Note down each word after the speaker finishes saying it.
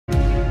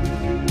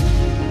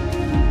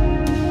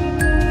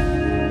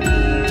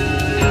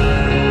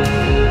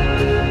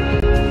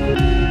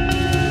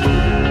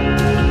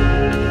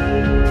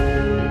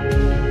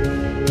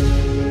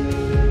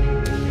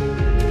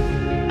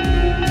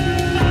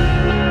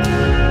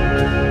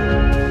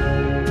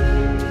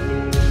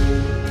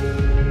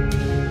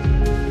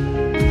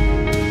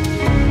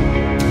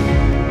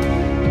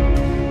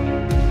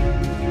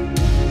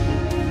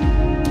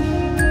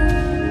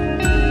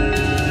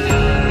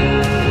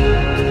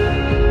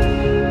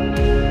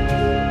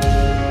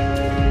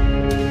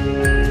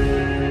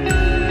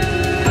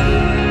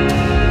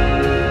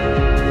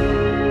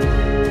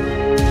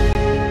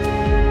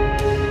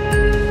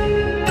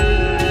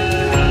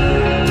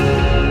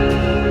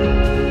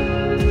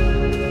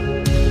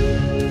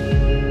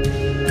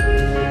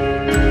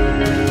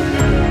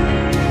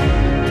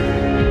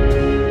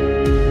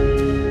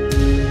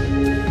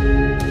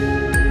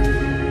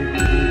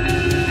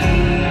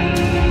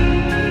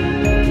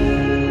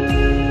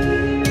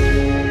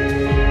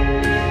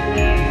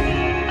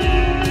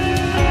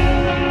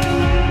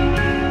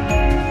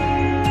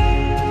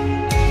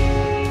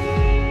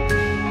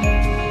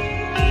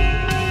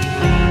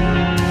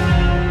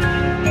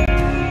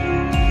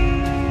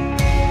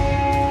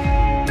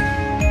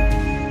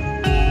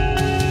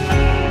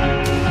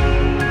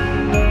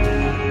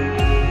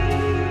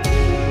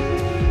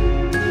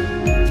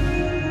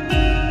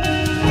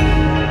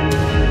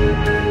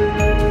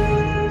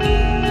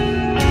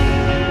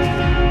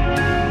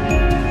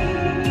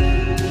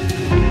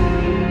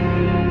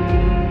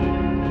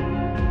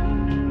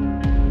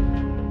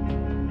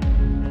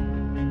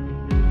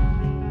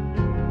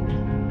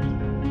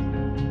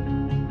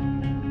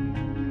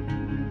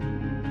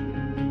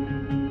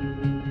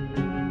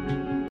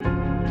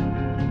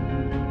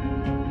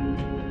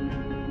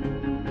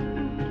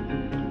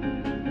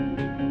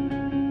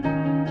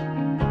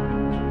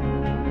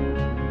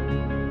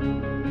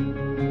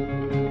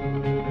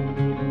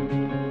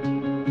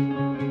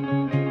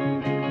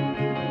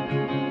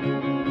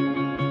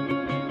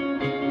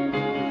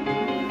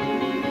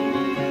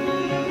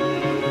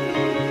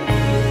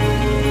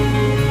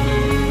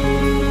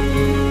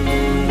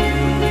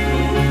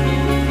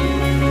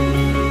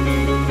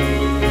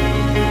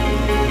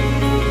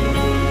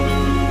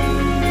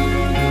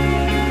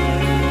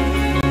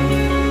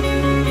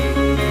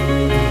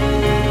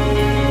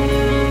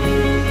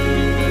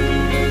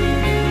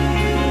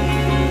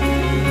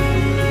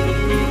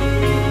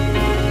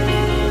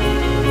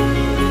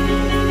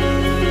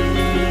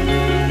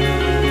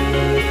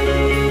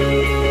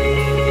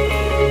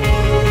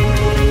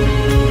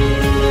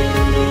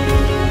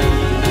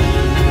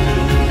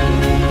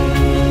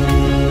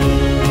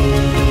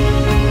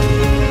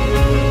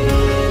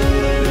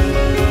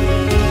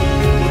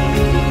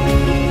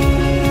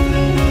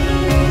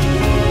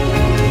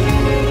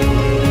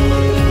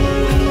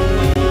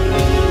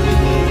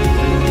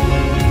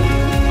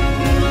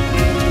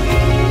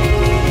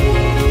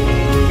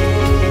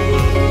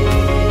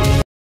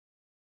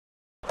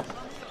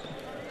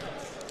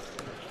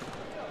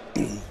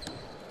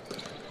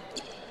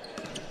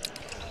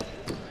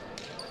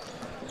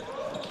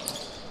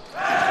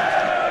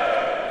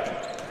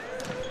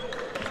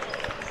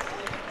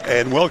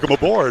And welcome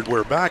aboard.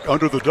 We're back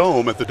under the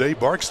dome at the Dave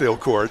Barksdale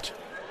Court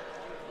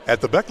at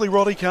the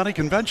Beckley-Raleigh County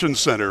Convention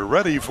Center,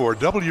 ready for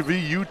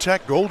WVU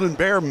Tech Golden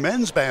Bear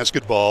men's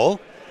basketball.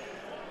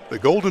 The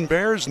Golden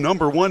Bears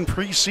 #1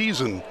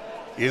 preseason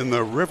in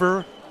the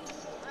River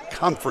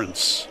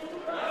Conference.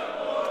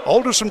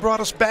 Alderson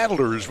Broaddus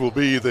Battlers will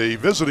be the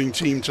visiting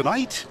team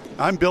tonight.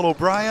 I'm Bill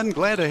O'Brien,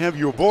 glad to have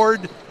you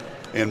aboard.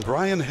 And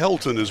Brian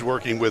Helton is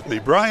working with me.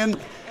 Brian,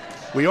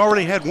 we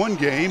already had one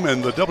game,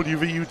 and the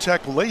WVU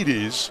Tech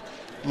ladies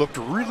looked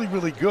really,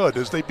 really good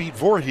as they beat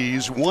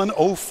Voorhees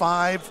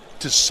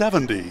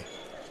 105-70.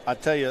 I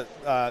tell you,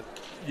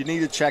 you need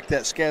to check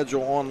that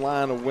schedule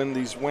online of when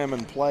these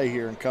women play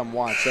here and come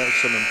watch. That's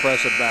some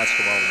impressive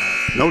basketball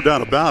tonight. No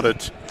doubt about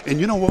it. And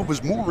you know what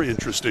was more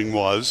interesting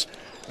was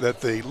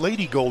that the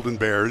Lady Golden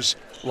Bears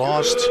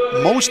lost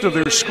most of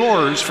their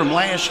scorers from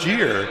last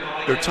year.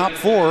 Their top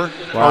four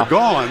are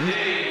gone.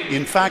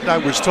 In fact, I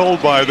was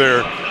told by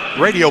their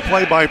radio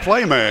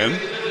play-by-play man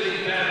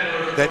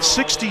that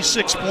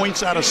 66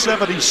 points out of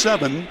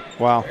 77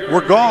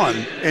 were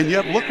gone. And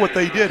yet look what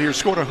they did here,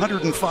 scored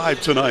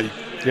 105 tonight.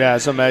 Yeah,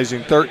 it's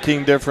amazing.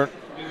 13 different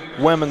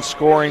women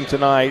scoring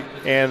tonight.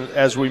 And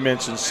as we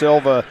mentioned,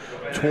 Silva,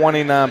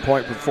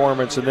 29-point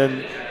performance, and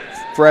then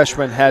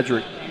freshman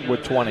Hedrick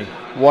with 20.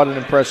 What an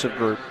impressive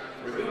group.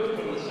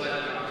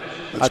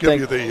 Let's give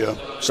you the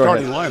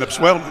starting lineups.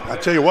 Well, I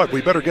tell you what, we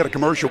better get a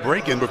commercial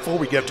break in before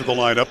we get to the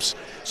lineups.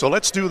 So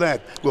let's do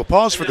that. We'll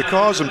pause for the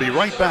cause and be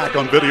right back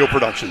on Video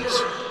Productions.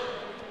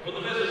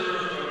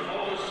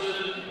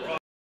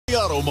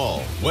 Auto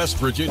Mall, West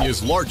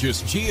Virginia's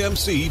largest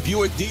GMC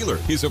Buick dealer,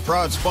 is a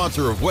proud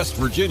sponsor of West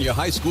Virginia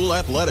high school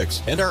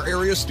athletics and our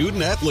area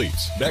student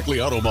athletes. Beckley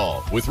Auto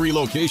Mall, with 3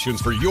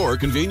 locations for your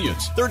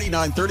convenience: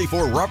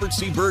 3934 Robert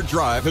C. Byrd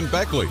Drive in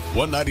Beckley,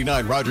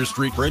 199 Rogers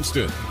Street,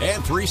 Princeton,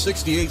 and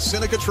 368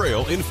 Seneca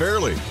Trail in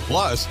Fairleigh.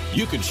 Plus,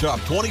 you can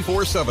shop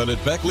 24/7 at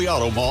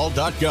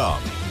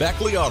BeckleyAutomall.com.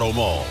 Beckley Auto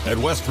Mall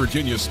and West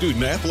Virginia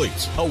student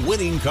athletes, a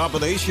winning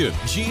combination.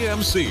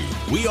 GMC,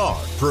 we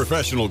are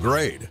professional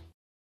grade.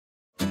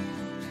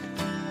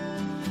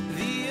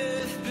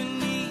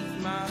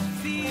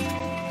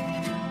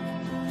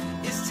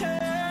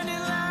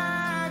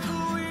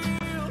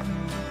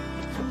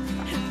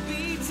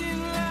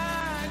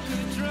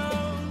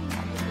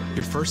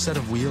 Your first set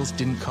of wheels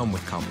didn't come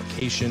with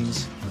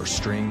complications, or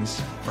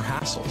strings, or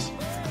hassles.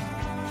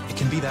 It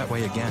can be that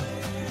way again.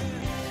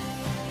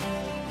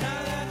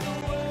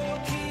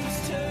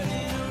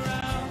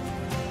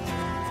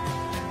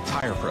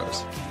 Tire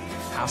Pros.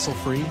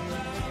 Hassle-free,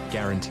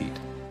 guaranteed.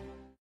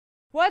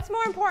 What's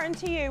more important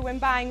to you when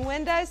buying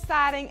windows,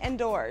 siding, and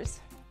doors?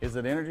 Is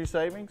it energy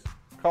savings,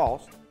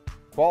 cost,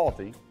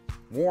 quality,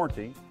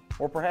 warranty,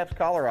 or perhaps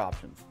color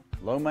options,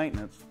 low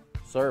maintenance,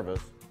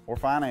 service, or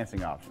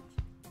financing options?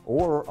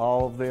 Or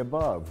all of the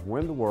above.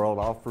 Window World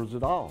offers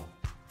it all.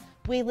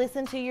 We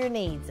listen to your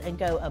needs and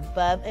go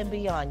above and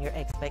beyond your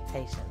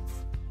expectations.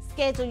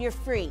 Schedule your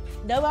free,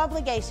 no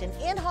obligation,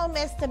 in-home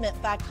estimate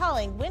by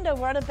calling Window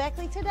World of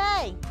Beckley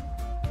today.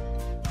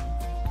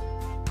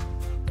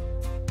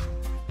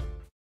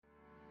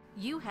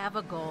 You have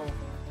a goal.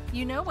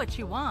 You know what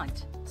you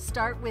want.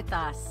 Start with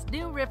us,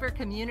 New River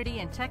Community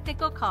and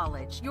Technical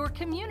College, your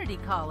community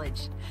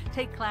college.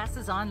 Take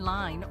classes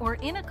online or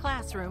in a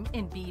classroom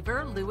in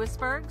Beaver,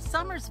 Lewisburg,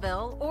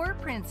 Summersville, or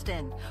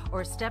Princeton,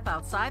 or step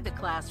outside the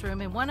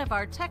classroom in one of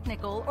our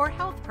technical or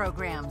health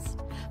programs.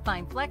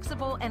 Find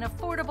flexible and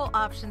affordable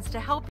options to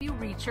help you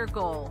reach your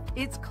goal.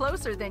 It's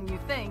closer than you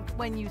think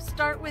when you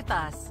start with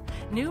us,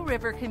 New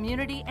River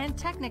Community and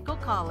Technical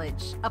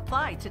College.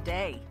 Apply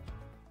today.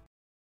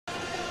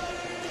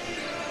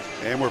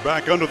 And we're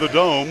back under the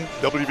dome.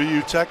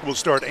 WVU Tech will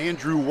start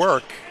Andrew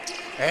Work,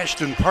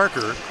 Ashton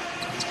Parker,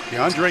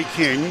 DeAndre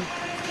King,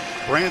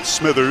 Brant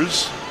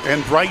Smithers,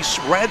 and Bryce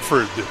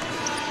Radford.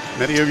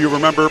 Many of you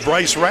remember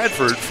Bryce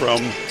Radford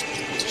from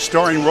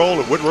starring role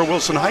at Woodrow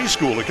Wilson High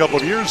School a couple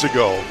of years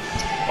ago.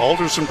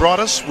 Alderson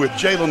Broaddus with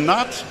Jalen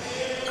Knott,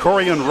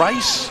 Corian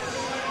Rice,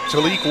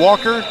 Talik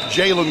Walker,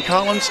 Jalen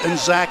Collins, and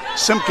Zach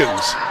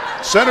Simpkins.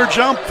 Center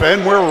jump,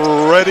 and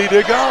we're ready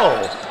to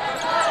go.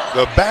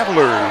 The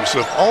Battlers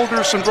of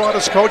Alderson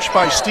Broaddus, coached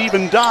by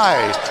Stephen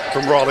Dye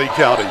from Raleigh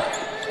County.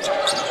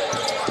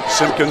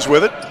 Simpkins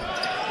with it.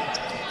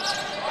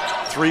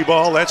 3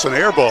 ball, that's an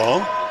air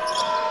ball.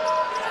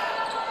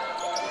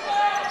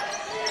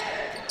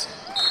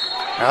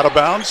 Out of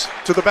bounds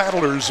to the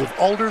Battlers of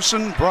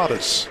Alderson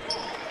Broaddus.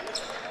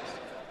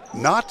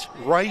 Knott,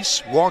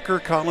 Rice, Walker,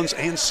 Collins,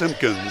 and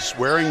Simpkins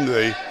wearing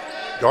the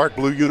dark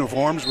blue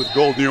uniforms with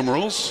gold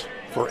numerals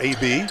for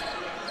AB.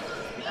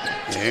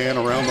 And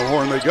around the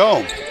horn they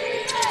go.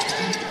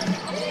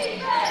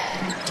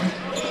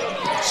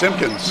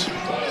 Simpkins.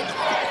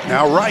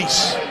 Now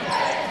Rice.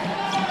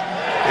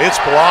 It's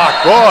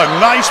blocked. Oh, a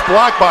nice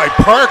block by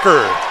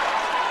Parker.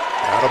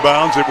 Out of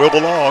bounds, it will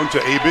belong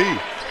to AB.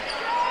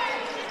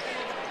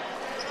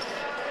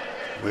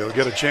 We'll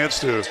get a chance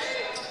to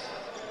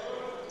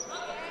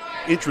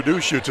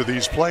introduce you to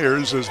these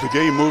players as the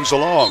game moves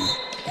along.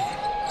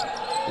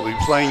 We'll be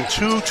playing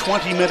 2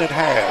 20-minute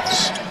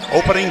halves.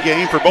 Opening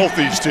game for both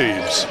these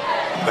teams.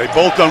 They've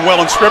both done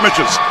well in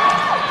scrimmages.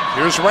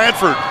 Here's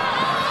Radford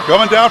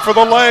coming down for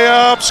the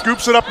layup.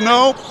 Scoops it up,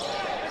 no.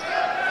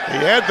 He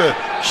had the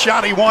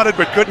shot he wanted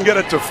but couldn't get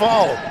it to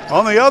fall.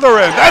 On the other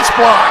end, that's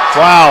blocked.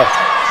 Wow.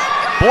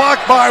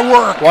 Blocked by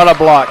Work. What a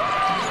block.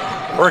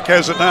 Work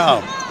has it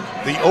now.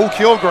 The Oak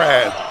Hill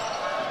grad.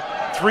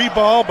 3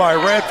 ball by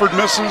Radford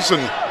misses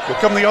and will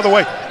come the other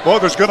way. Boy,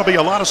 there's going to be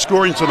a lot of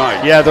scoring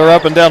tonight. Yeah, they're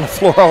up and down the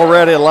floor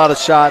already. A lot of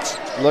shots.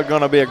 Look,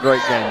 going to be a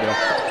great game, Bill.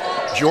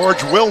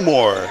 George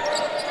Wilmore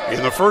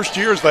in the first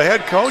year as the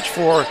head coach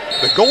for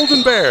the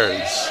Golden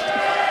Bears.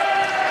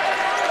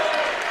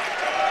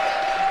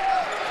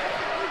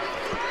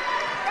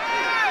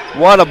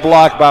 What a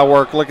block by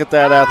Work. Look at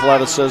that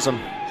athleticism.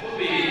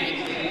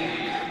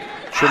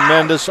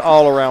 Tremendous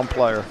all-around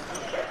player.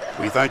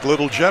 We thank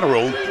Little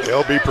General.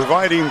 They'll be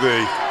providing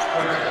the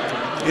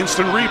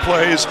instant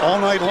replays all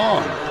night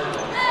long.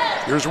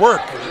 Here's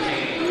Work.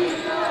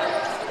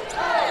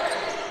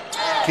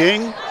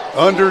 King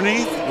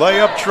underneath,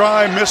 layup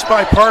try, missed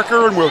by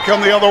Parker, and will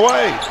come the other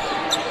way.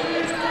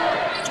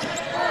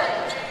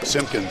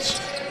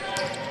 Simpkins.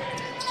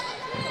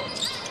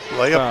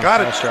 Layup, got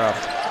it. Nice job.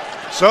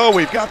 So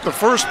we've got the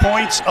first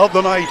points of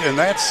the night, and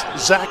that's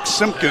Zach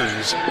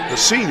Simpkins, the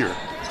senior,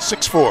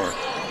 6'4".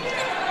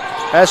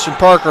 Ashton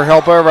Parker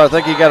helped over. I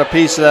think he got a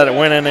piece of that. It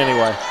went in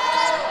anyway.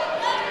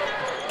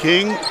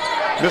 King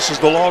misses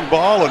the long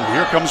ball, and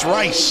here comes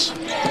Rice.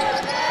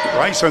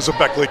 Rice has a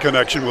Beckley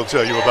connection we'll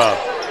tell you about.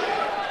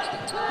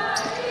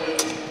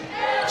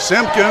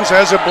 Simpkins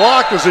has it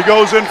blocked as he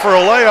goes in for a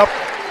layup.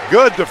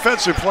 Good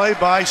defensive play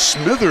by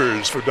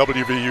Smithers for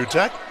WVU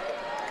Tech.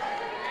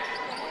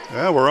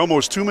 Yeah, we're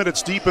almost 2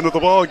 minutes deep into the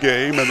ball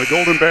game, and the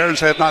Golden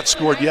Bears have not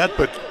scored yet,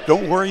 but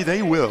don't worry,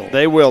 they will.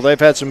 They will. They've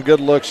had some good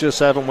looks, just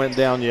haven't went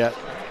down yet.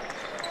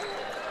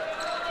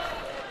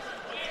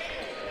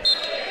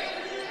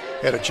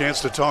 Had a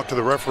chance to talk to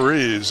the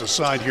referees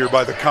assigned here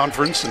by the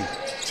conference and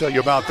tell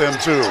you about them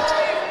too.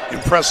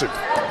 Impressive.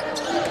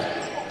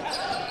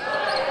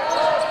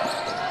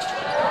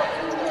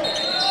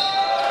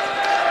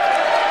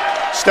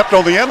 Stepped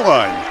on the end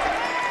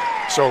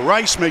line. So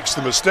Rice makes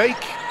the mistake.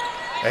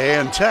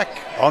 And Tech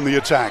on the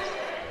attack.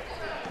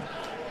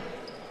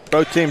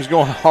 Both teams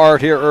going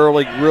hard here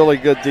early. Really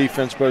good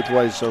defense both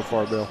ways so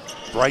far, Bill.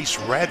 Bryce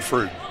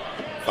Radford,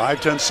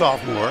 5'10"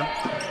 sophomore,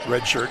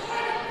 redshirt.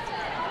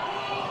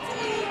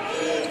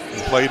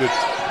 He played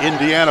at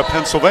Indiana,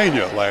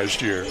 Pennsylvania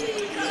last year.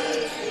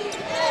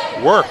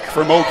 Work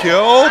from Oak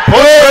Hill.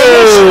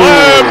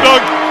 Slam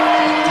dunk.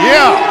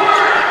 Yeah.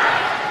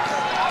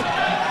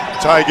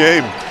 Tie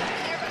game.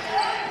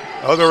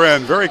 Other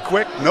end, very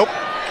quick. Nope.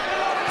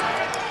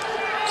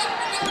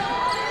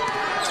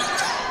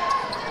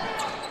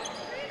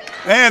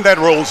 And that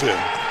rolls in.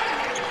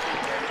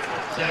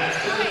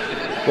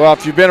 Well,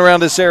 if you've been around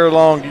this area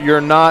long,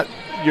 you're not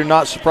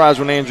surprised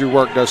when Andrew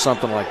Work does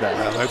something like that.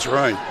 Yeah, that's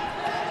right.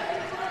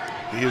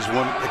 He is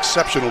one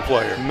exceptional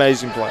player.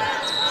 Amazing player.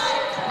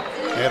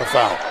 And a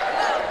foul.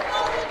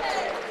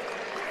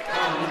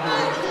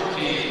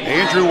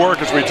 Andrew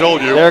Work, as we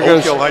told you, Oak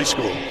Hill High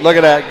School. Look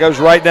at that. Goes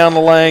right down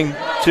the lane,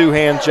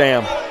 2-hand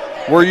jam.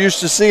 We're used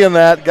to seeing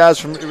that. Guys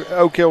from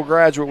Oak Hill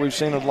graduate, we've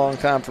seen it a long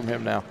time from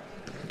him now.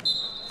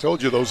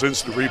 Told you those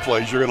instant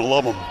replays, you're going to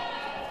love them.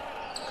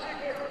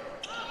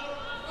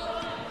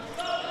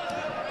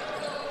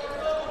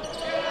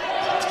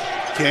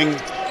 King.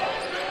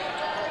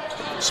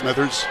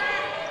 Smithers.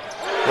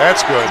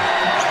 That's good.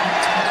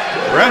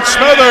 Brent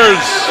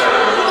Smithers,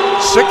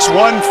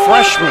 6'1"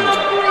 freshman.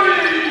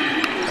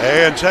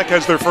 And Tech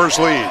has their first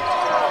lead.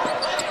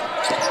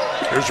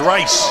 Here's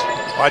Rice.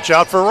 Watch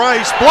out for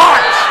Rice.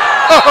 Blocked!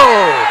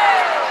 Oh!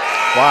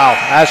 Wow,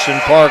 Ashton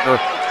Parker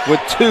with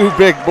 2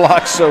 big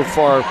blocks so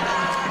far.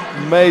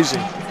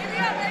 Amazing.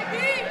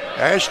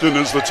 Ashton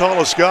is the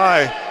tallest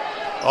guy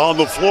on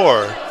the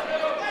floor,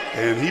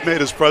 and he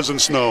made his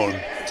presence known.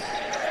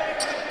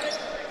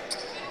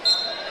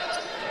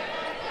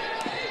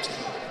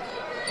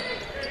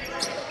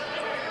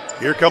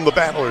 Here come the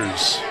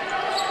battlers.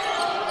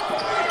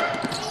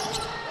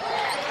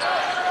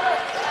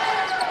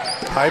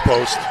 High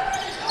post.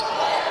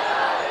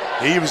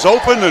 He was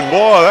open, and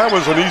boy, that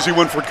was an easy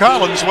one for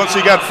Collins once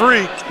he got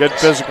free. Good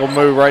physical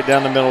move right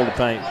down the middle of the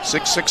paint.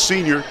 6'6"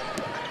 senior.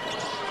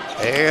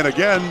 And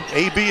again,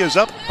 AB is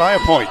up by a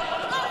point.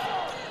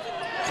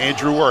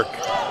 Andrew Work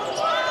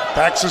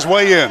backs his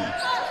way in.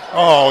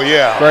 Oh,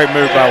 yeah. Great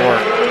move by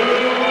Work.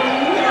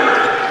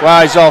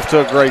 Wow, he's off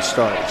to a great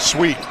start.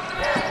 Sweet.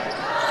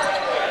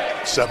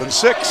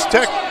 7-6,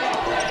 Tech.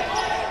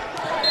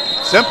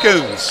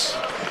 Simpkins.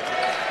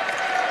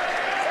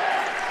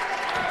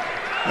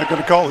 Not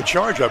going to call the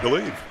charge, I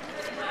believe.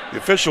 The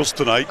officials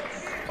tonight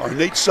are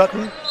Nate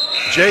Sutton,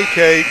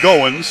 J.K.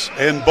 Goins,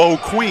 and Bo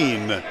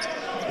Queen,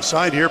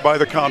 assigned here by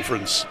the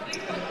conference.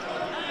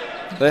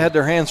 They had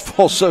their hands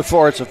full so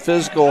far. It's a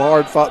physical,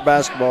 hard-fought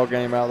basketball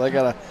game out. They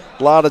got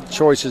a lot of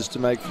choices to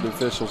make for the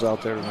officials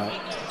out there tonight.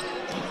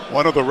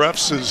 One of the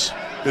refs is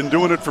been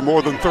doing it for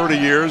more than 30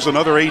 years,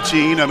 another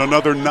 18 and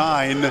another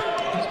 9.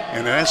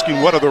 And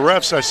asking one of the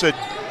refs, I said,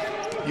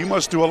 you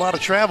must do a lot of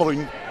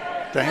traveling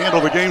to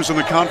handle the games in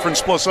the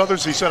conference plus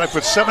others. He said, I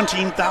put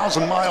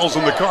 17,000 miles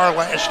in the car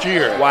last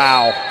year.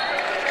 Wow.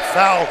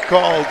 Foul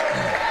called.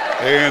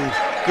 And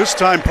this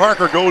time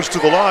Parker goes to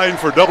the line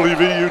for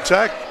WVU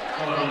Tech.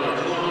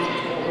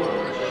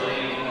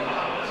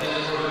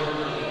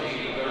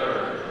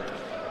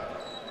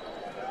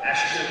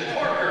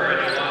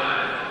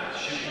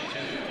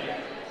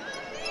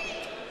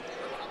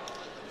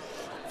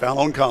 Foul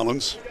on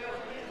Collins.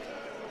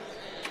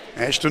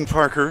 Ashton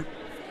Parker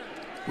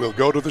will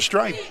go to the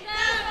stripe.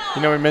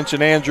 You know, we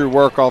mentioned Andrew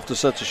Work off to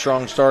such a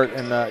strong start,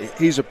 and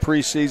he's a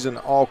preseason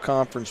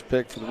all-conference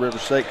pick for the River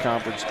State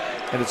Conference,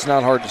 and it's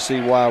not hard to see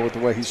why with the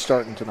way he's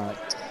starting tonight.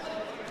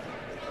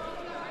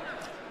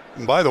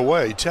 And by the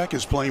way, Tech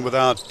is playing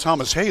without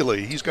Thomas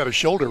Haley. He's got a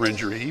shoulder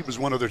injury. He was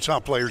one of their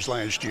top players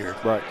last year.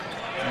 Right.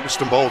 Missed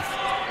them both.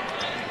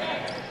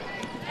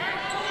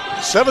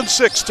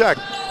 7-6 Tech.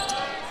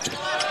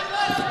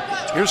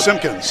 Here's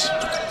Simpkins.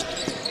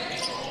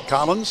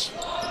 Collins.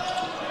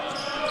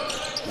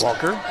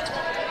 Walker.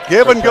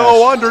 Give and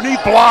go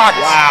underneath, blocked.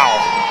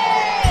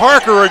 Wow.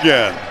 Parker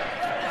again.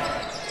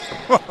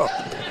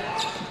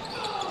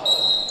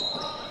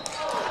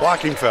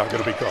 Blocking foul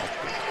going to be called.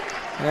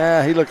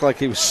 Yeah, he looked like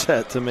he was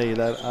set to me.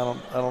 That I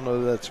don't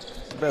know that that's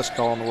the best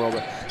call in the world,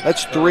 but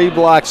that's 3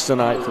 blocks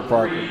tonight for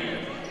Parker.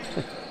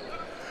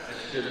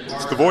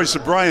 It's the voice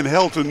of Brian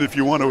Helton if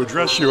you want to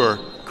address your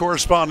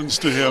correspondence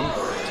to him.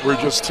 We're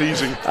just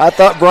teasing. I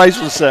thought Bryce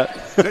was set.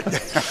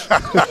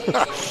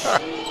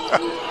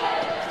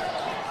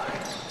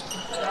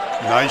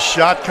 Nice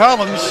shot,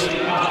 Collins.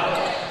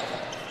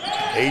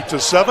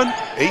 8-7.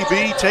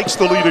 AB takes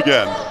the lead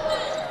again.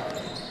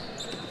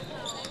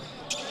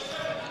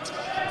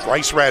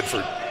 Bryce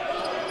Radford.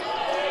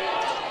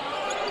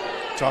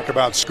 Talk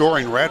about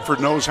scoring. Radford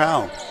knows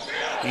how.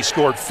 He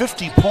scored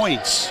 50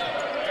 points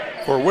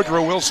for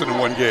Woodrow Wilson in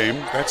one game.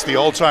 That's the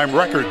all-time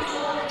record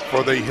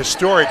for the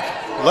historic,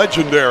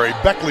 legendary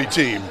Beckley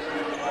team.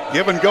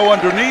 Give and go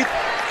underneath.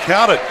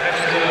 Count it.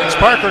 It's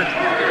Parker.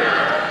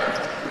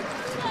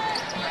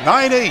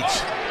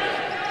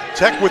 9-8.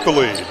 Tech with the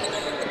lead.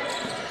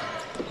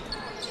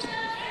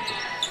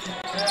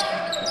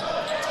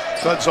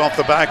 Thuds off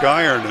the back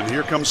iron, and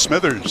here comes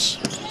Smithers.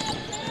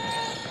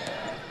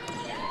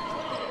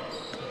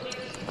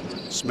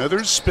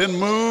 Smithers, spin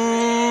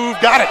move,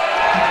 got it.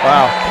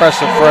 Wow,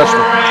 impressive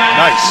freshman.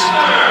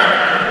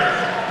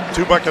 Nice.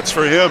 2 buckets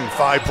for him,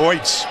 5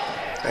 points,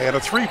 and a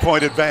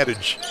 3-point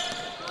advantage.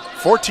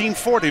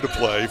 14:40 to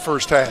play,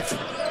 first half.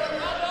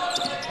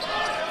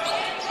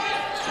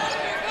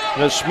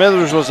 You know,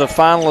 Smithers was a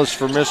finalist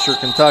for Mr.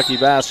 Kentucky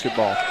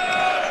basketball.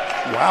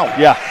 Wow.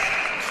 Yeah,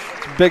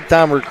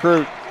 big-time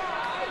recruit.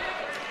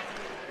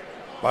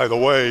 By the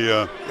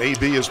way,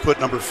 AB has put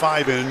number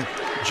 5 in,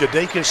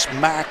 Jadakis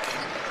Mack.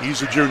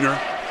 He's a junior.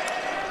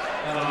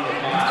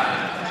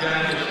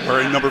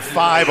 Wearing number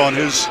 5 on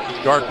his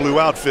dark blue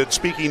outfit.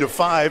 Speaking of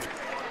 5,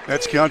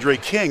 that's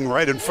Keandre King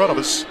right in front of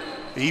us.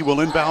 He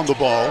will inbound the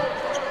ball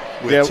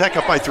with Tech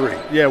up by 3.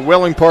 Yeah,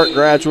 Welling Park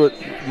graduate.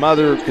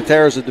 Mother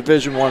Katera's a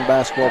Division I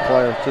basketball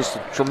player. Just a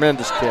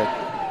tremendous kid.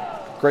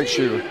 Great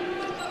shooter.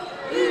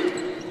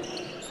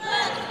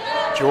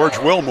 George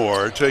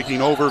Wilmore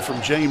taking over from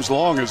James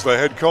Long as the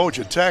head coach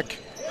at Tech.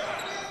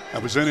 I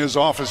was in his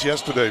office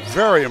yesterday.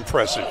 Very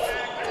impressive.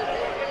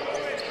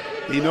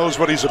 He knows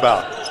what he's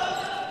about.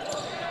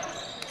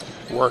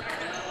 Work.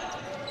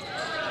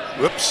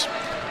 Whoops.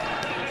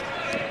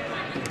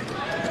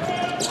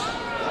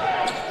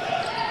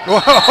 Whoa!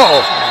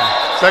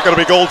 Is that going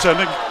to be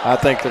goaltending? I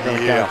think they're going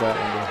to count that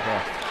one.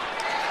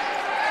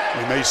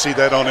 Yeah. We may see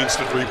that on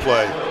instant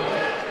replay.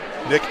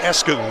 Nick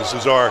Eskins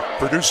is our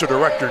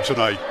producer-director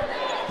tonight.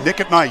 Nick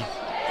at night.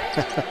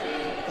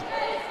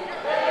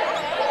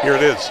 Here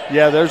it is.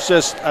 Yeah, there's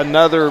just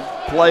another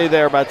play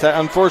there by Tech.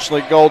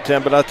 Unfortunately,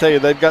 goaltend, but I tell you,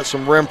 they've got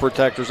some rim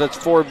protectors. That's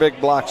 4 big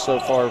blocks so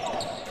far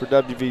for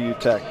WVU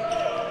Tech.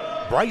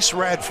 Bryce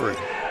Radford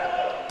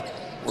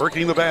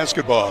working the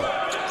basketball.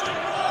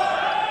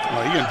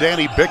 Well, he and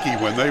Danny Bickey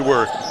when they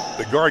were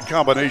the guard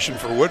combination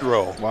for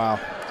Woodrow. Wow.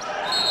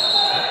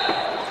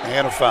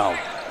 And a foul.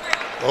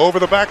 Over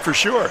the back for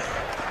sure.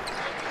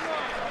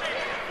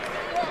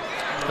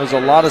 There's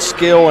a lot of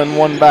skill in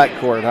one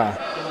backcourt, huh?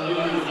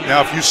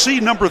 Now, if you see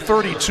number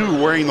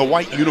 32 wearing the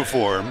white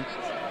uniform,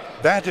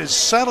 that is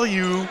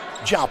Saliu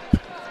Diop,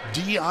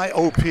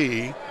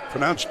 D-I-O-P,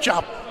 pronounced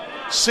Diop,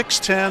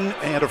 6'10",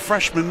 and a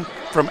freshman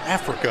from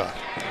Africa,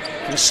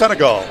 from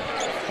Senegal.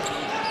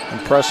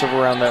 Impressive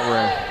around that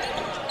rim.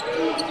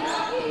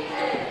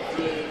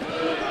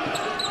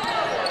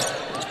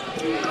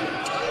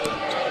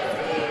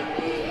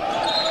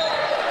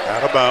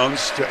 Out of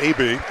bounds to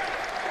AB.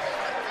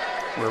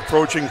 We're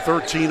approaching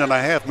 13 and a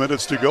half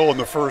minutes to go in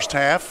the first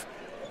half,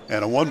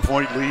 and a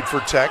 1-point lead for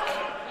Tech.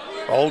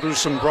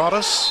 Alderson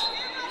Broaddus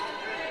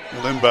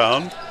will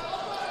inbound.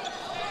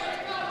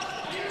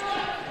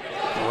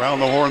 Around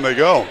the horn they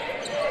go.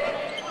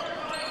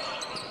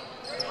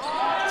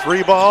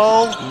 Three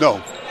ball,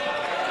 no.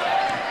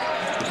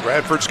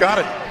 Radford's got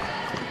it.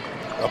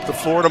 Up the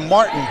floor to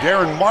Martin.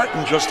 Darren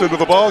Martin just into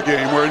the ball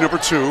game, wearing number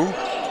 2.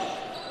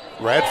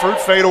 Radford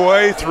fade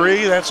away,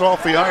 3. That's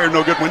off the iron,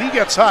 no good. When he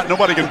gets hot,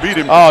 nobody can beat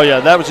him. Oh yeah,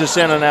 that was just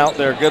in and out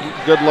there. Good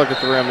look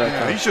at the rim that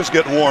time. He's just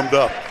getting warmed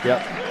up.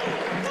 Yep.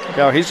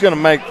 Yeah, he's going to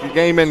make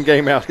game in,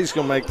 game out. He's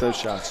going to make those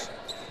shots.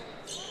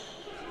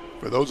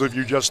 For those of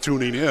you just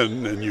tuning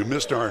in and you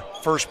missed our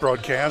first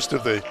broadcast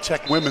of the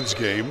Tech women's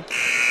game,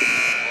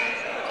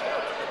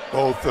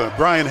 both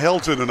Brian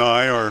Helton and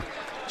I are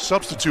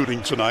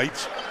substituting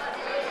tonight.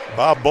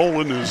 Bob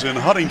Bolin is in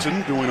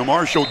Huntington doing a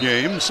Marshall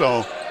game,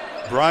 so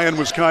Brian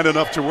was kind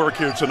enough to work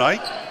here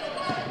tonight.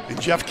 And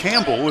Jeff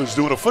Campbell is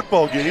doing a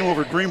football game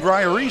over at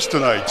Greenbrier East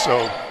tonight.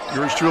 So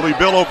yours truly,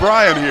 Bill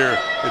O'Brien, here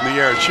in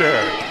the air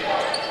chair.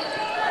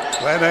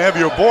 Glad to have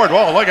you aboard.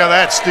 Oh, look at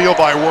that steal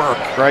by Work.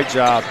 Great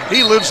job.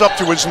 He lives up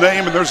to his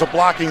name, and there's a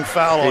blocking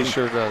foul on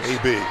sure does.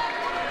 AB.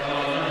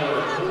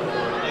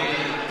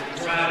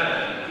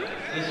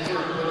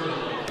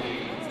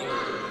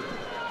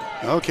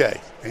 Okay,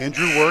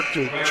 Andrew Work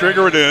to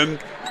trigger it in.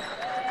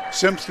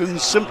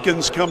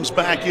 Simpkins comes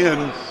back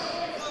in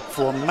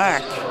for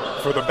Mack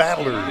for the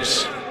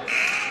Battlers.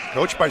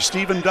 Coached by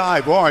Stephen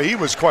Dye. Boy, he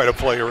was quite a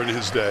player in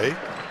his day.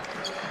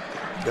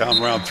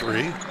 Down round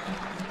 3.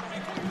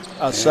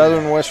 A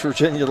Southern West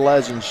Virginia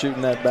legend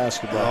shooting that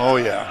basketball. Oh,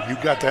 yeah, you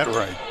got that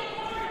right.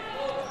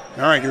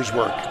 All right, here's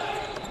Work.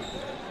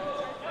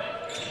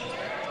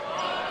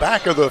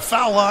 Back of the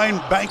foul line,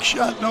 bank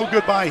shot, no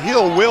good by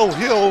Hill. Will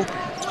Hill,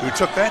 who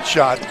took that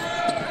shot,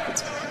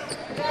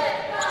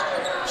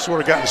 sort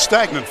of gotten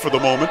stagnant for the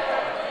moment.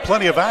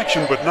 Plenty of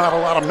action, but not a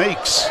lot of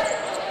makes.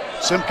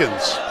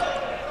 Simpkins.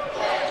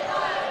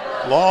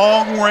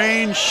 Long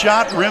range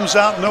shot, rims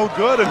out, no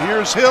good, and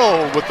here's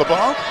Hill with the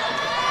ball.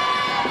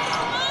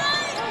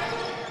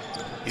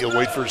 He'll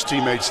wait for his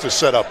teammates to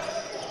set up.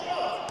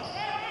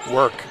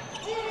 Work.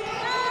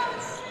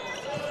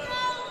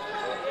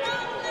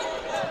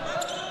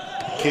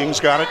 King's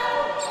got it.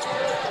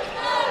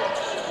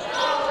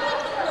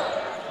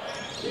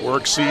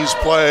 Work sees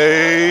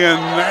play, and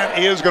that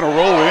is going to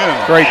roll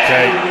in. Great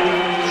take.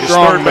 His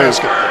Strong third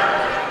basket.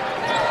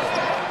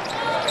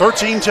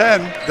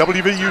 13-10,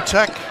 WVU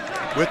Tech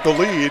with the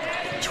lead.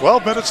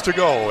 12 minutes to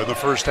go in the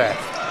first half.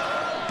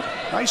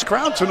 Nice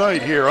crowd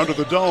tonight here under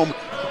the dome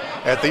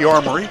at the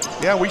Armory.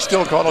 Yeah, we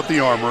still call it the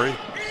Armory,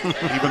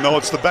 even though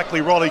it's the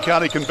Beckley-Raleigh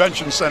County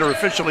Convention Center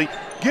officially.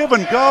 Give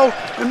and go,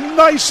 and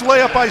nice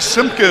layup by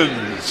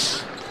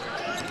Simpkins.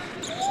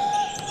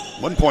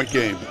 1 point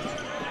game.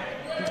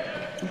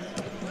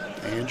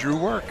 Andrew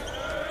Work.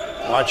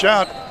 Watch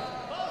out.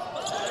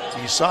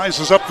 He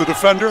sizes up the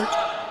defender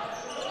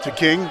to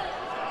King.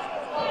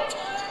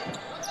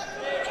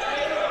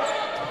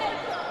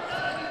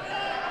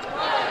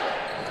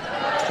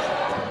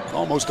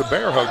 Almost a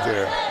bear hug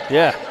there.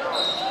 Yeah.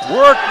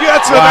 Work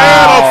gets it and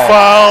a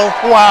foul.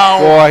 Wow.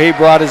 Boy, he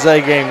brought his A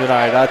game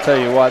tonight. I tell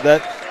you what,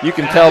 that you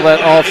can tell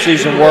that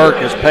off-season work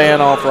is paying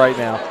off right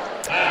now.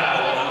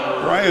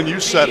 Brian, you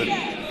said it.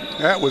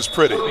 That was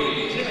pretty.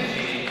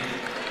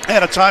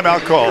 And a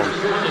timeout called.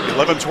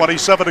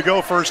 11:27 to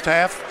go, first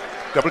half.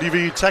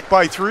 WVU Tech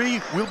by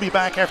 3. We'll be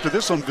back after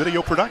this on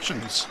Video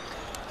Productions.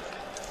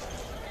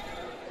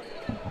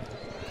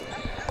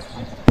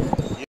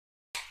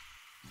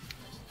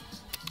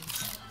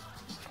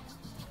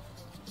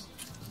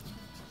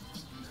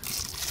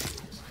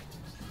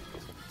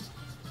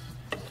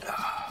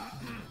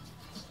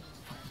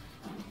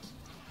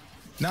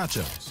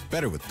 Nachos,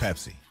 better with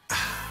Pepsi.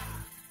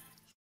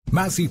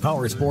 Massey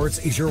Power Sports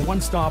is your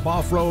one-stop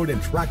off-road and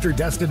tractor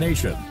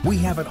destination. We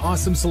have an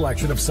awesome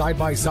selection of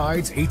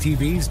side-by-sides,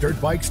 ATVs,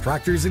 dirt bikes,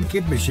 tractors, and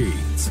kid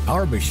machines.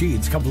 Our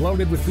machines come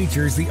loaded with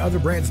features the other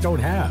brands don't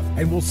have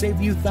and will save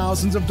you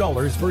thousands of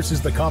dollars versus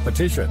the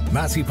competition.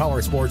 Massey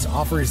Power Sports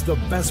offers the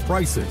best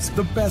prices,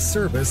 the best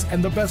service,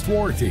 and the best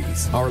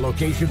warranties. Our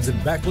locations in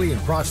Beckley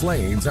and Cross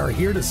Lanes are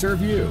here to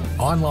serve you.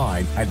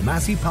 Online at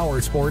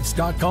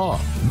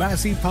MasseyPowersports.com.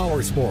 Massey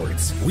Power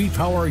Sports. We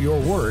power your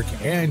work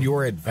and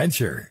your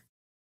adventure.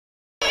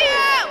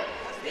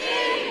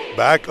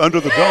 Back under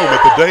the dome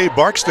at the Dave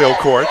Barksdale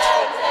court,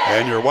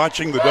 and you're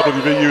watching the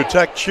WVU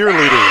Tech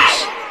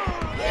cheerleaders.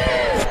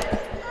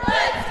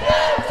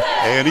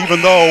 And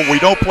even though we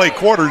don't play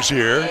quarters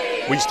here,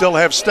 we still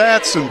have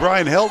stats, and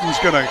Brian Helton's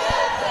going to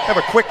have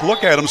a quick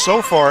look at them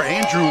so far.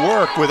 Andrew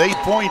Work with 8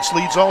 points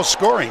leads all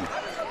scoring.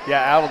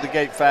 Yeah, out of the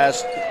gate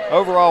fast.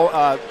 Overall,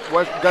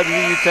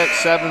 WVU Tech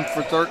 7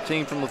 for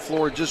 13 from the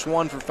floor, just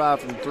 1 for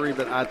 5 from 3,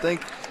 but I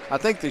think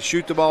they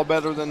shoot the ball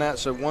better than that,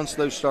 so once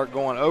those start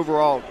going,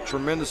 overall,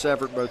 tremendous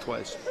effort both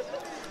ways.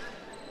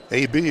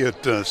 AB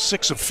at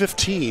 6 of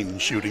 15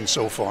 shooting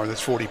so far.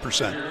 That's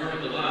 40%.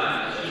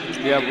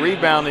 Yeah,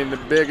 rebounding the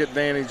big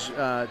advantage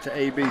to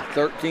AB,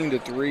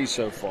 13-3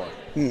 so far.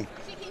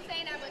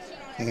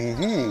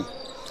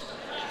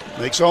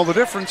 Makes all the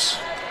difference.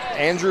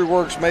 Andrew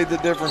Works made the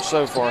difference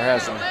so far,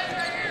 hasn't he?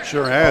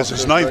 Sure has.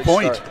 His 9th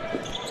point.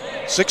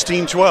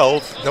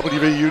 16-12,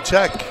 WVU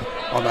Tech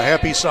on the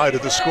happy side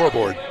of the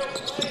scoreboard.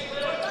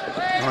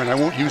 All right, I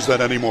won't use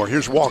that anymore.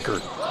 Here's Walker.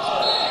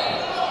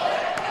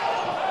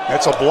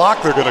 That's a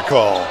block they're going to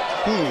call.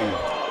 I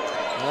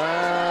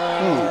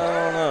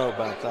don't know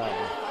about that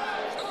one.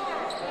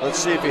 Let's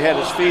see if he had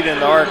his feet in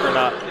the arc or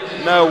not.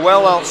 No,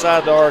 well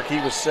outside the arc, he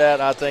was set.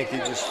 I think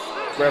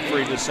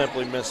referee just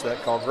simply missed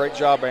that call. Great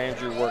job by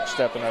Andrew Work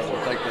stepping over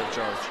and taking that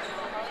charge.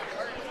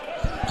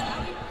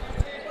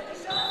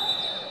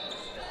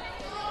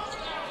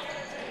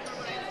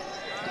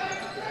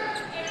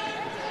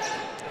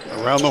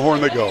 Around the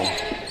horn they go.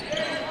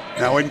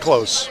 Now in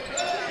close.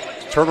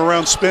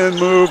 Turnaround spin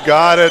move,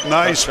 got it.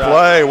 Nice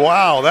play.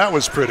 Wow, that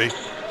was pretty.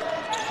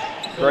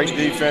 Great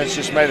defense,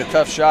 just made a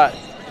tough shot.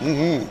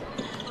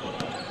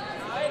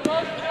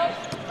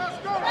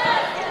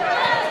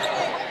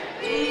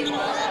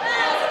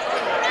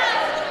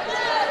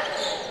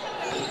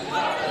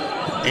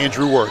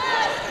 Andrew Work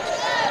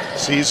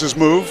sees his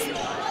move,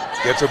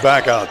 gets it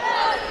back out.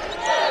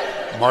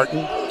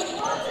 Martin,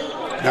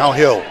 now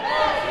Hill.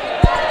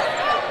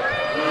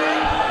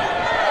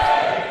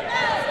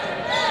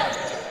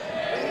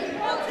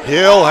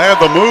 Hill had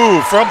the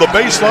move from the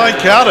baseline,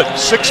 counted.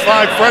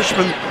 6'5"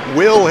 freshman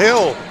Will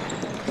Hill.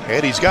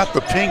 And he's got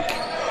the pink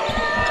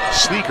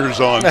sneakers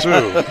on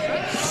too.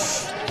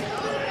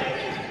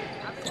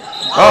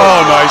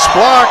 Oh, nice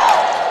block.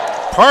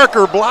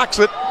 Parker blocks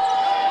it.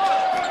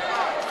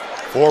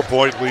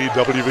 4-point lead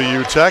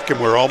WVU Tech, and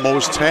we're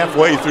almost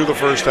halfway through the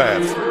first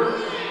half.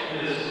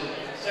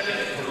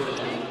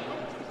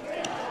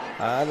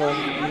 I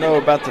don't know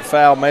about the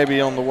foul,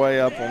 maybe on the way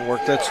up on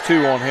Work. That's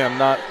 2 on him,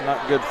 not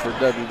good for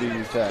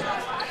WVU Tech.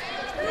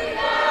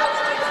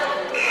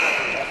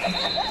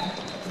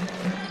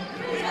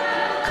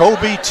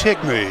 Kobe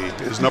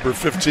Tigney is number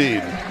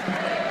 15.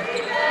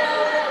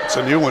 It's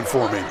a new one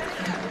for me.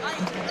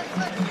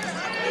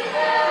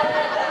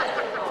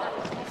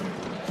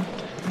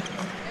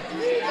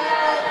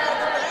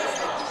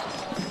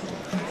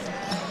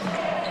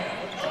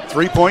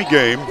 Three-point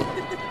game.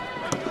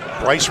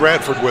 Bryce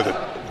Radford with it.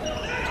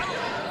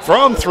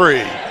 From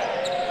 3.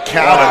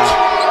 Count it.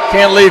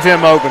 Can't leave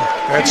him open.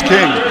 That's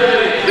King.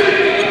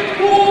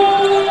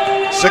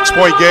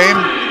 6-point game.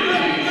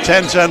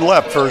 10-10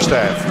 left first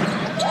half.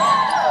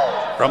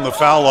 From the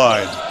foul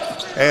line.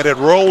 And it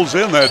rolls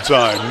in that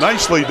time.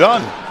 Nicely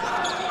done.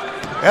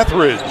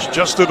 Etheridge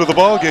just into the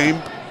ball game.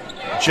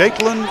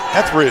 Jakelin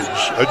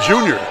Etheridge, a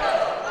junior.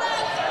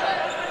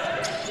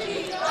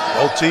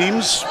 Both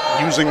teams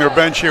using their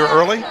bench here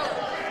early.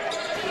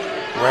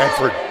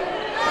 Radford.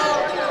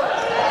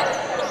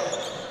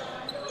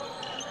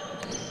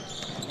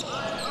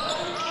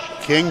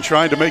 King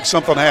trying to make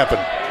something happen.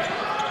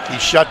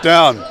 He's shut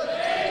down.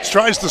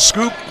 Tries to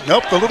scoop.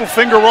 Nope, the little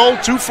finger roll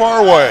too far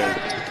away.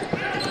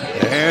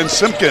 And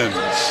Simpkins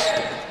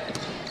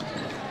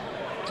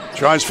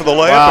tries for the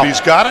layup, but he's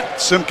got it.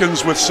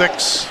 Simpkins with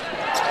 6.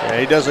 Yeah,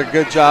 he does a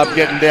good job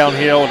getting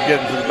downhill and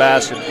getting to the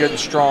basket. Good,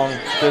 strong,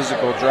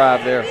 physical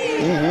drive there.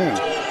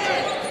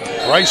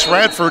 Bryce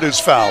Radford is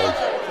fouled.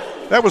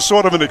 That was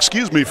sort of an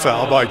excuse me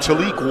foul by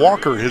Talik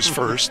Walker, his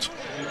first.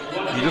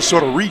 He just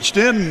sort of reached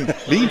in.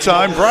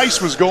 Meantime,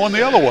 Bryce was going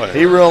the other way.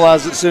 He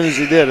realized as soon as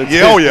he did it.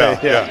 Yeah, oh,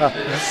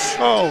 yeah.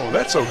 Oh,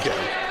 that's okay.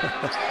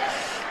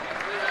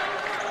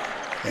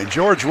 And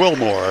George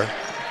Wilmore,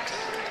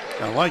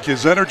 I like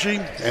his energy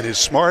and his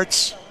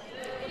smarts.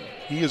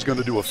 He is going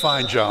to do a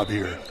fine job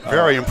here.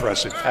 Very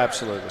impressive.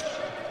 Absolutely.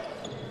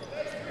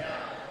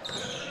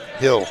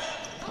 Hill.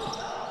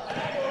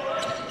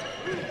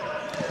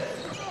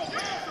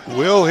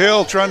 Will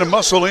Hill trying to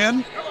muscle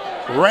in.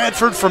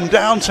 Radford from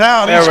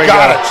downtown. He's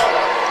got it.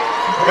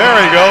 There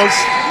he goes.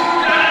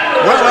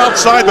 Well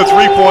outside the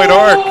 3-point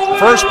arc.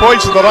 First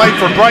points of the night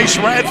for Bryce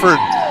Radford.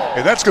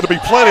 And that's going to be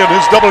plenty in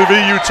his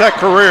WVU Tech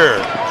career.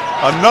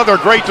 Another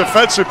great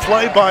defensive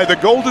play by the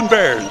Golden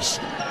Bears.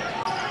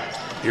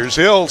 Here's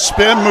Hill,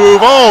 spin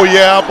move. Oh,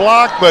 yeah,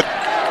 block, but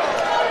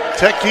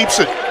Tech keeps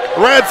it.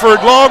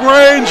 Radford, long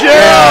range,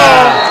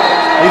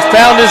 yeah! He's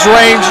found his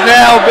range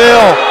now,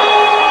 Bill.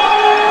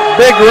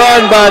 Big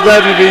run by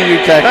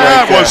WVU Tech.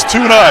 That was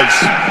too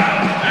nice.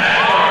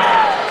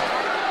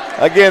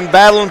 Again,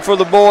 battling for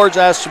the boards.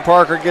 Ashton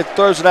Parker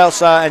throws it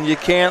outside, and you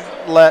can't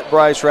let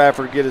Bryce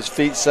Radford get his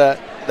feet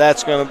set.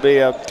 That's going to be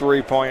a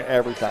 3-point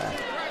every time.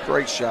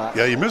 Great shot.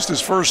 Yeah, he missed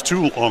his first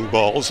 2 long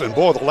balls, and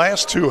boy, the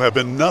last 2 have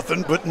been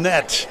nothing but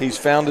net. He's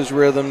found his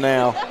rhythm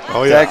now.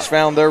 Oh, yeah. Tech's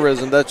found their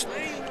rhythm. That's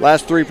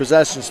last 3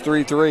 possessions,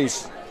 3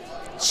 threes.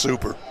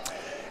 Super.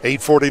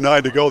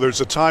 8:49 to go.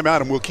 There's a timeout,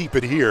 and we'll keep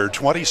it here.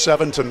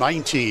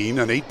 27-19,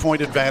 an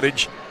 8-point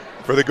advantage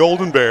for the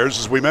Golden Bears.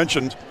 As we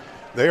mentioned,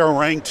 they are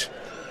ranked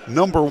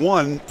number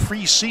 1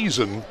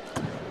 preseason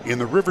in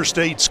the River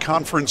States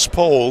Conference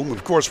poll.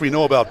 Of course, we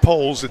know about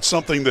polls. It's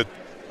something that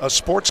us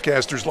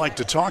sportscasters like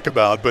to talk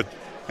about, but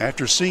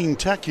after seeing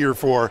Tech here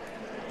for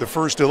the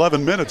first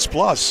 11 minutes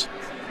plus,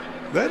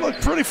 they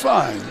look pretty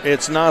fine.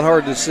 It's not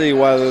hard to see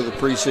why they're the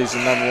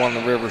preseason number 1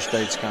 in the River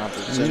States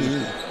Conference.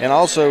 And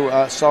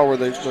also saw where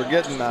they're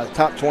getting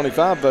top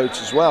 25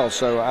 votes as well.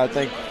 So I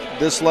think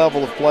this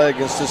level of play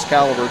against this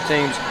caliber of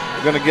teams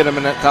going to get them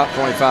in that top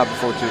 25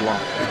 before too long.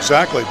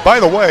 Exactly. By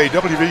the way,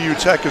 WVU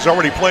Tech has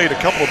already played a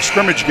couple of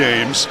scrimmage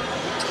games.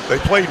 They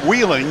played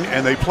Wheeling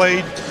and they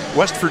played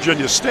West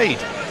Virginia State.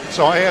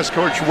 So I asked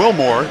Coach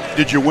Wilmore,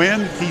 did you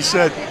win? He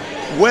said,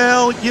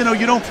 well, you know,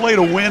 you don't play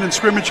to win in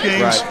scrimmage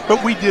games,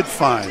 but we did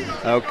fine.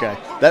 Okay.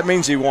 That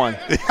means he won.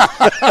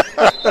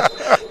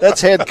 That's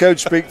head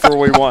coach speak for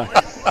we won.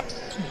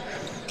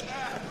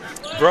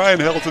 Brian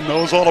Helton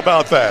knows all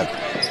about that.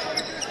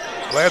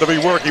 Glad to be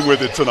working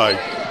with it tonight.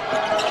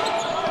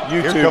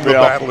 Here come the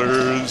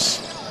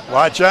battlers.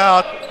 Watch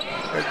out.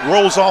 It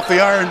rolls off the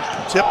iron.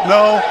 Tip,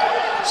 no.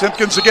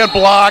 Simpkins again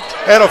blocked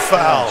and a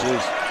foul.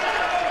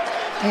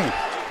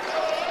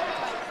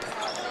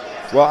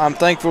 Well, I'm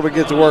thankful to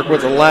get to work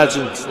with a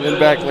legend in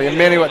Beckley in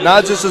many ways,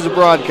 not just as a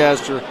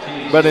broadcaster,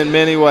 but in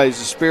many ways.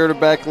 The spirit of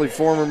Beckley,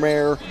 former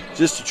mayor,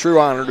 just a true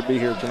honor to be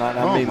here tonight.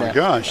 I mean that.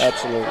 Gosh.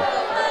 Absolutely.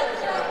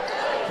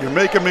 You're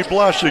making me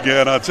blush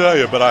again, I'll tell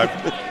you, but I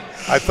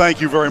thank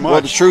you very much.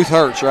 Well, the truth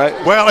hurts, right?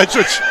 Well, it's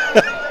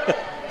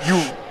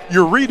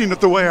you're reading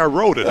it the way I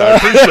wrote it. I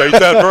appreciate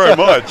that very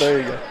much. There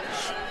you go.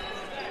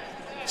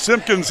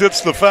 Simpkins hits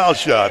the foul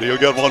shot. He'll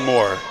get one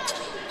more.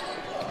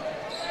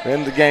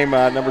 In the game,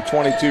 number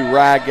 22,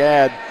 Rye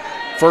Gadd,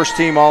 first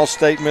team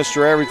All-State,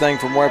 Mr. Everything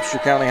from Webster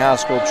County High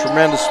School.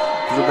 Tremendous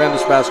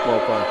basketball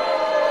player.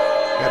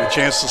 Had a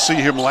chance to see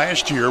him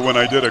last year when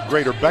I did a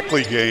Greater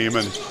Beckley game,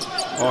 and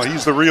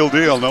he's the real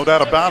deal, no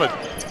doubt about it.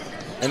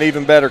 An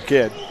even better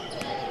kid.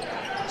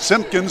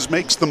 Simpkins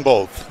makes them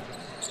both.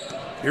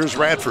 Here's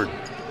Radford.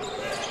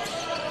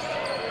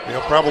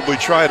 They'll probably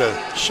try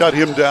to shut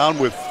him down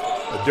with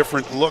a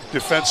different look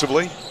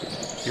defensively.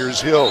 Here's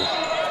Hill.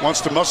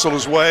 Wants to muscle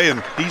his way,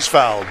 and he's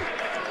fouled.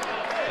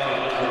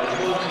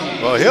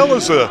 Well, Hill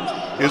is a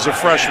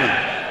freshman,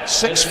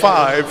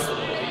 6'5",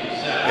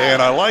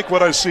 and I like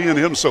what I see in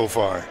him so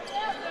far.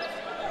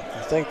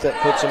 I think that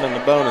puts him in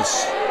the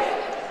bonus.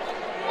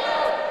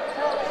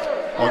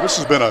 Well, this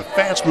has been a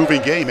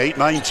fast-moving game.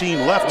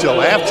 8:19 left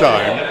till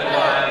halftime.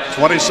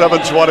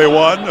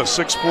 27-21, a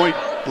 6-point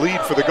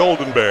lead for the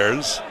Golden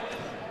Bears.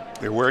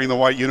 They're wearing the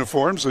white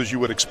uniforms, as you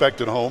would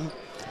expect at home.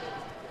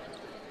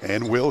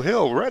 And Will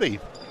Hill ready.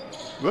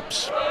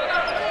 Whoops.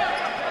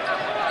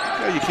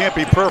 Yeah, you can't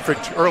be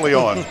perfect early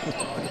on.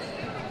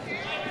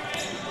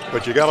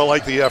 But you got to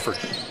like the effort.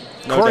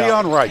 No Corian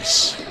doubt.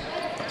 Rice.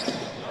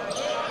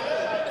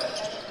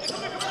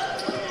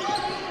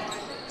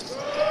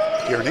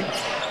 Kearney.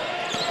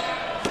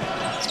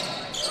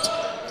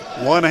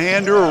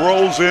 One-hander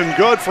rolls in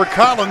good for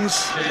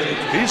Collins.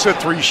 He's hit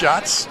 3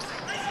 shots.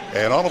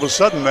 And all of a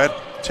sudden, that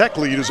Tech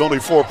lead is only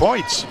 4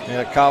 points.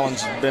 Yeah,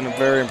 Collins has been a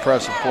very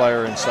impressive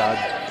player inside.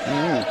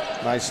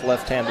 Nice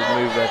left-handed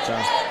move that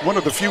time. One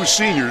of the few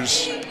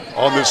seniors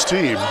on this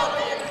team.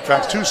 In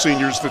fact, 2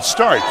 seniors that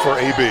start for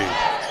AB.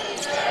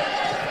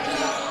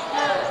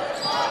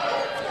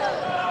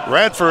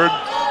 Radford,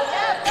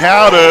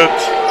 count it.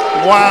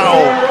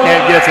 Wow.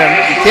 You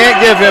can't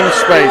give him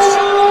space.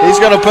 He's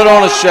going to put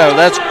on a show.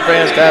 That's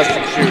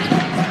fantastic shooting.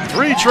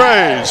 3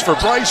 trays for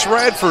Bryce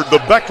Radford, the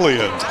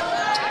Beckleyan.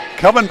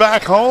 Coming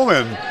back home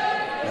and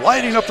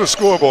lighting up the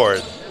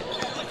scoreboard.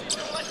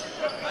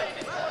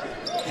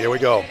 Here we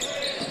go.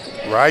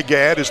 Rye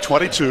Gadd is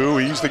 22.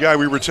 He's the guy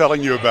we were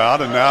telling you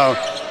about, and now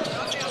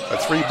a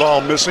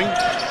 3-ball missing.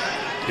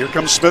 Here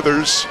comes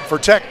Smithers for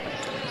Tech.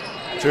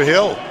 To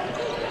Hill.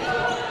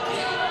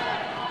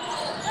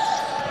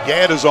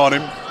 Gadd is on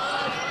him.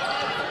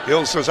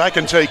 Hill says, I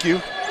can take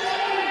you.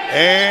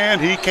 And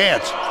he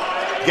can't.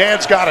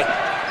 Gadd's got it.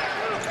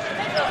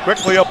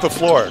 Quickly up the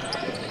floor.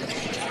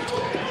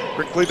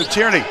 Quickly to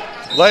Tierney.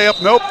 Layup,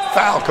 nope.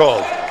 Foul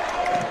called.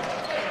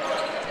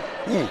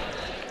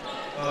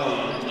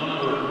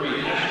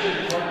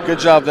 Good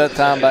job that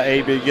time by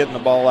AB getting the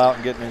ball out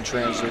and getting in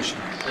transition.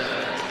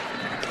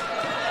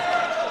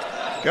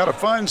 Got to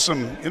find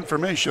some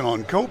information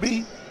on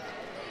Kobe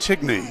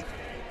Tigney.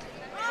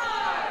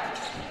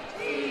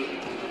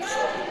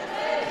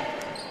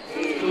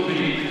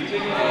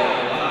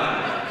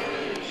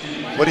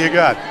 What do you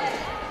got?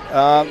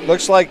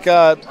 Looks like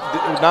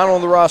not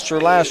on the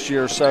roster last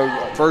year, so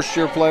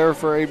first-year player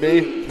for AB.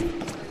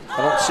 I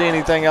don't see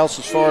anything else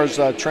as far as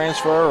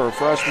transfer or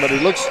freshman, but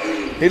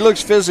he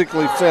looks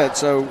physically fit,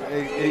 so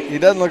he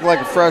doesn't look like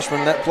a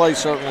freshman. That play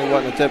certainly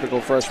wasn't a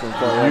typical freshman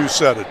player. You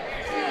said it.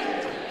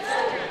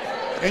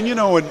 And you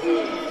know, in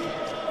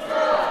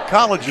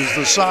colleges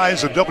the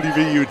size of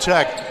WVU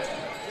Tech,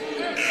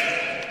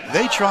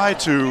 they try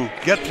to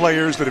get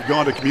players that have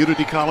gone to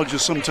community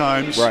colleges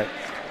sometimes. Right.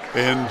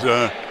 And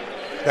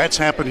that's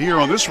happened here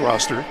on this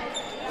roster.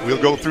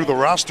 We'll go through the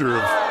roster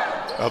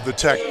of the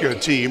Tech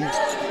team,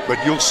 but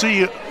you'll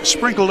see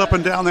sprinkled up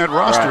and down that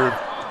roster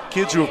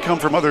kids who have come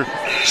from other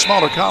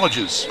smaller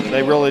colleges.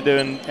 They really do,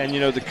 and you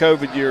know, the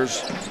COVID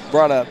years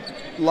brought a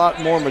lot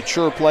more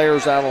mature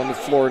players out on the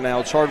floor now.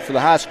 It's hard for the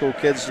high school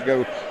kids to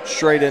go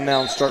straight in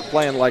now and start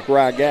playing like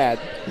Rye Gadd.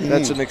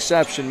 That's an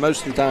exception.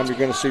 Most of the time you're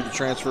going to see the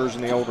transfers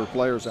and the older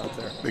players out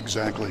there.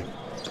 Exactly.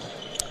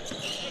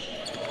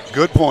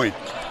 Good point.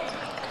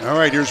 All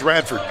right, here's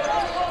Radford.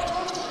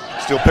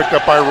 Still picked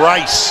up by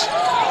Rice.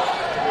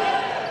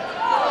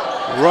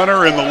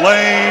 Runner in the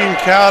lane,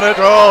 count it.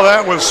 Oh,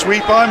 that was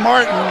sweet by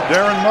Martin.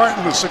 Darren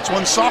Martin, the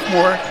 6'1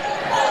 sophomore.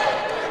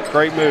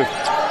 Great move.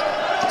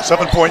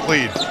 7-point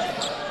lead.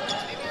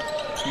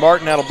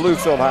 Martin out of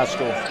Bluefield High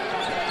School.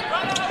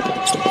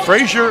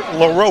 Frazier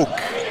LaRoque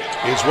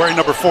is wearing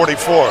number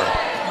 44.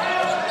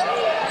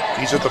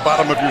 He's at the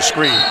bottom of your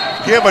screen.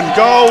 Give and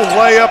go,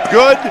 layup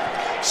good.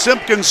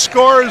 Simpkins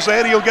scores,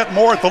 and he'll get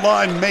more at the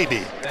line,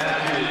 maybe.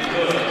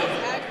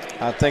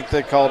 I think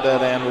they called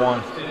that and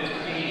one.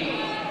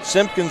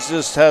 Simpkins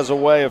just has a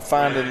way of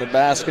finding the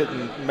basket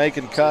and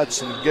making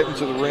cuts and getting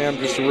to the rim.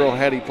 Just a real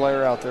heady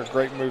player out there.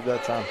 Great move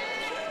that time.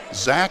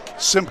 Zach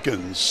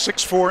Simpkins,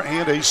 6'4"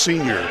 and a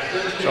senior.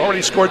 He's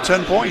already scored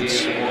 10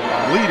 points,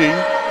 leading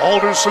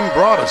Alderson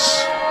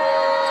Broaddus.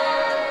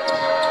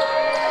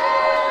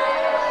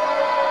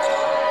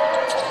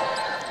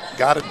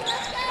 Got it.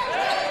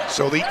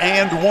 So the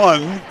and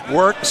one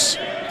works.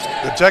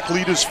 The Tech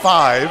lead is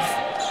 5,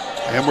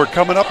 and we're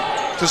coming up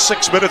to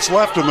 6 minutes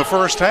left in the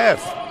first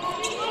half.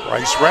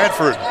 Bryce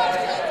Radford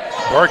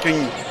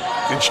barking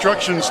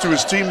instructions to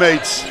his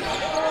teammates.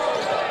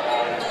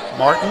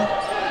 Martin.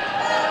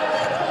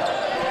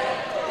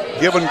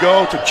 Give and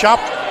go to Chop.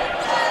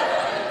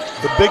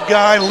 The big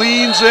guy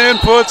leans in,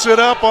 puts it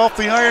up off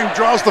the iron,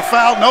 draws the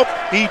foul. Nope,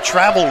 he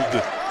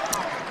traveled.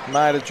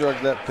 Might have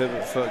drugged that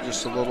pivot foot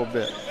just a little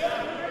bit.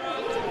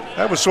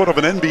 That was sort of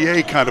an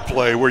NBA kind of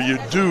play where you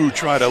do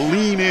try to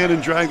lean in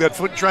and drag that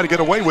foot, try to get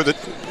away with it.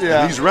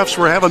 Yeah. And these refs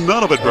were having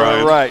none of it,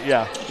 Brian. Right,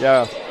 yeah.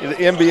 In the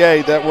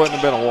NBA, that wouldn't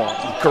have been a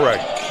walk.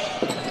 Correct.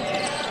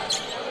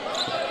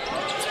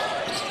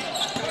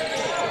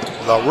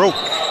 LaRoque.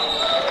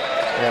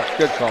 Yeah,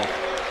 good call.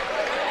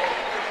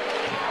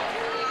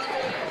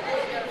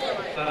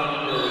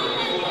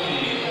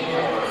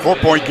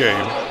 Four-point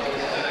game.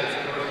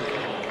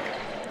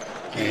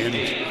 And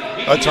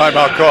a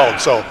timeout called.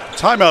 So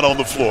timeout on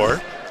the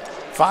floor.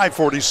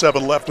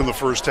 5:47 left in the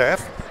first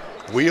half.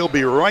 We'll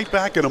be right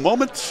back in a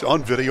moment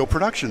on Video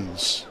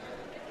Productions.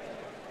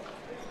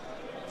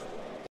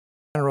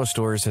 General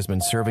Stores has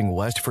been serving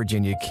West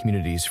Virginia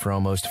communities for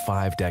almost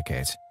 5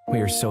 decades. We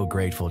are so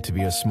grateful to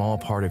be a small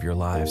part of your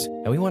lives,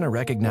 and we want to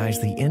recognize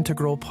the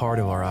integral part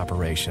of our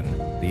operation,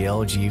 the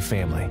LG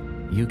family.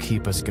 You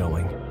keep us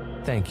going.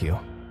 Thank you.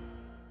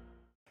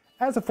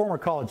 As a former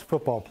college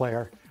football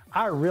player,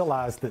 I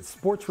realized that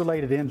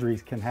sports-related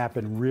injuries can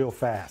happen real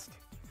fast.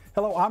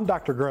 Hello, I'm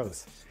Dr.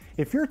 Gross.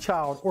 If your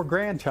child or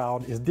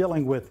grandchild is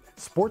dealing with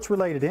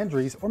sports-related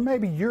injuries, or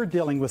maybe you're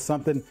dealing with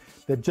something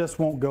that just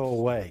won't go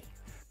away,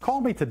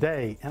 call me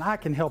today and I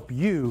can help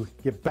you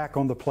get back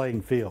on the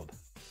playing field.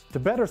 To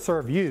better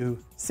serve you,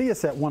 see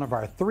us at one of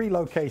our 3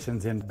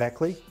 locations in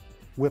Beckley,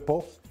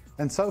 Whipple,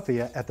 and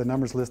Sophia at the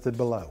numbers listed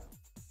below.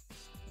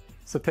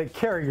 So take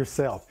care of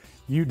yourself.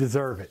 You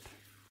deserve it.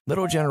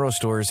 Little General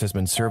Stores has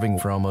been serving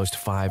for almost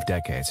 5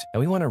 decades,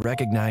 and we want to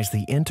recognize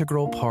the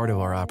integral part of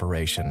our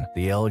operation,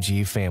 the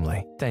LG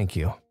family. Thank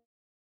you.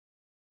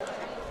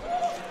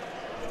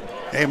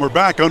 And we're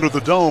back under the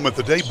dome at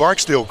the Dave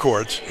Barksdale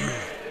court.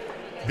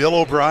 Bill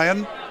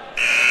O'Brien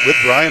with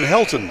Brian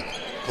Helton.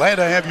 Glad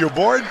to have you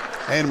aboard,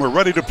 and we're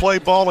ready to play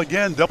ball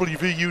again.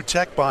 WVU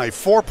Tech by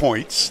 4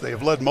 points. They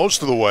have led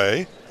most of the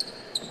way.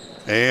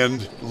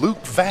 And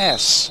Luke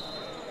Vass,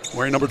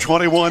 wearing number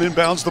 21,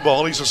 inbounds the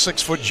ball. He's a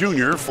 6-foot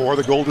junior for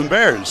the Golden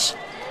Bears.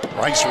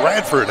 Bryce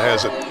Radford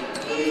has it.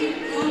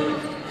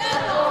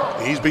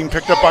 He's being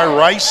picked up by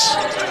Rice.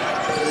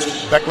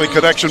 Beckley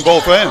connection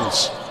both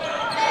ends.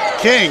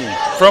 King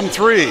from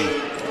 3.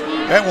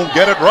 That won't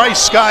get it.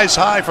 Rice skies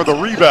high for the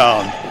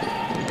rebound.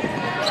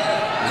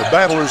 The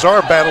battlers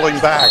are battling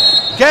back.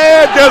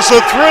 Gadd gets a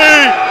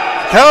 3.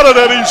 Counted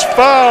and he's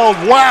fouled.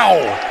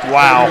 Wow.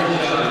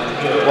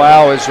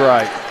 Wow is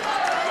right.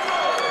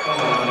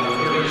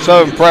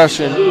 So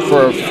impressive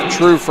for a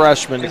true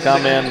freshman to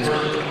come in.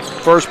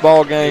 First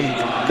ball game,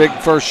 big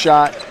first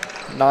shot,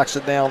 knocks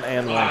it down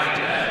and one.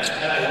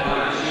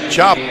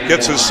 Chop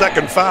gets his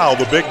second foul.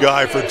 The big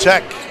guy for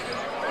Tech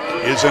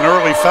is in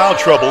early foul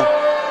trouble.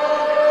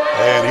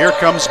 And here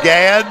comes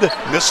Gadd,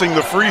 missing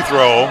the free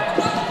throw.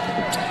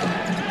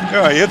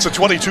 Yeah, he hits a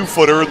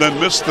 22-footer and then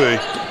missed the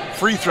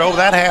free throw.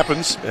 That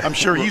happens. I'm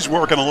sure he's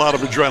working a lot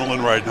of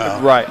adrenaline right now.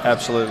 Right,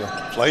 absolutely.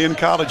 Playing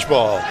college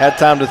ball. Had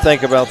time to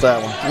think about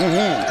that one.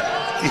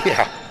 Mm-hmm.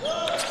 Yeah.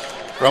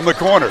 From the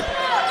corner.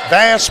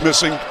 Vass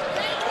missing.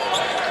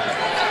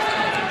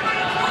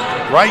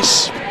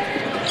 Rice.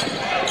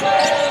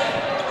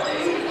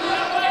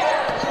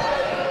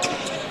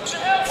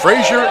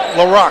 Frazier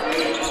LaRoque.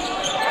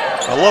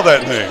 I love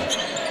that name.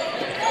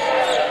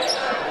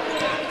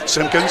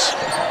 Simpkins.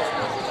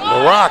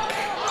 LaRoque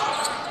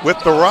with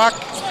the rock.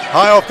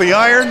 High off the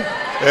iron.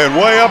 And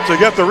way up to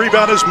get the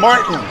rebound is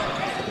Martin.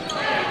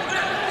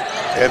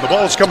 And the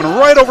ball's coming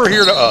right over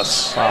here to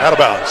us. Out of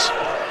bounds.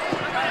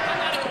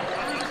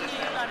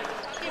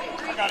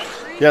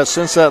 Yeah,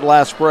 since that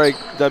last break,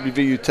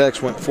 WVU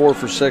Tech went 4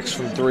 for 6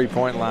 from the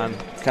three-point line.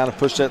 Kind of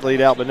pushed that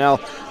lead out, but now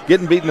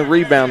getting beat in the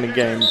rebounding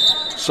game.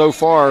 So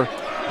far,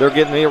 They're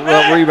getting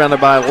rebounded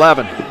by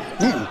 11.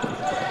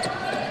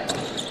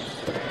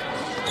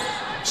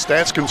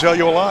 Stats can tell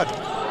you a lot.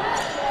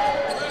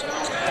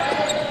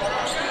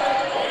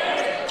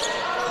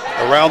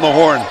 Around the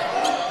horn.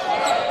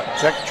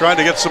 Tech trying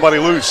to get somebody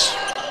loose.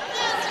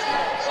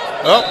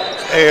 Oh,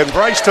 and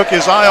Bryce took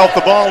his eye off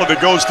the ball and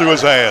it goes through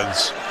his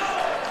hands.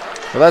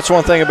 Well, that's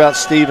one thing about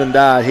Stephen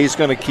Dye. He's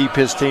going to keep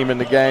his team in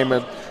the game.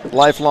 A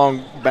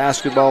lifelong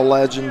basketball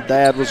legend.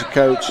 Dad was a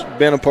coach,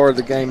 been a part of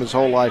the game his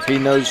whole life. He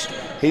knows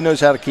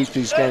how to keep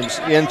these games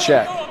in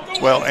check.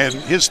 Well, and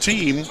his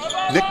team,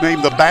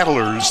 nicknamed the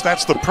Battlers,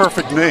 that's the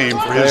perfect name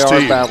for his team.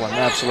 They are battling,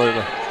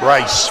 absolutely.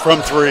 Rice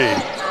from 3.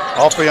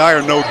 Off the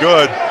iron, no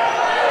good.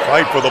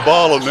 Fight for the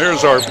ball, and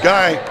there's our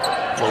guy,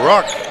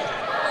 LaRock.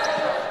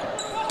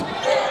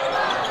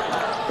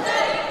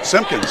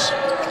 Simpkins.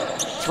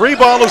 3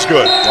 ball is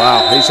good.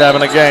 Wow, he's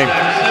having a game.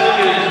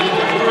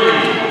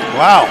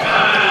 Wow.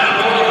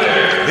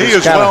 He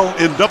is well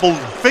in double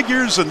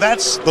figures, and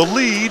that's the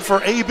lead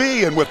for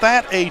AB. And with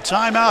that, a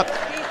timeout.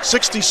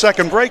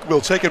 60-second break.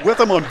 We'll take it with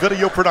him on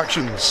Video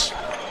Productions.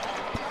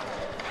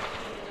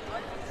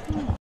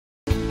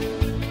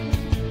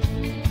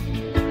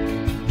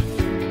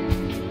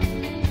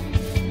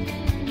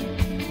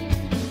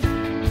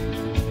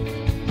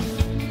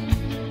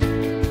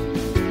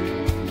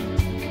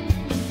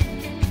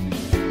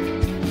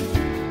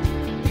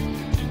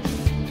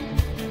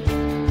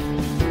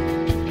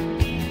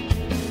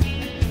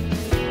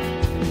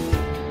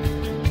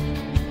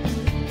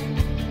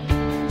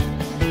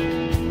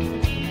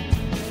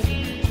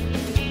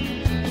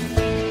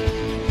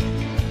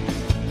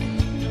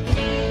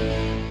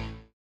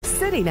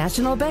 City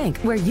National Bank,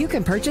 where you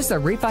can purchase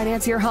or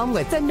refinance your home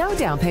with the no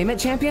down payment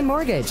Champion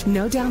Mortgage.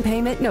 No down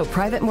payment, no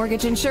private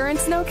mortgage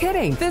insurance, no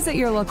kidding. Visit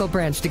your local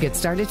branch to get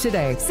started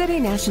today.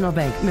 City National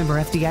Bank, member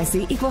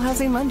FDIC, equal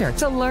housing lender.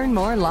 To learn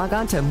more, log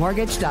on to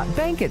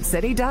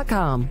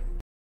mortgage.bankatcity.com.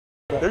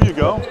 There you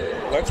go.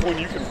 That's when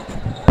you can.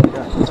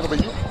 That'll be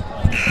you.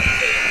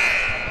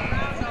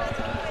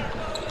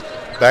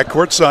 Back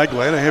courtside,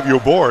 glad to have you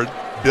aboard.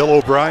 Bill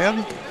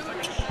O'Brien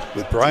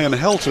with Brian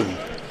Helton.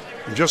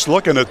 I'm just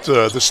looking at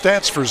the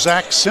stats for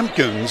Zach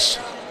Simpkins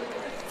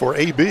for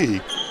AB.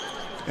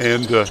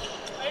 And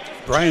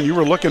Brian, you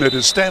were looking at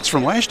his stats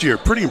from last year.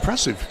 Pretty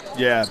impressive.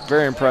 Yeah,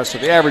 very impressive.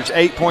 He averaged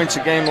 8 points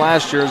a game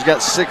last year. He's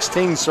got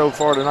 16 so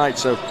far tonight,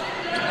 so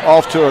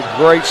off to a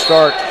great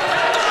start.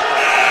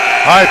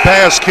 High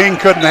pass, King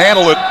couldn't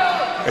handle it.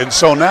 And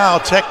so now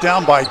Tech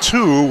down by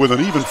 2 with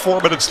an even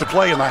 4 minutes to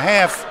play in the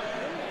half.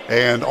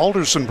 And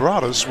Alderson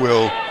Broaddus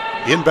will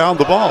inbound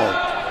the ball.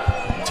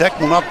 Tech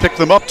will not pick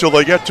them up till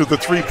they get to the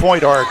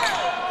three-point arc.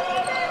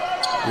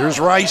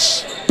 Here's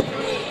Rice.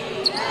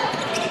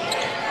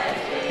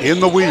 In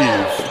the weave.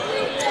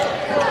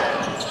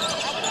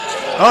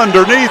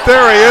 Underneath,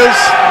 there he is.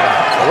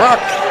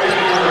 LaRock.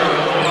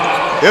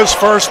 His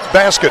first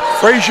basket.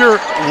 Frazier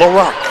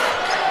LaRock.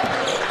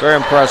 Very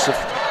impressive.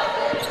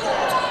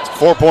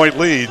 4-point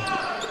lead.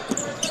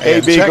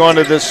 AB going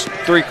to this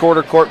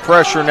three-quarter court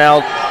pressure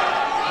now.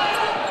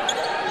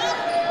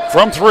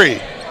 From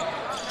 3.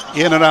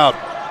 In and out.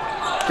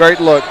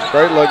 Great look,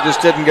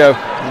 just didn't go.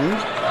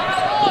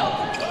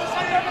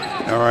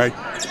 All right.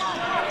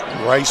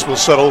 Rice will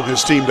settle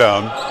his team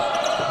down.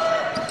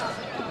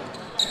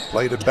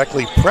 Played at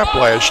Beckley Prep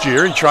last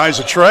year. He tries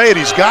a tray, and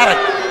he's got it.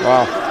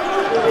 Wow.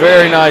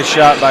 Very nice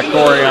shot by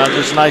Corian.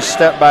 Just a nice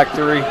step back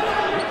 3.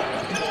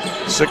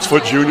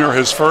 6-foot junior,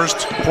 his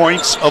first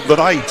points of the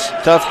night.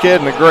 Tough kid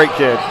and a great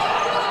kid.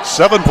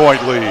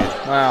 7-point lead.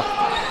 Wow.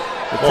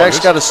 Tech's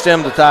got to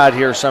stem the tide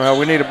here somehow.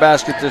 We need a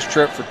basket this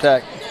trip for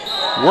Tech.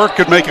 Work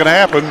could make it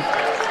happen.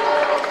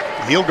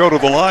 He'll go to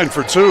the line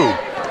for 2.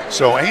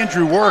 So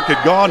Andrew Work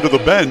had gone to the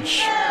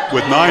bench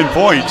with 9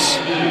 points.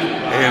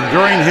 And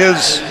during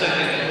his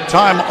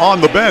time on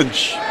the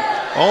bench,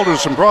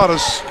 Alderson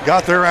Broaddus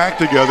got their act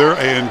together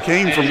and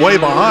came from way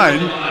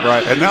behind.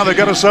 Right. And now they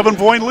got a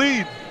 7-point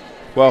lead.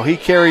 Well, he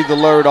carried the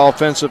load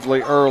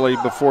offensively early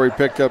before he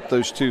picked up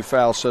those 2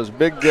 fouls. So it's a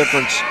big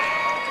difference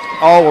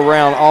all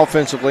around,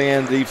 offensively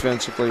and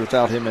defensively,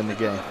 without him in the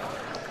game.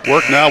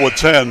 Work now with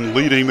 10,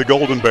 leading the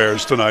Golden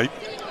Bears tonight.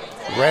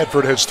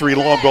 Radford has 3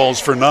 long balls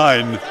for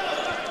 9.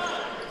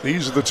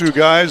 These are the 2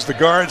 guys, the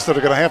guards, that are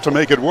going to have to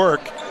make it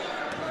work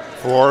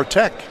for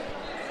Tech.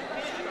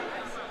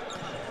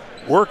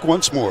 Work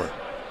once more.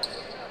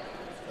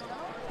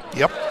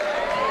 Yep.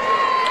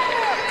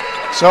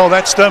 So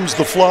that stems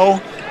the flow.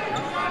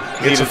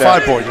 It's a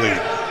 5-point lead.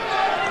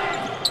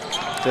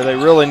 So they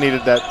really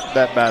needed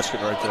that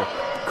basket right there.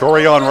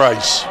 Corian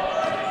Rice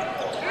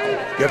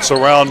gets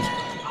around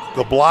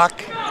the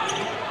block.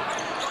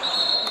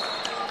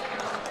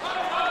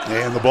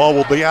 And the ball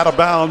will be out of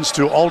bounds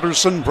to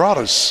Alderson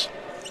Broaddus.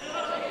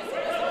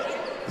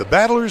 The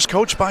Battlers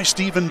coached by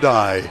Stephen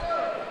Dye.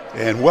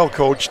 And well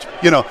coached.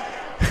 You know,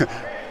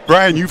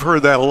 Brian, you've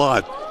heard that a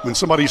lot. When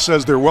somebody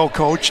says they're well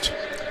coached,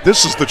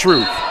 this is the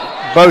truth.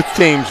 Both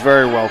teams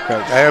very well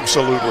coached.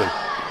 Absolutely.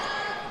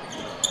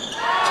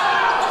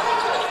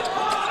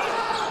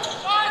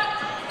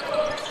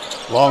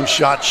 Long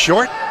shot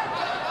short.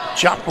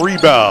 Chop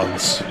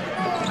rebounds.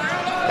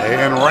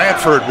 And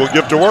Radford will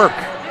give to Work.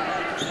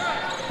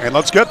 And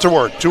let's get to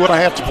work.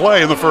 2.5 to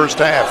play in the first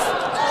half.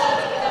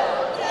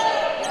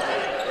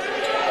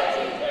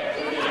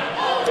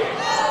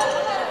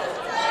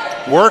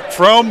 Work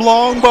from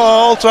long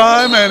ball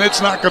time, and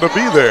it's not going to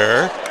be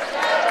there.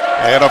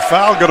 And a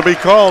foul going to be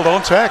called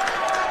on Tech.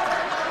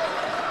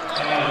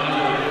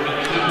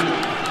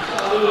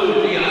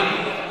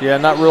 Yeah,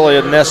 not really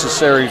a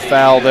necessary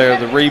foul there.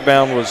 The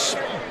rebound was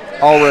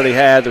already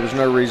had. There was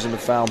no reason to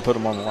foul and put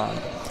him on the line.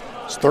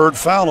 It's third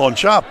foul on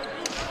Chop.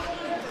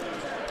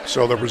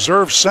 So the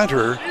reserve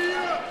center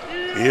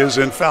is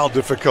in foul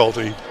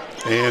difficulty,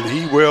 and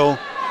he will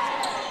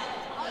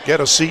get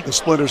a seat in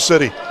Splinter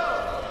City.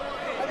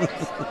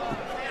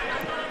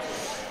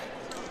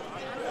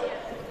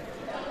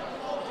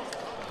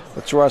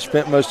 That's where I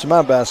spent most of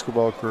my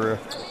basketball career.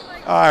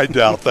 I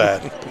doubt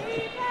that.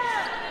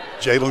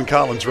 Jalen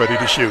Collins ready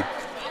to shoot.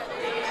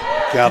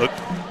 Count it.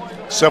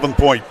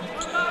 7-point.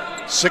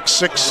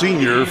 6'6"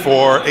 senior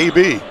for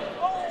AB.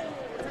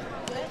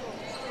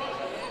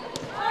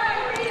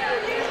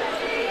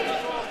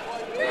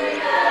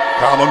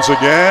 Collins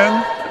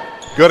again.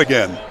 Good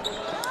again.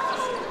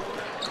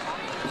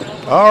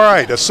 All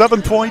right, a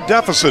 7-point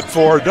deficit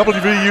for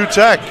WVU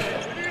Tech.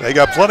 They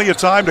got plenty of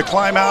time to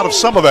climb out of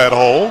some of that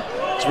hole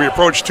as we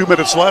approach 2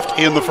 minutes left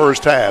in the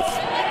first half.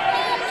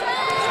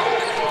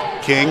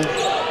 King.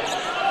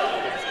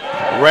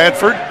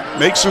 Radford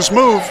makes his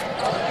move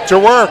to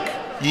Work.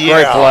 Yeah.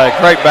 Great play,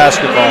 great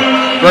basketball.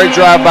 Great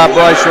drive by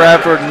Bryce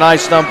Radford,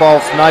 nice dump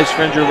off, nice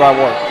finger by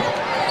Work.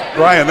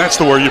 Brian, that's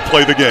the way you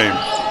play the game.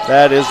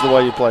 That is the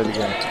way you play the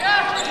game.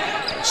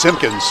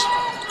 Simpkins.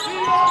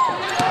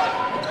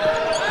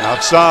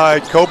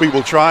 Outside, Kobe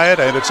will try it,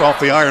 and it's off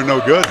the iron, no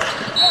good.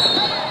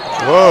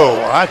 Whoa,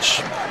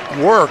 watch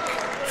Work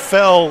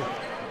fell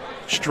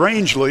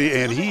strangely,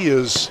 and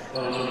he's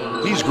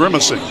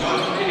grimacing.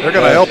 They're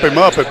going to help him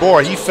up, but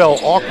boy, he fell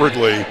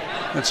awkwardly.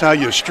 That's how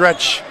you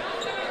stretch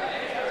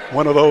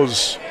one of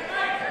those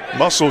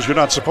muscles you're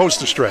not supposed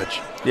to stretch.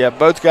 Yeah,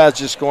 both guys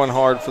just going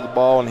hard for the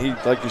ball, and he,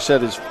 like you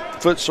said, his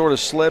foot sort of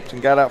slipped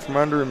and got out from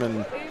under him,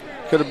 and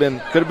could have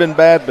been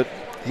bad, but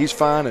he's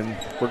fine, and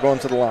we're going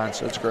to the line,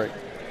 so that's great.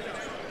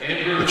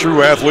 A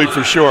true athlete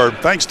for sure.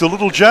 Thanks to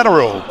Little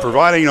General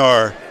providing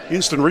our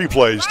instant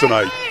replays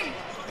tonight.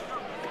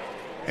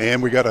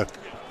 And we got to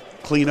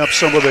clean up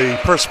some of the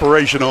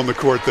perspiration on the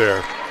court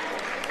there.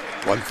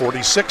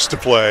 1:46 to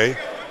play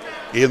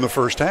in the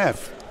first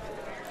half.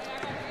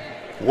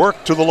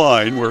 Work to the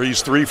line where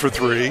he's 3 for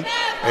 3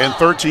 and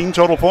 13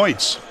 total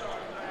points.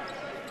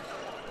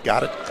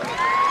 Got it.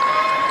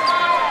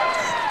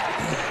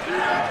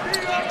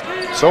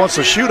 So it's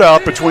a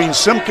shootout between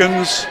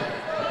Simpkins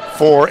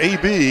for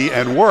AB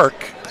and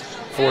Work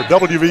for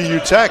WVU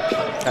Tech.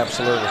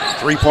 Absolutely.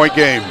 3-point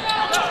game.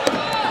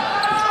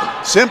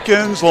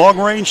 Simpkins,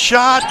 long-range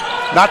shot,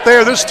 not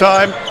there this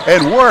time,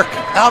 and Work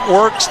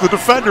outworks the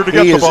defender to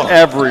get the ball. He is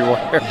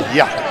everywhere.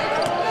 Yeah.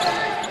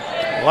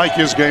 Like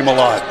his game a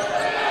lot.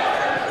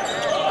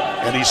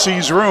 And he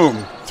sees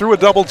room through a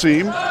double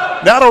team.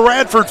 Now to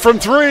Radford from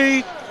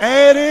 3,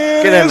 and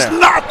it is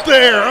not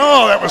there.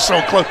 Oh, that was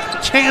so close.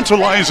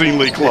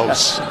 Tantalizingly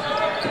close.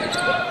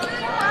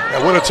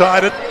 That would have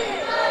tied it.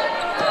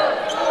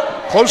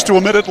 Close to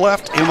a minute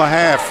left in the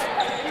half.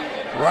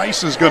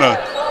 Rice is going to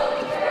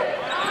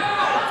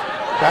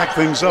back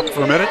things up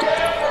for a minute.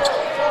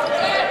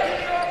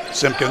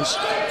 Simpkins.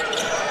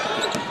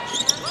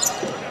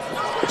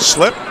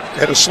 Slip,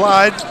 had a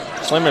slide.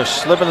 Slimmer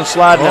slipping and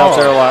sliding out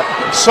there a lot.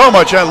 So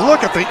much, and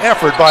look at the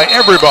effort by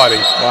everybody.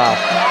 Wow.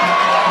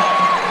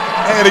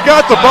 And he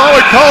got the ball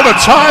and called a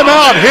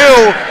timeout.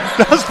 Hill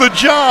does the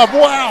job.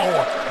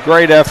 Wow.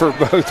 Great effort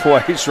both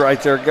ways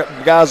right there.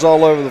 Guys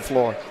all over the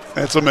floor.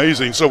 That's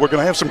amazing. So we're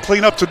going to have some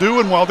cleanup to do,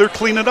 and while they're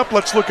cleaning up,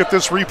 let's look at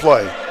this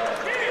replay.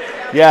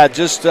 Yeah,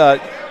 just a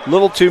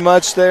little too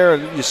much there.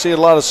 You see a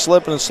lot of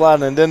slipping and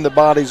sliding, and then the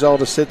bodies all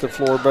just hit the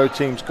floor. Both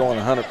teams going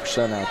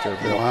 100% out there,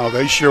 Bill. Wow,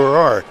 they sure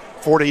are.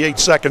 48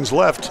 seconds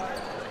left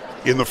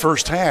in the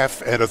first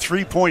half and a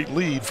 3-point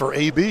lead for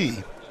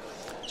AB.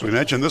 As we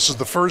mentioned, this is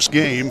the first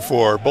game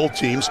for both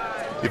teams.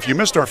 If you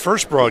missed our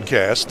first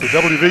broadcast, the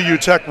WVU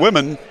Tech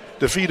women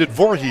defeated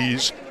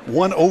Voorhees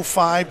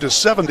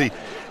 105-70.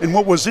 And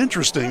what was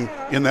interesting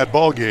in that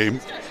ball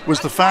game was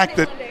the fact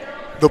that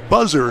the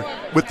buzzer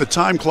with the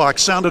time clock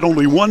sounded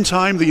only one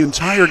time the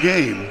entire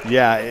game.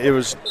 Yeah, it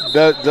was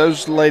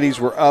those ladies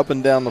were up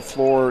and down the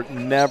floor,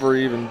 never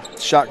even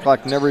shot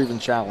clock never even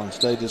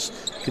challenged. They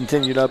just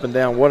continued up and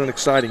down. What an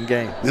exciting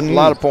game. A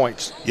lot of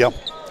points. Yep.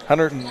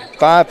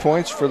 105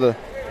 points for the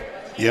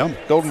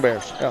Golden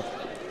Bears. Yeah.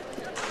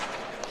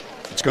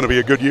 It's going to be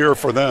a good year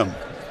for them.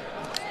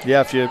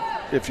 Yeah,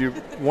 if you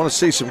want to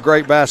see some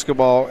great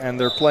basketball and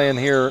they're playing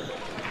here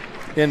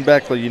in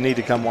Beckley, you need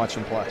to come watch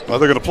them play. Well,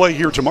 they're going to play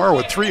here tomorrow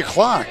at 3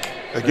 o'clock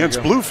against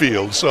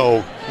Bluefield.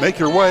 So make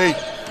your way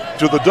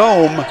to the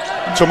Dome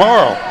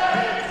tomorrow.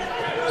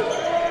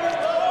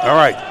 All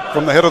right,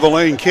 from the head of the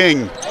lane,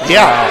 King.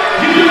 Yeah.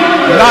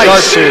 Wow.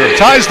 Nice.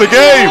 Ties the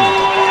game.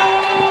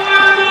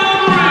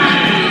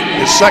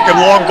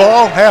 Second long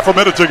ball, half a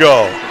minute to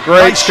go.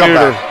 Great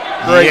shooter.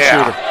 Great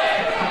shooter.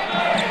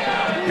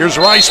 Here's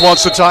Rice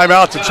wants the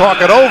timeout to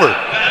talk it over.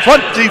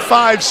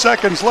 25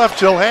 seconds left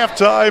till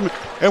halftime,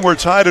 and we're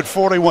tied at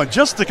 41.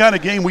 Just the kind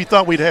of game we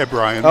thought we'd have,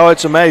 Brian. Oh,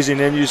 it's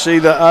amazing, and you see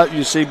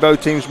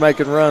both teams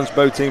making runs,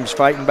 both teams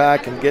fighting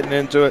back and getting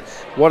into it.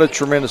 What a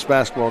tremendous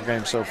basketball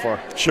game so far.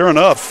 Sure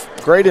enough.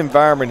 Great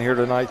environment here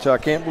tonight, too. I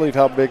can't believe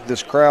how big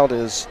this crowd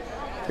is.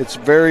 It's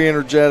very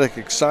energetic,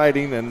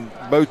 exciting, and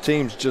both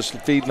teams just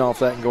feeding off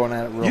that and going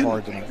at it real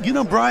hard tonight. You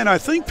know, Brian, I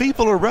think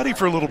people are ready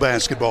for a little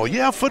basketball.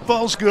 Yeah,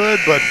 football's good,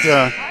 but,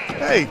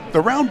 hey,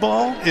 the round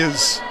ball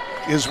is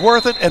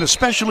worth it, and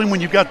especially when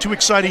you've got two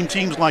exciting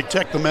teams like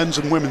Tech, the men's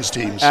and women's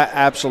teams.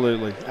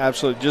 Absolutely.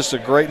 Just a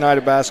great night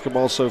of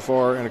basketball so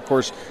far. And, of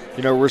course,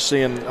 you know, we're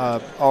seeing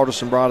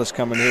Alderson Broaddus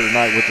coming here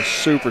tonight with a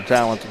super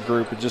talented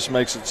group. It just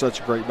makes it such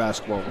a great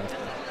basketball game.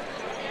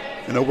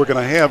 You know, we're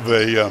going to have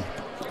a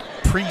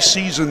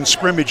preseason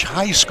scrimmage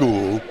high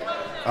school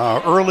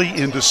early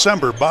in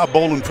December. Bob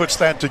Boland puts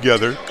that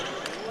together.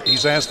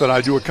 He's asked that I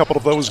do a couple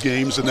of those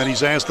games, and then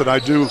he's asked that I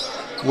do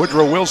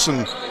Woodrow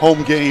Wilson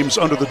home games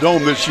under the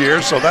dome this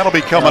year, so that'll be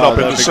coming up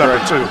in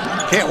December too.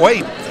 Can't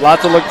wait. A lot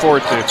to look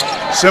forward to.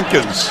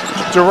 Simpkins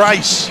to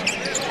Rice.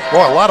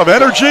 Boy, a lot of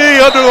energy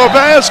under the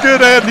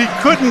basket, and he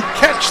couldn't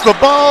catch the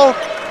ball.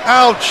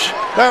 Ouch.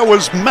 That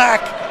was Mack,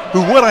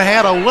 who would have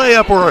had a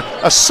layup or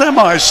a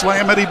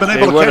semi-slam had he been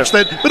able to catch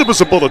that, but it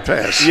was a bullet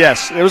pass.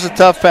 Yes, it was a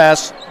tough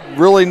pass.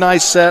 Really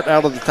nice set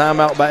out of the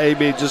timeout by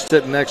AB. Just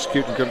didn't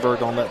execute and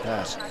convert on that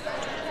pass.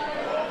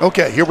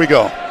 Okay, here we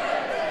go.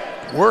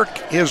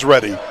 Work is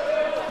ready.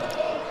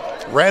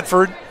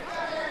 Radford,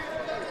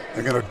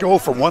 they're going to go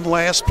for one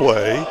last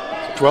play.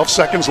 12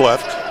 seconds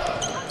left.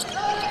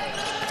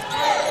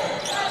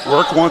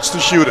 Work wants to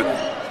shoot it.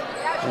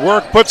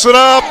 Work puts it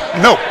up.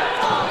 No.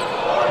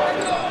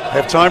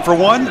 Have time for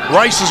one.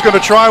 Rice is going to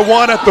try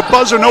one at the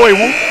buzzer. No, he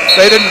won't.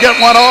 They didn't get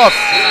one off.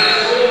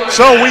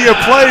 So we have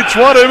played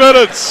 20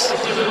 minutes.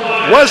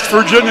 West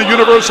Virginia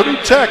University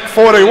Tech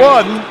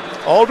 41.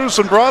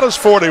 Alderson Broaddus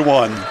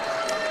 41.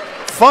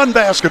 Fun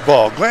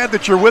basketball. Glad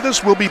that you're with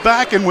us. We'll be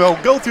back and we'll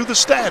go through the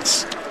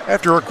stats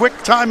after a quick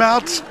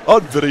timeout on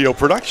Video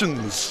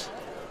Productions.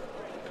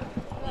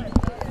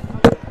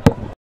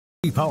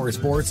 Power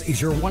Sports is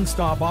your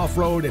one-stop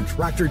off-road and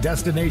tractor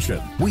destination.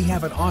 We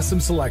have an awesome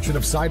selection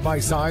of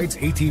side-by-sides,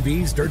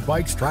 ATVs, dirt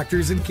bikes,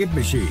 tractors, and kid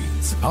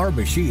machines. Our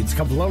machines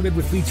come loaded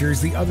with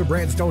features the other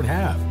brands don't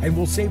have and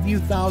will save you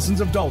thousands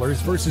of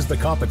dollars versus the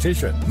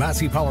competition.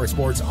 Massey Power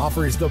Sports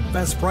offers the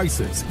best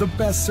prices, the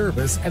best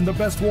service, and the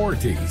best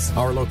warranties.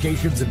 Our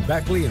locations in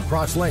Beckley and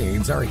Cross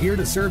Lanes are here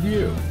to serve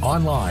you.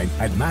 Online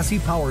at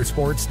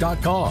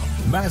MasseyPowersports.com.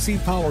 Massey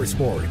Power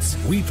Sports.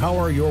 We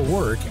power your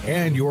work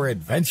and your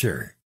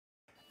adventure.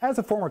 As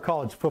a former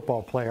college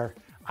football player,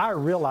 I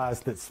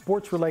realized that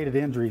sports-related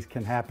injuries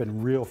can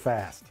happen real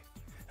fast.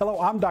 Hello,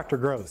 I'm Dr.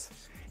 Gross.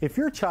 If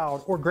your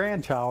child or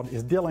grandchild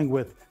is dealing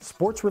with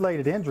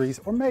sports-related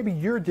injuries, or maybe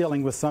you're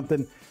dealing with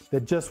something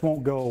that just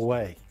won't go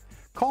away,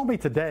 call me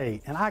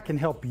today and I can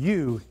help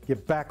you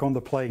get back on the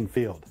playing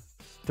field.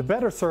 To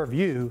better serve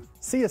you,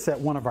 see us at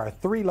one of our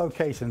 3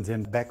 locations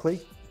in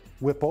Beckley,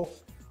 Whipple,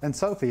 and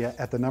Sophia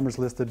at the numbers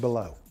listed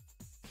below.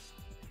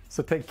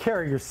 So take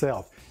care of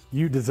yourself.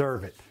 You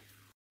deserve it.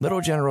 Little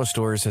General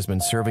Stores has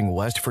been serving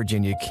West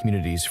Virginia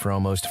communities for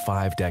almost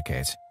 5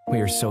 decades.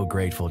 We are so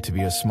grateful to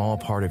be a small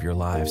part of your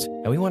lives,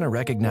 and we want to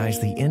recognize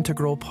the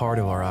integral part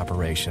of our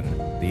operation,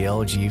 the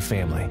LG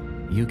family.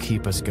 You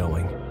keep us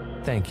going.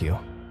 Thank you.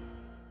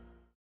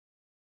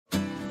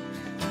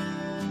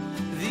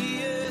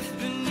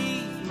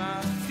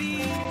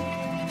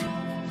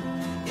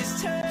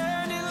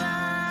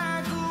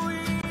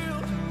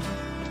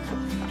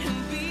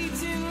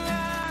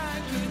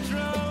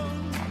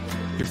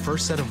 Your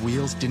first set of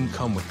wheels didn't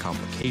come with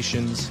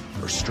complications,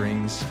 or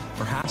strings,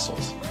 or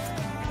hassles.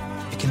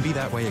 It can be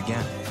that way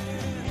again.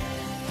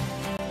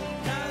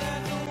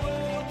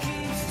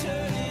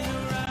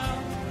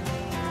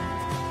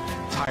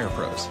 Tire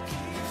Pros.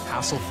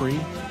 Hassle-free,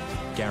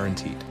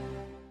 guaranteed.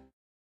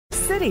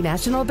 City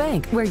National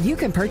Bank, where you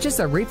can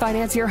purchase or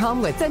refinance your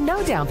home with the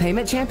no down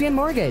payment champion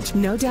mortgage.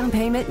 No down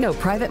payment, no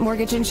private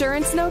mortgage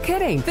insurance, no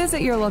kidding.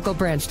 Visit your local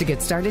branch to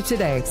get started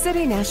today.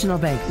 City National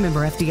Bank,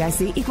 member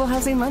FDIC, equal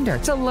housing lender.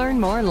 To learn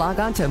more, log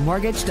on to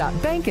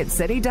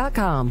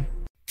mortgage.bankatcity.com.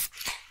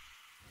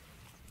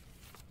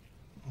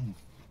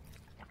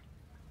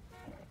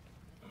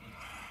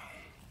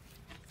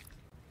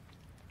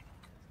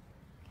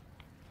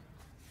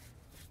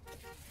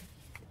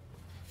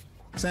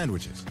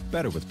 Sandwiches,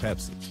 better with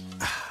Pepsi.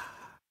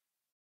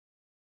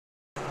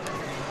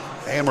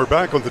 And we're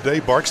back on the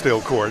Dave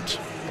Barksdale court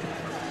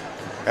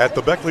at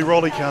the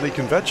Beckley-Raleigh County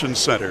Convention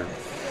Center.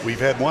 We've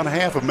had one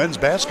half of men's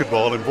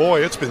basketball, and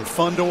boy, it's been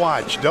fun to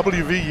watch.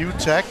 WVU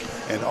Tech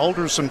and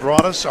Alderson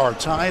Broaddus are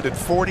tied at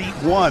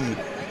 41.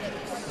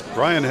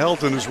 Brian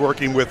Helton is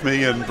working with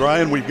me, and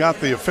Brian, we've got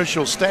the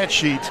official stat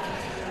sheet,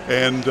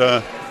 and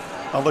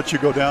I'll let you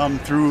go down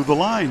through the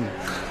line.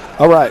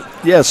 All right.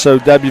 Yeah, so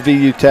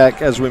WVU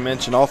Tech, as we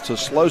mentioned, off to a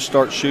slow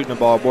start shooting the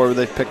ball. Boy,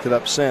 they've picked it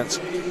up since.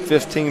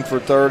 15 for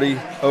 30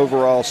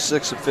 overall,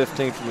 6 of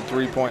 15 from the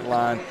three-point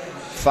line,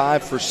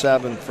 5 for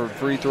 7 for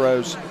free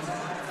throws.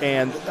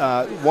 And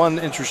one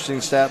interesting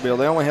stat, Bill,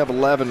 they only have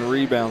 11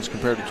 rebounds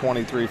compared to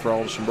 23 for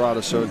Alderson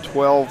Broaddus, so a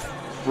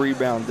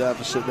 12-rebound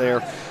deficit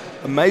there.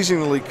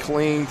 Amazingly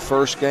clean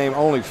first game,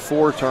 only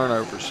 4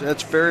 turnovers.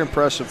 That's very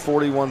impressive,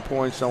 41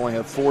 points, to only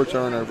have 4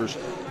 turnovers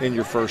in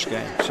your first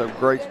game. So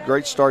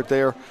great start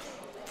there.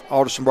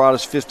 Alderson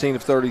Broaddus 15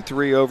 of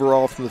 33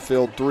 overall from the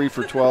field, 3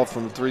 for 12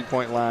 from the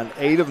three-point line,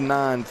 8 of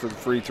 9 for the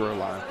free throw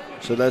line.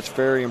 So that's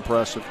very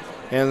impressive.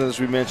 And as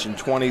we mentioned,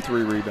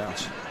 23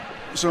 rebounds.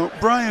 So,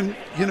 Brian,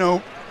 you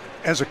know,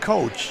 as a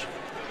coach,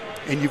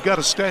 and you've got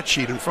a stat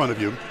sheet in front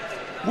of you,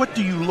 what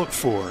do you look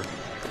for?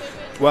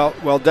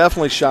 Well,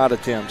 definitely shot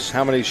attempts.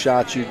 How many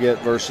shots you get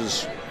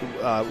versus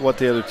what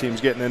the other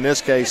team's getting. In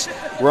this case,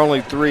 we're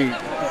only three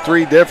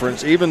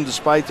difference, even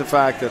despite the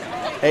fact that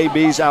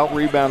AB's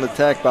out-rebounded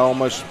Tech by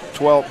almost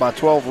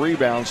 12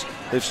 rebounds.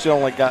 They've still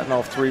only gotten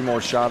off 3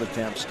 more shot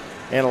attempts.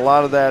 And a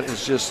lot of that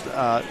is just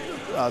the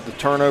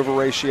turnover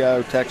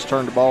ratio. Tech's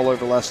turned the ball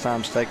over less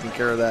times, taking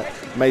care of that,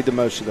 made the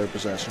most of their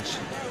possessions.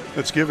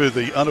 Let's give you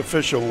the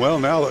unofficial, well,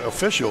 now the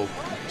official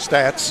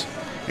stats.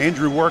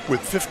 Andrew Work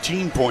with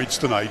 15 points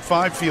tonight,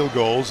 5 field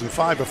goals, and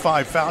 5 of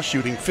 5 foul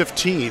shooting,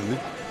 15.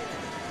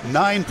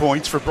 9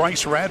 points for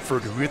Bryce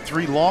Radford, who hit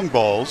 3 long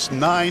balls,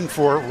 9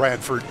 for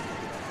Radford,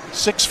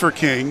 6 for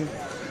King.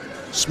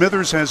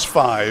 Smithers has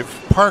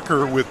 5,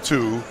 Parker with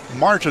 2,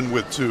 Martin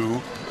with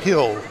 2,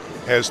 Hill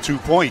has 2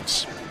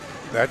 points.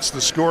 That's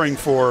the scoring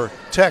for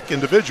Tech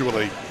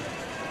individually.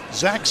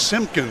 Zach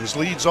Simpkins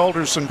leads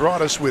Alderson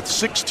Broaddus with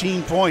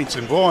 16 points,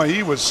 and boy,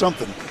 he was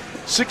something.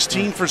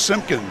 16 for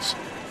Simpkins.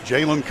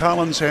 Jalen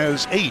Collins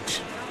has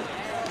 8.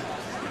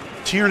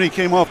 Tierney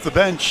came off the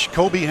bench.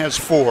 Kobe has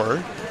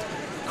 4.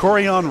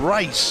 Corian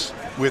Rice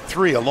with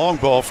 3, a long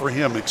ball for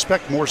him.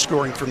 Expect more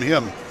scoring from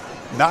him.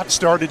 Not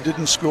started,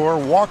 didn't score.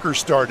 Walker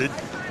started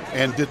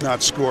and did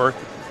not score.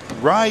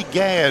 Ry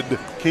Gadd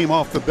came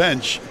off the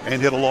bench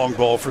and hit a long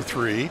ball for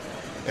 3.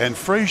 And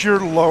Frazier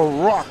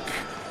LaRocque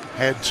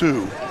had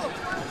 2.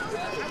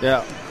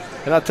 Yeah,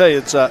 and I'll tell you,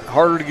 it's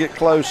harder to get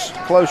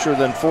closer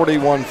than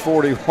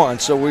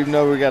 41-41, so we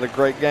know we got a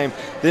great game.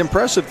 The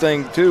impressive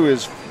thing, too,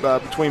 is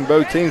between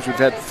both teams, we've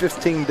had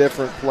 15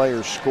 different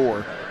players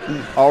score.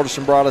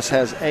 Alderson Broaddus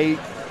has 8,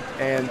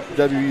 and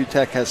WVU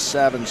Tech has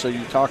 7, so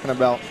you're talking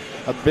about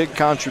a big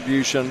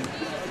contribution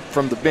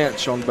from the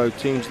bench on both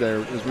teams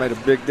there. Has made a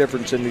big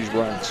difference in these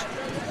runs.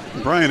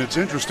 Brian, it's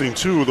interesting,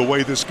 too, the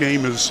way this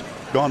game has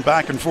gone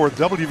back and forth.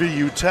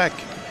 WVU Tech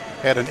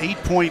had an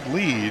 8-point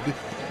lead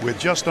with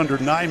just under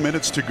 9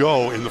 minutes to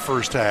go in the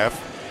first half.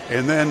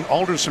 And then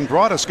Alderson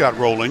Broaddus got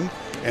rolling,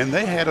 and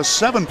they had a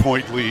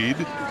 7-point lead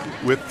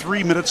with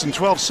 3 minutes and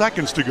 12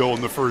 seconds to go in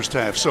the first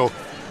half. So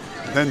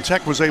then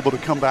Tech was able to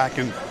come back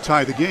and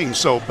tie the game.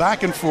 So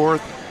back and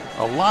forth,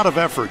 a lot of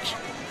effort,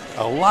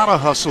 a lot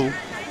of hustle,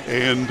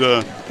 and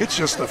it's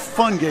just a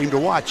fun game to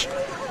watch.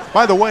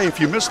 By the way, if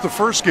you missed the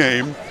first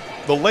game,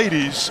 the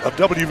ladies of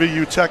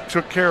WVU Tech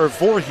took care of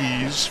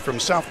Voorhees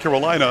from South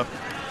Carolina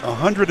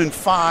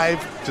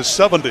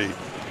 105-70.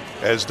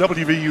 As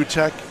WVU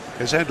Tech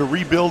has had to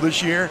rebuild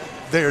this year,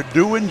 they're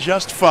doing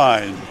just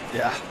fine.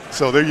 Yeah.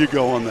 So there you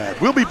go on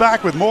that. We'll be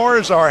back with more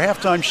as our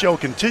halftime show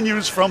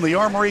continues from the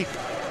Armory.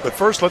 But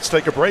first, let's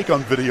take a break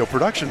on Video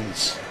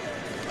Productions.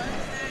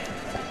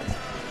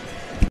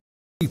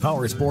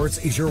 Power Sports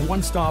is your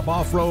one-stop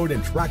off-road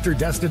and tractor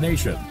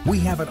destination. We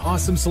have an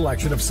awesome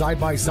selection of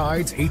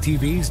side-by-sides,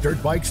 ATVs,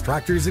 dirt bikes,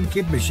 tractors, and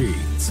kid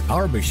machines.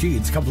 Our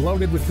machines come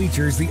loaded with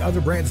features the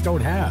other brands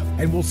don't have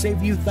and will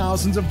save you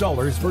thousands of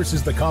dollars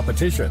versus the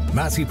competition.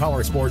 Massey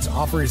Power Sports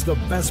offers the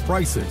best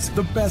prices,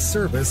 the best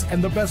service,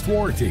 and the best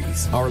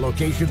warranties. Our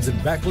locations in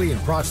Beckley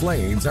and Cross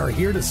Lanes are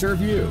here to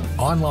serve you.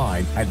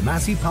 Online at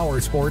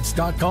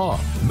MasseyPowersports.com.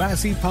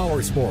 Massey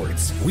Power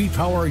Sports. We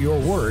power your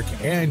work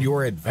and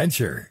your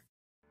adventure.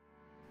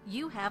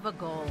 You have a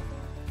goal.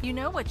 You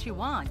know what you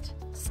want.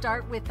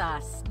 Start with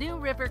us. New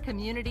River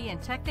Community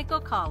and Technical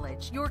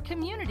College, your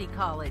community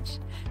college.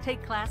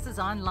 Take classes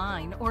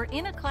online or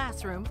in a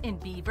classroom in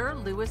Beaver,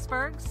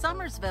 Lewisburg,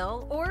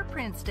 Summersville, or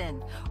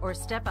Princeton, or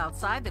step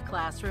outside the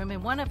classroom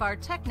in one of our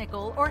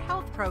technical or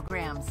health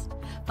programs.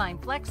 Find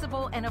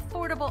flexible and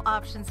affordable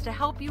options to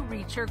help you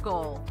reach your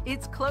goal.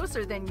 It's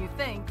closer than you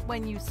think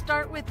when you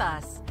start with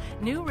us.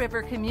 New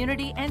River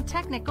Community and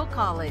Technical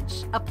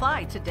College.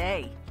 Apply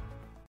today.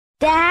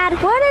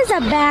 Dad, what is a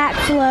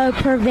backflow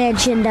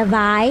prevention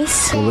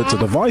device? Well, it's a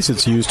device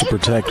that's used to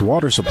protect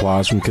water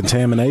supplies from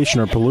contamination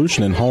or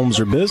pollution in homes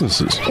or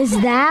businesses. Is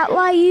that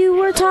why you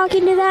were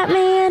talking to that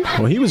man?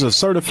 Well, he was a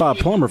certified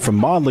plumber from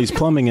Modley's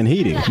Plumbing and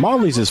Heating.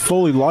 Modley's is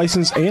fully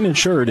licensed and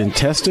insured in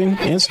testing,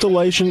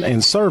 installation,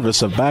 and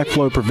service of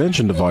backflow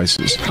prevention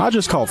devices. I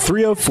just call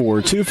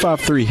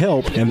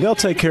 304-253-HELP, and they'll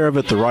take care of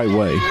it the right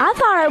way. I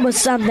thought it was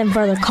something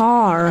for the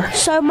car,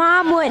 so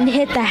Mom wouldn't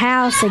hit the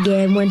house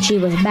again when she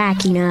was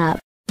backing up.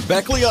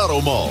 Beckley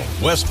Auto Mall,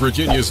 West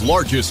Virginia's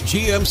largest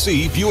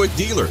GMC Buick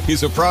dealer,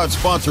 is a proud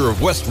sponsor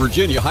of West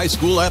Virginia high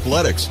school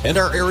athletics and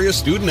our area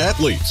student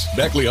athletes.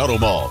 Beckley Auto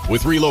Mall,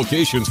 with 3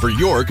 locations for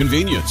your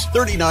convenience: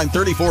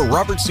 3934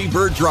 Robert C.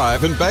 Byrd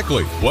Drive in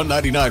Beckley,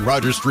 199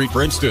 Rogers Street,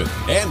 Princeton,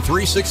 and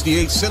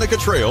 368 Seneca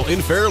Trail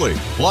in Fairleigh.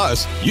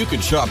 Plus, you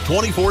can shop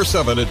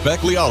 24/7 at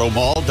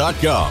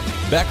BeckleyAutomall.com.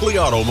 Beckley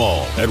Auto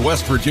Mall and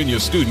West Virginia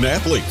student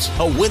athletes,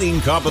 a winning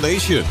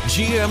combination.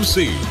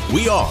 GMC,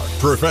 we are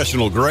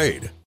professional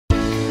grade.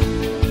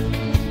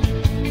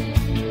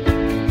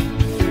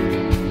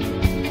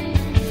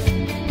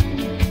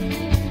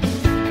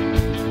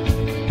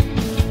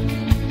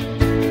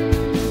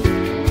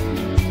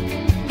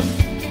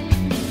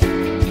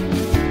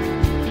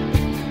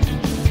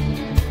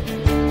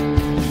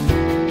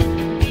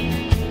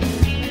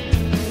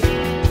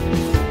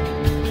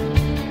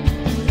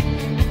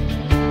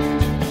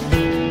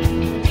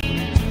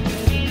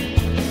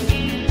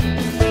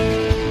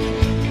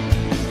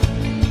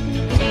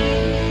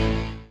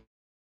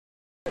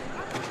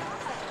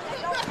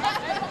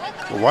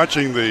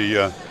 Watching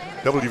the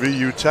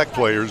WVU Tech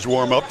players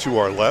warm up to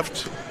our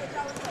left.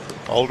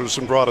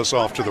 Alderson Broaddus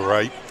off to the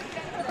right.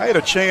 I had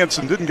a chance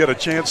and didn't get a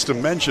chance to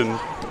mention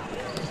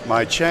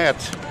my chat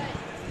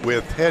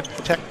with head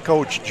Tech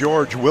coach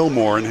George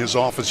Wilmore in his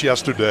office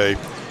yesterday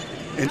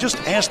and just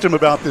asked him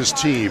about this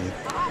team.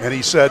 And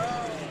he said,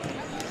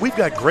 we've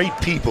got great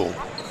people.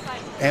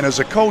 And as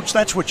a coach,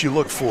 that's what you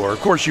look for.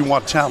 Of course, you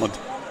want talent.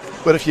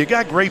 But if you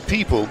got great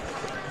people,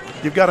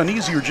 you've got an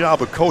easier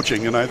job of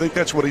coaching, and I think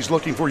that's what he's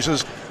looking for. He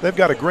says they've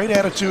got a great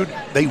attitude.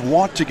 They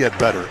want to get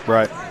better.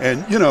 Right.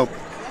 And, you know,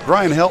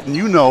 Brian Helton,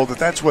 you know that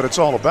that's what it's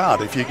all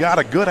about. If you got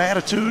a good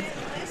attitude,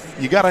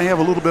 you got to have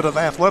a little bit of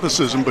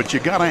athleticism, but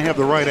you got to have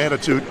the right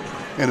attitude,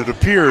 and it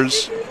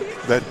appears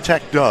that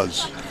Tech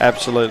does.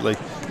 Absolutely.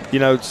 You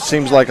know, it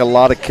seems like a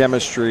lot of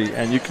chemistry,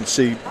 and you can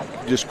see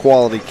just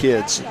quality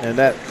kids. And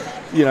that,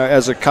 you know,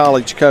 as a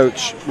college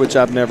coach, which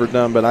I've never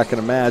done, but I can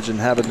imagine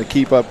having to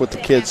keep up with the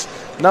kids,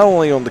 not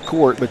only on the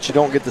court, but you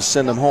don't get to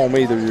send them home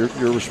either.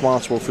 You're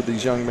responsible for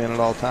these young men at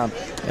all time.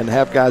 And to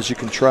have guys you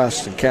can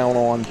trust and count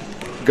on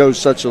goes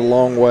such a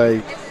long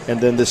way.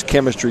 And then this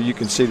chemistry you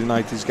can see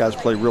tonight, these guys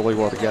play really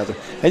well together.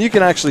 And you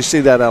can actually see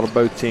that out of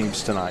both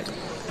teams tonight.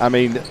 I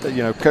mean,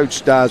 you know,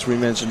 Coach Dodds, we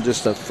mentioned,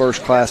 just a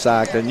first-class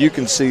act, and you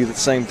can see the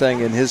same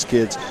thing in his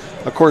kids.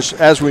 Of course,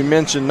 as we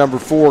mentioned, number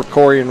 4,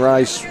 Corian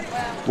Rice,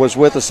 was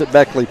with us at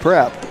Beckley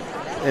Prep,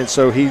 and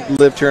so he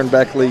lived here in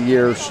Beckley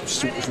years,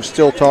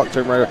 still talk to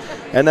him right,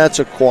 and that's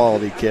a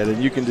quality kid,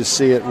 and you can just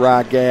see it.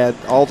 Rygad,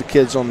 all the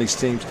kids on these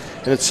teams,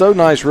 and it's so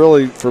nice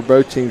really for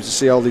both teams to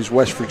see all these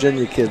West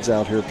Virginia kids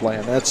out here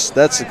playing.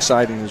 That's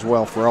exciting as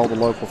well for all the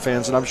local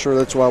fans, and I'm sure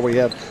that's why we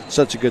have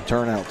such a good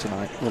turnout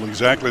tonight. Well,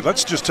 exactly.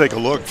 Let's just take a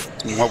look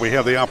while we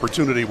have the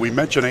opportunity. We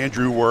mentioned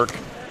Andrew Work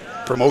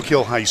from Oak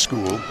Hill High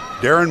School,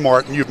 Darren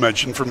Martin you've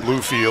mentioned from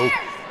Bluefield,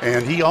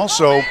 and he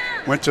also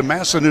went to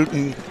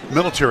Massanutten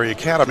Military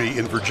Academy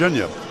in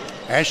Virginia.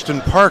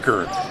 Ashton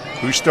Parker,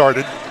 who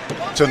started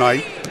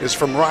tonight, is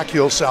from Rock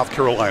Hill, South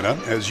Carolina.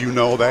 As you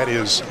know, that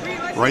is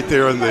right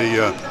there in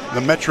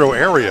the metro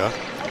area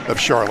of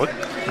Charlotte.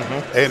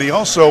 Mm-hmm. And he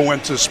also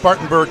went to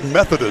Spartanburg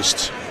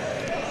Methodist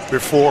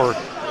before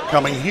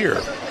coming here.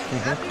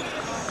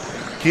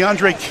 Mm-hmm.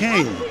 Keandre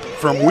King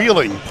from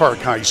Wheeling Park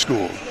High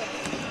School.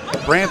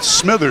 Brant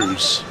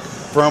Smithers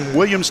from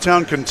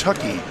Williamstown,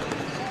 Kentucky.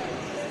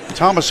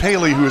 Thomas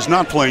Haley, who is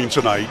not playing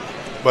tonight,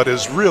 but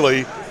is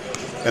really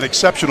an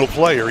exceptional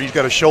player. He's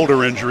got a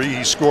shoulder injury.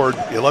 He scored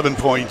 11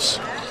 points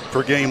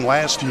per game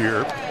last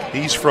year.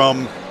 He's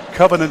from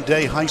Covenant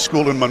Day High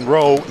School in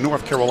Monroe,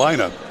 North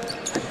Carolina.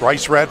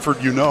 Bryce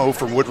Radford, you know,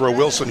 from Woodrow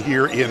Wilson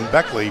here in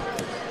Beckley.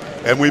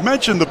 And we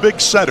mentioned the big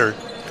center,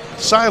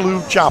 Silu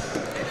Diop.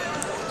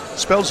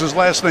 Spells his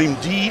last name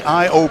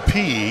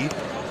D-I-O-P.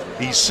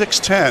 He's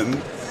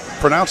 6'10",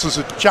 pronounces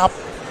it Diop,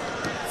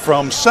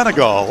 from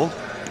Senegal.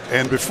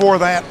 And before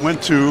that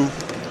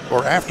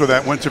after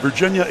that went to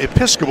Virginia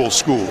Episcopal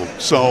School.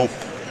 So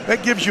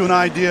that gives you an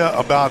idea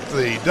about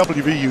the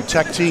WVU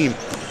Tech team.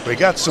 We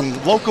got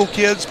some local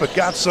kids, but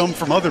got some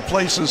from other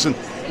places, and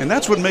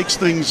that's what makes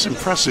things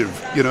impressive.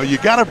 You know, you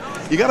gotta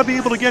be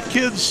able to get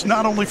kids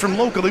not only from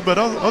locally, but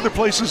other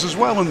places as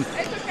well,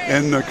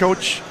 and the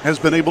coach has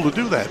been able to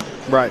do that.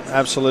 Right,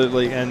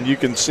 absolutely, and you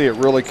can see it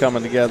really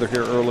coming together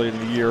here early in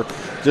the year.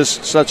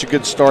 Just such a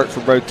good start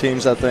for both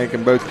teams, I think,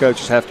 and both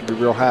coaches have to be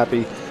real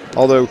happy.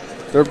 Although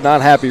they're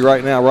not happy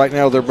right now. Right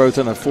now they're both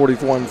in a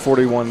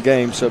 41-41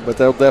 game, but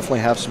they'll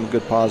definitely have some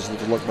good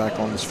positives to look back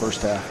on this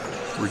first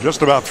half. We're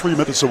just about 3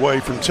 minutes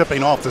away from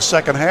tipping off the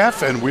second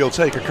half, and we'll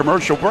take a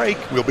commercial break.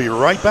 We'll be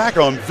right back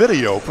on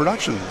Video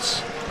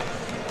Productions.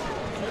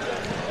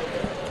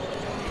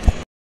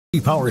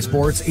 Power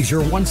Sports is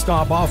your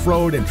one-stop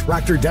off-road and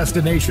tractor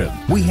destination.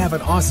 We have an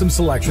awesome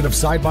selection of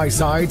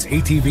side-by-sides,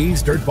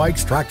 ATVs, dirt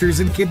bikes, tractors,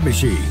 and kid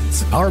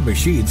machines. Our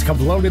machines come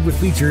loaded with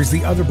features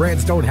the other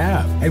brands don't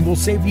have and will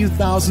save you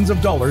thousands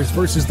of dollars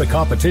versus the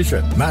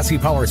competition. Massey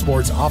Power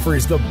Sports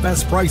offers the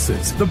best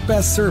prices, the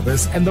best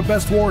service, and the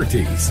best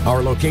warranties.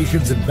 Our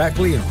locations in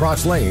Beckley and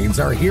Cross Lanes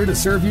are here to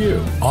serve you.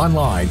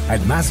 Online at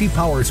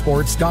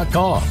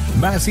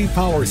MasseyPowersports.com. Massey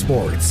Power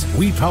Sports.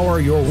 We power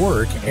your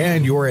work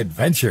and your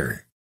adventure.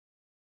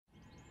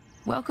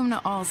 Welcome to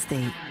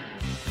Allstate.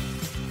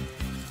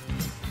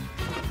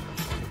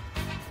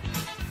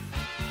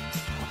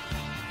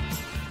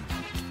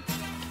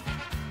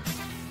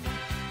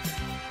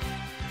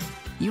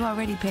 You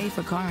already paid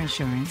for car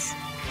insurance.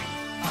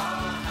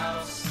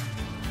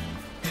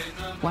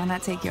 Why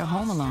not take your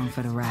home along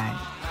for the ride?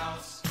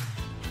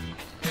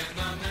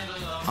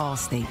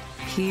 Allstate.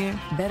 Here,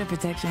 better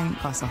protection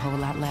costs a whole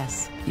lot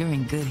less. You're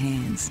in good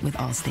hands with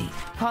Allstate.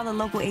 Call a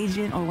local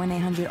agent or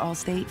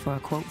 1-800-ALLSTATE for a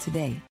quote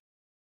today.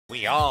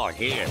 We all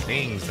hear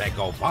things that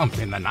go bump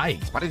in the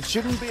night, but it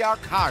shouldn't be our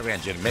car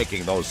engine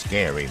making those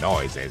scary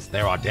noises.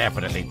 There are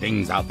definitely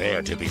things out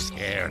there to be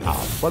scared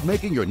of. But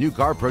making your new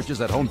car purchase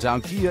at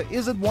Hometown Kia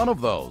isn't one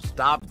of those.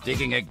 Stop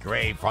digging a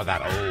grave for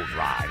that old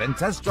ride and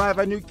test drive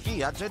a new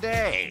Kia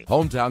today.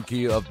 Hometown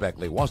Kia of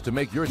Beckley wants to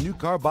make your new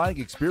car buying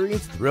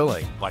experience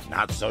thrilling. But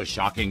not so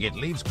shocking it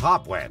leaves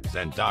cobwebs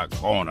and dark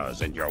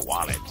corners in your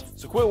wallet.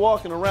 So quit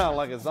walking around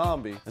like a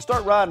zombie and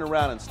start riding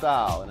around in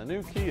style in a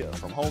new Kia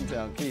from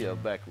Hometown Kia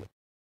of Beckley.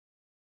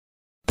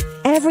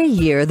 Every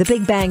year, the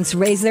big banks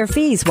raise their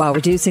fees while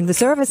reducing the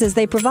services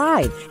they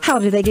provide. How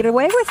do they get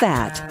away with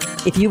that?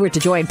 If you were to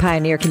join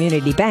Pioneer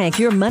Community Bank,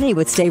 your money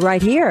would stay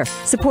right here,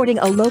 supporting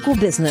a local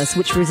business,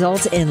 which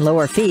results in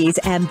lower fees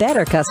and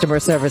better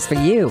customer service for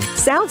you.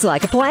 Sounds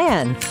like a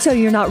plan. So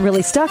you're not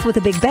really stuck with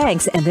the big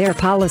banks and their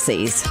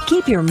policies.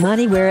 Keep your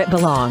money where it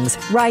belongs,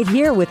 right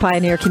here with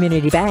Pioneer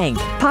Community Bank.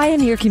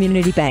 Pioneer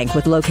Community Bank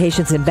with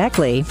locations in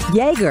Beckley,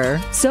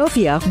 Yeager,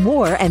 Sophia,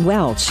 Moore, and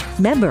Welch.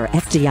 Member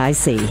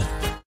FDIC.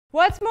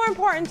 What's more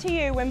important to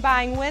you when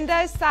buying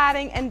windows,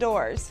 siding, and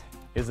doors?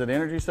 Is it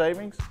energy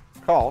savings,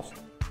 cost,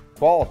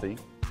 quality,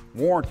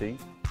 warranty,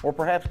 or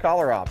perhaps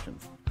color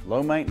options,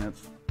 low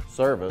maintenance,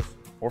 service,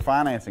 or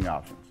financing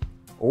options?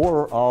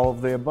 Or all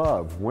of the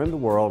above. Window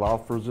World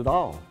offers it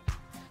all.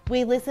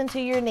 We listen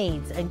to your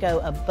needs and go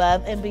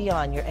above and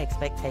beyond your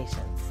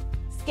expectations.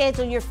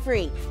 Schedule your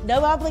free,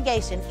 no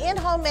obligation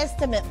in-home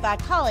estimate by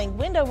calling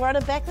Window World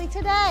of Beckley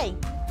today.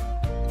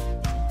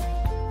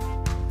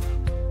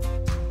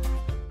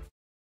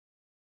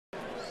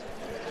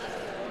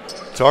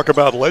 Talk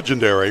about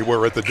legendary.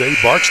 We're at the Dave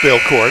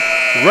Barksdale Court,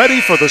 ready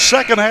for the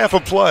second half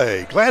of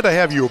play. Glad to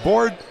have you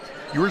aboard.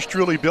 Yours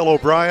truly, Bill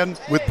O'Brien,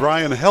 with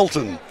Brian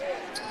Helton.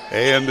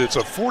 And it's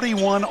a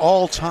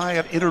 41-all tie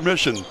at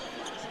intermission.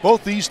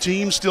 Both these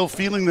teams still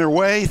feeling their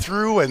way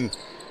through, and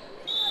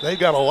they've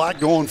got a lot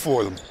going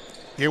for them.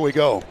 Here we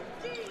go.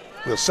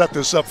 We'll set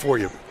this up for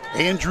you.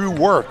 Andrew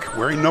Work,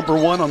 wearing number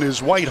 1 on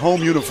his white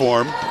home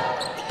uniform,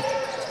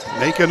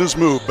 making his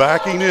move,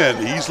 backing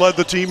in. He's led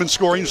the team in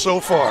scoring so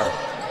far.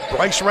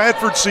 Bryce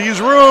Radford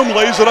sees room,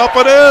 lays it up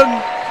and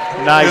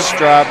in. Nice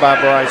drive by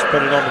Bryce,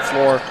 put it on the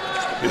floor.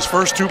 His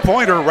first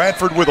two-pointer,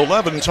 Radford with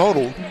 11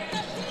 total.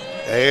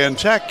 And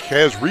Tech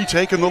has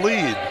retaken the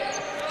lead.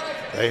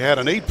 They had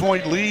an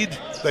 8-point lead.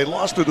 They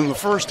lost it in the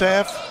first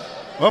half.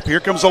 Up here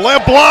comes the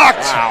layup,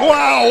 blocked.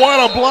 Wow,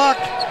 what a block.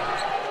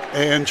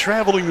 And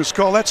traveling this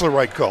call, that's the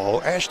right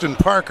call. Ashton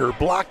Parker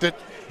blocked it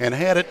and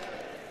had it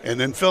and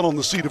then fell on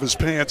the seat of his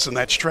pants, and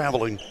that's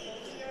traveling.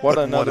 What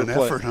an play.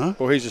 Effort, huh?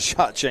 Well, he's a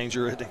shot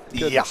changer, isn't he?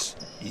 Goodness.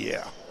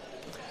 Yeah.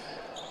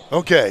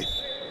 Okay.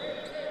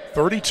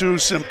 32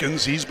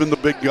 Simpkins. He's been the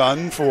big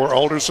gun for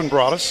Alderson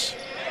Broaddus.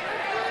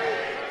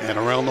 And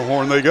around the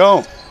horn they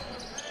go.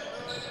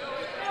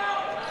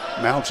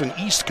 Mountain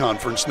East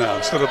Conference now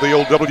instead of the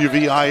old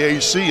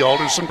WVIAC.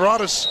 Alderson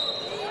Broaddus.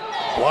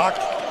 Block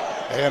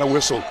and a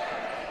whistle.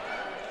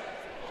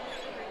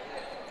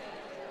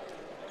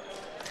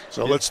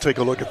 So let's take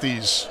a look at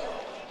these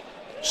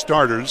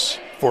starters.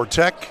 For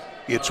Tech,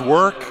 it's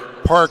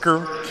Work,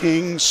 Parker,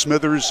 King,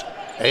 Smithers,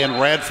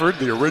 and Radford,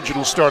 the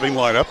original starting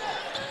lineup.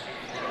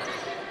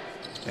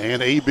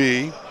 And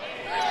AB,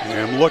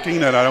 and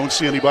looking, and I don't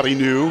see anybody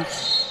new.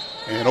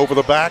 And over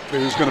the back,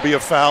 there's going to be a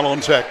foul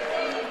on Tech.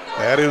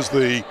 That is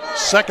the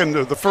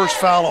first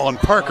foul on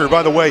Parker.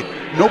 By the way,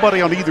 nobody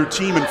on either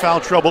team in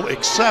foul trouble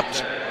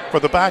except for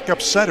the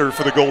backup center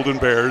for the Golden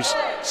Bears,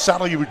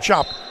 Saliu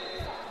Chop.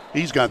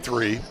 He's got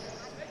 3.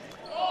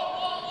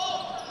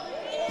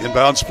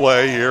 Inbounds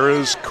play. Here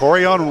is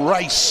Corian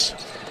Rice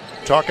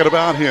talking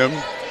about him.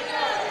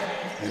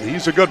 And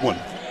he's a good one.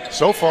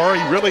 So far,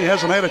 he really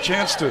hasn't had a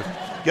chance to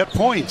get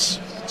points.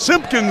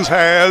 Simpkins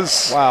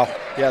has. Wow.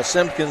 Yeah,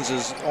 Simpkins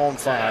is on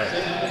fire.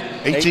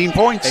 18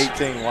 points.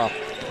 18, wow.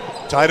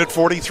 Tied at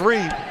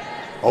 43.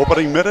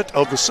 Opening minute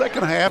of the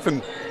second half,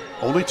 and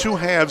only 2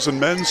 halves in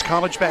men's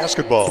college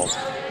basketball.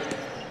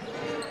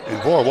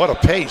 And boy, what a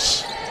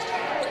pace.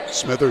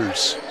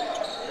 Smithers.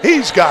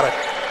 He's got it.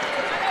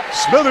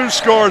 Smithers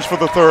scores for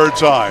the third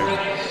time.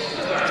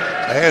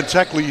 And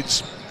Tech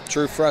leads.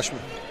 True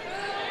freshman.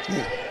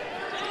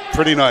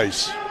 Pretty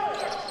nice.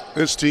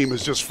 This team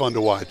is just fun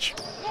to watch.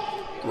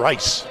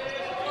 Rice.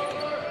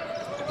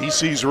 He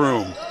sees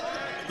room.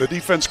 The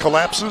defense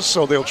collapses,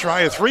 so they'll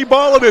try a three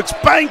ball, and it's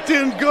banked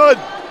in good.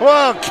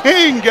 Wow,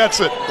 King gets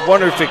it. I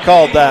wonder if he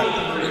called that.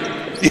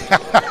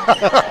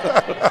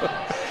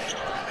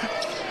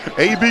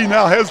 AB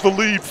now has the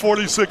lead,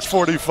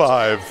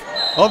 46-45.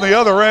 On the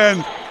other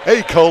end,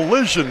 a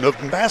collision of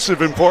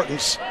massive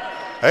importance.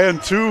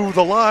 And to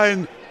the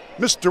line,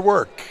 Mr.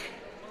 Work.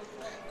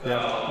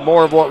 Yeah,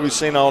 more of what we've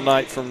seen all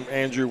night from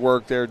Andrew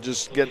Work there,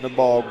 just getting the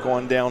ball,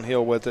 going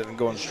downhill with it, and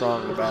going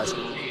strong in the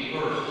basket.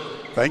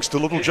 Thanks to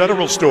Little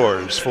General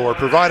Stores for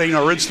providing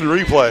our instant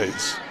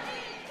replays.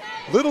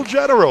 Little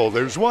General,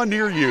 there's one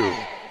near you.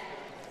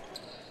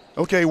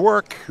 Okay,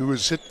 Work, who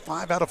has hit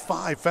 5 out of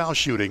 5 foul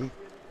shooting,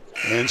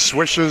 and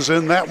swishes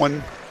in that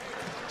one.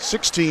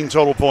 16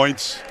 total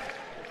points.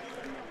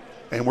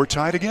 And we're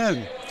tied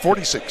again,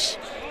 46.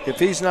 If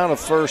he's not a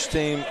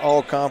first-team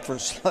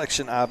all-conference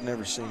selection, I've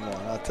never seen one.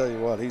 I'll tell you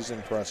what, he's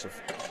impressive.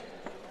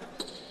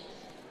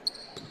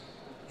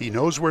 He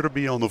knows where to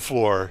be on the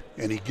floor,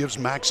 and he gives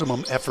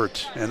maximum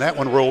effort, and that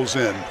one rolls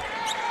in.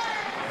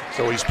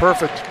 So he's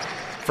perfect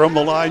from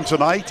the line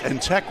tonight, and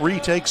Tech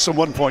retakes a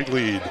 1-point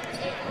lead.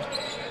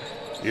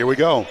 Here we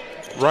go.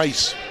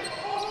 Rice,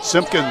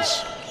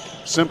 Simpkins.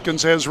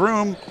 Simpkins has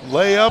room,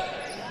 layup,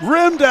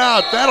 rimmed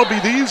out. That'll be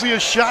the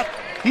easiest shot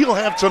he'll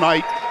have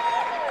tonight.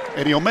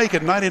 And he'll make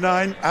it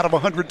 99 out of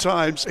 100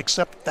 times,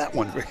 except that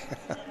one.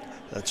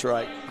 That's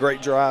right.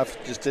 Great drive,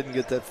 just didn't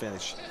get that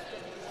finish.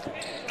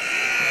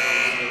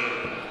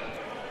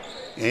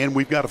 And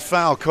we've got a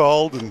foul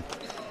called, and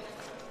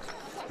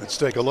let's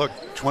take a look.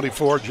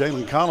 24,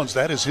 Jalen Collins,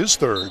 that is his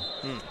third.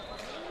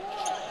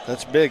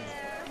 That's big.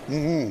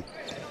 And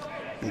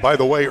by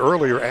the way,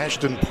 earlier,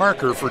 Ashton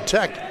Parker for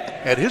Tech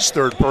had his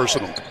third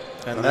personal.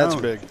 And that's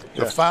big.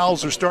 The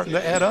fouls are starting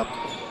to add up.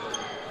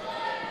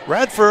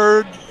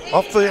 Radford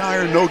off the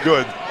iron, no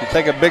good. You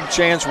take a big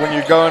chance when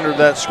you go under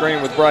that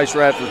screen with Bryce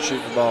Radford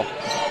shooting the ball.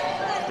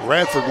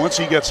 Radford, once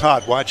he gets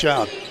hot, watch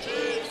out.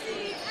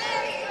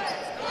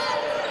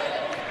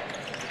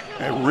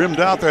 And rimmed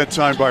out that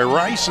time by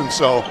Rice, and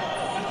so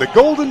the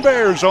Golden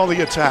Bears on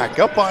the attack,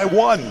 up by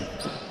 1.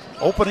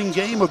 Opening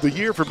game of the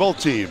year for both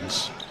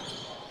teams.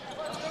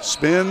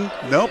 Spin,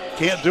 nope,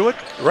 can't do it.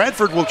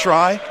 Radford will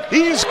try.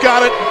 He's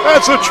got it.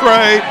 That's a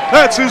tray.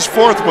 That's his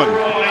 4th one.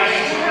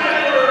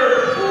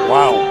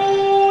 Wow.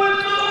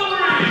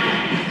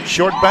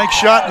 Short bank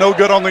shot, no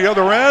good on the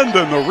other end,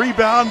 and the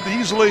rebound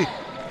easily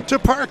to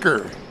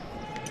Parker.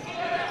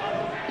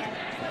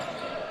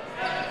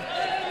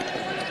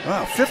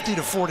 Wow,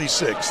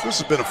 50-46. This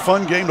has been a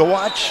fun game to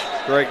watch.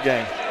 Great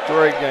game,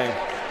 great game.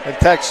 And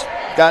Tech's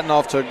gotten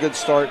off to a good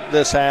start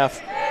this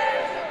half.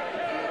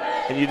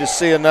 And you just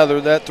see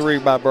that three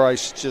by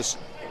Bryce just,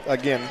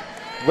 again,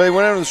 they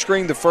went under the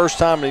screen the first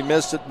time and he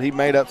missed it. He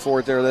made up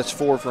for it there. That's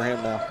 4 for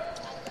him now.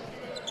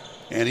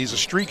 And he's a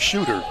streak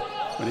shooter.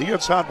 When he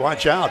gets hot,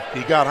 watch out.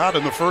 He got hot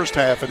in the first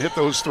half and hit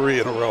those 3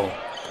 in a row.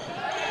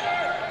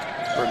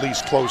 Or at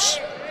least close.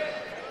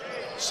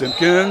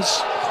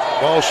 Simpkins,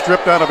 ball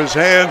stripped out of his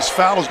hands.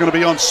 Foul is going to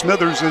be on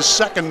Smithers, his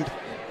 2nd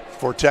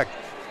for Tech.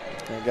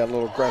 And got a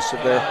little aggressive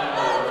there.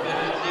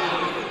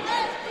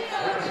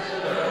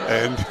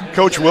 And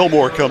Coach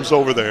Wilmore comes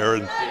over there,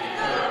 and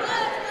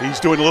he's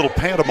doing a little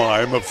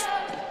pantomime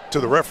to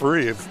the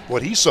referee of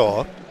what he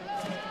saw.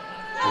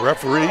 The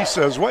referee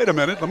says, wait a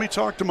minute, let me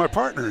talk to my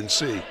partner and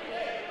see.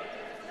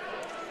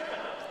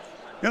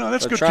 You know,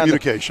 that's good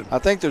communication. I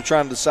think they're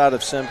trying to decide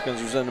if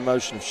Simpkins was in the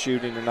motion of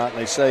shooting or not, and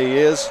they say he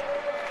is.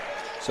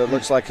 So it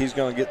looks like he's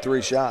going to get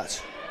 3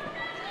 shots.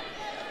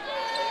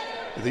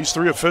 These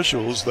 3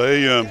 officials,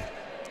 they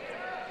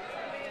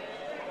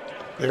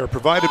are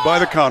provided by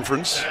the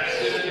conference.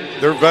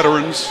 They're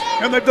veterans,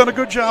 and they've done a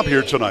good job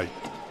here tonight.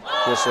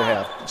 Yes, they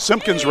have.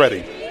 Simpkins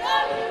ready.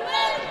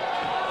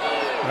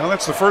 Well,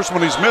 that's the first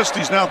one he's missed.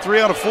 He's now 3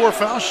 out of 4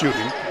 foul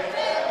shooting.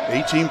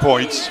 18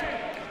 points.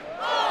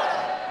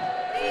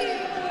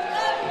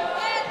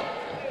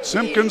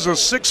 Simpkins, a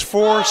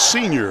 6'4"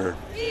 senior.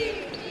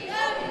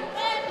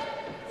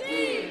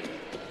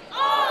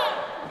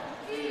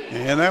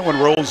 And that one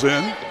rolls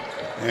in,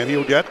 and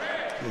he'll get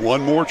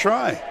 1 more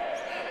try.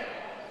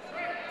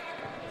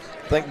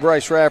 I think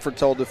Bryce Radford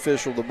told the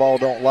official the ball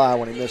don't lie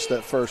when he missed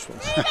that first one.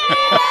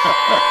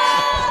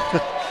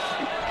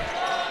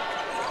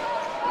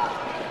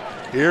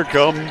 Here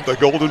come the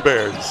Golden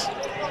Bears.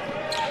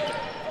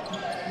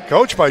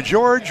 Coached by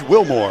George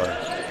Wilmore.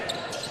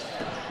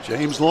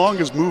 James Long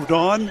has moved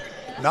on,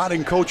 not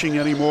in coaching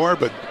anymore,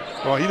 but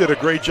well, he did a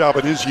great job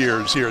in his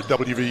years here at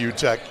WVU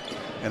Tech.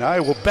 And I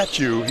will bet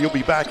you he'll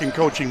be back in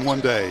coaching one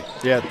day.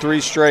 Yeah, 3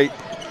 straight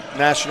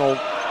national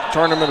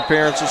tournament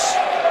appearances.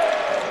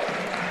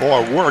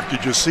 Boy, Work,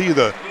 did you see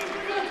the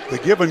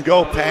give and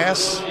go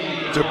pass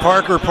to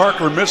Parker?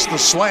 Parker missed the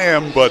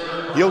slam, but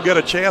he'll get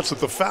a chance at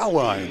the foul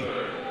line.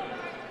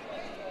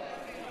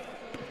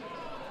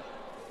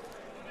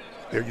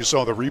 There you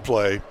saw the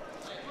replay.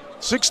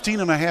 16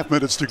 and a half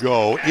minutes to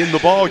go in the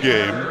ball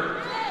game,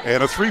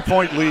 and a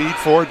 3-point lead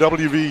for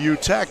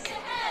WVU Tech.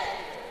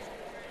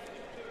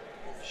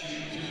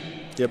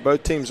 Yeah,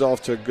 both teams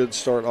off to a good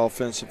start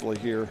offensively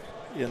here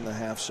in the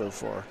half so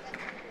far.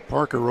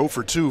 Parker 0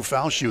 for 2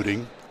 foul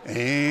shooting,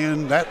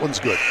 and that one's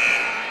good.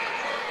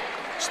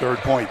 His third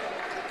point.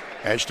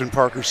 Ashton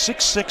Parker,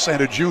 6'6"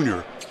 and a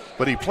junior,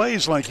 but he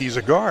plays like he's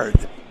a guard.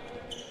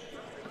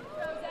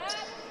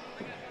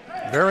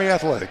 Very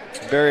athletic.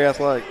 Very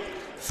athletic.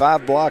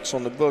 5 blocks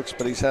on the books,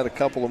 but he's had a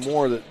couple of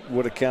more that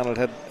would have counted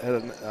had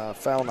a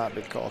foul not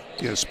been called.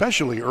 Yeah,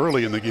 especially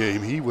early in the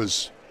game, he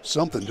was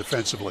something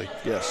defensively.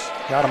 Yes.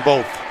 Got them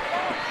both.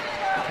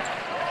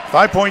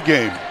 5-point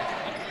game.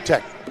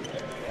 Tech.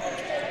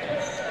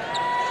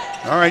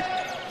 All right,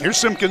 here's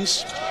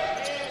Simpkins.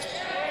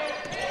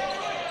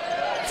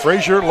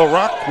 Frazier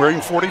LaRock wearing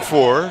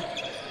 44.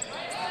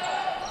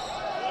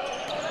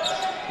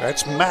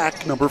 That's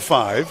Mack, number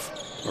 5.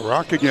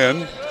 LaRock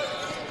again.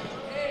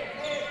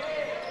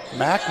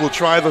 Mack will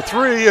try the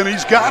 3, and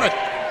he's got it.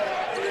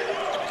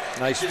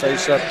 Nice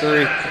face-up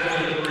 3.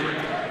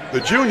 The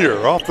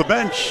junior off the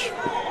bench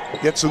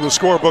gets in the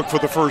scorebook for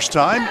the first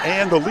time,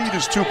 and the lead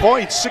is 2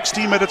 points,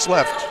 16 minutes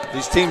left.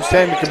 These teams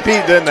tend to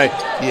compete, didn't they?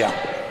 Yeah.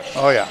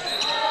 Oh, yeah.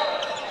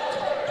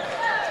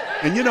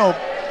 And, you know,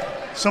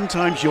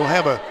 sometimes you'll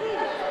have a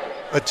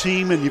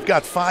team and you've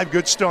got 5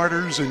 good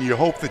starters and you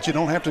hope that you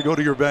don't have to go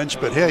to your bench.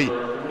 But, hey,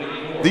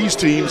 these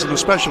teams, and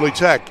especially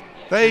Tech,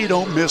 they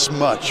don't miss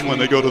much when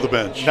they go to the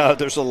bench. No,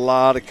 there's a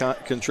lot of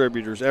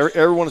contributors.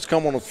 Everyone that's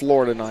come on the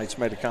floor tonight's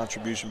made a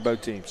contribution,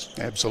 both teams.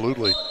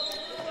 Absolutely.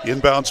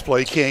 Inbounds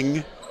play,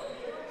 King.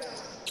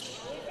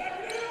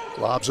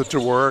 Lobs it to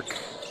Work.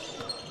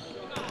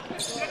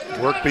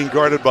 Work being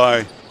guarded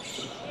by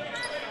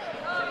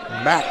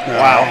Mack now.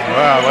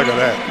 Wow, look at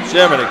that.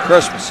 Jiminy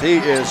Christmas, he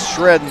is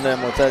shredding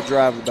them with that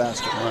drive of the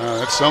basket. Wow,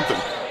 that's something.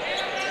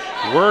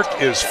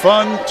 Work is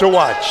fun to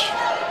watch.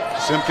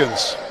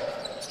 Simpkins.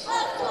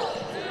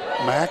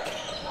 Mack.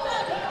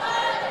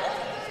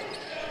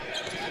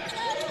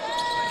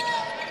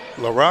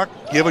 LaRock,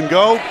 give and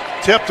go,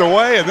 tipped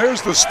away, and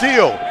there's the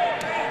steal.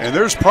 And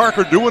there's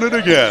Parker doing it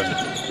again.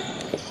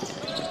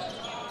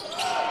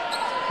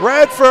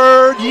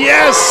 Radford,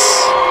 yes!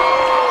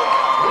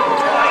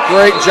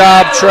 Great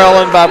job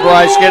trailing by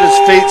Bryce, get his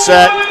feet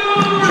set.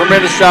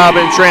 Tremendous job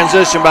in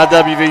transition by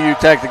WVU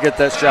Tech to get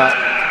that shot.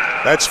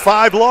 That's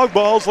 5 long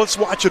balls. Let's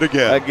watch it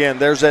again. Again,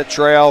 there's that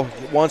trail.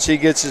 Once he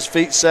gets his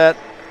feet set,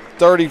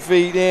 30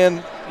 feet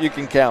in, you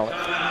can count it.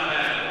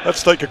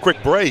 Let's take a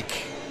quick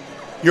break.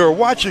 You're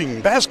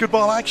watching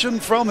basketball action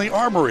from the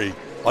Armory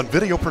on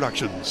Video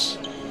Productions.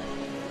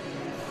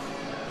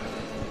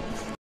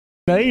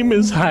 Name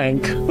is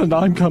Hank, and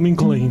I'm coming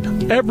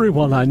clean.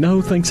 Everyone I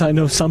know thinks I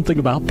know something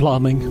about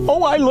plumbing.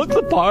 Oh, I look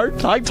the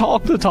part. I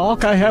talk the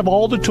talk. I have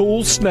all the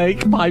tools,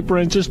 snake, pipe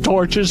wrenches,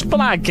 torches, but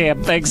I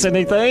can't fix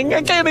anything.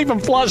 I can't even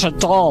flush a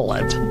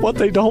toilet. What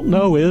they don't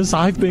know is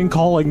I've been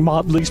calling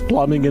Motley's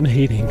Plumbing and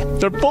Heating.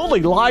 They're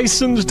fully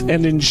licensed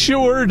and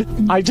insured.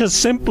 I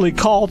just simply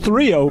call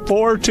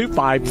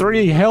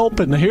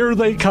 304-253-HELP, and here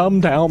they come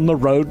down the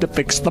road to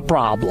fix the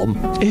problem.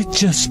 It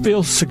just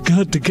feels so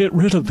good to get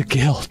rid of the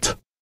guilt.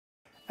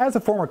 As a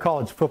former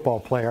college football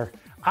player,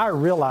 I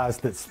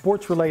realized that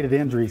sports-related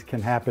injuries can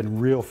happen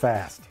real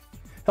fast.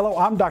 Hello,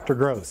 I'm Dr.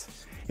 Gross.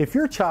 If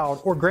your child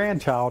or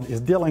grandchild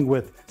is dealing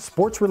with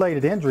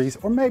sports-related injuries,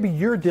 or maybe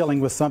you're dealing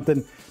with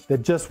something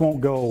that just won't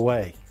go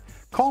away,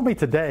 call me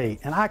today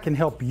and I can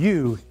help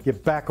you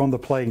get back on the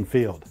playing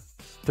field.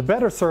 To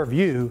better serve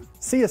you,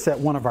 see us at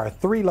one of our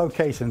 3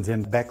 locations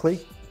in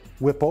Beckley,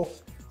 Whipple,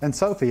 and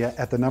Sophia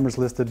at the numbers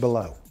listed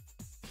below.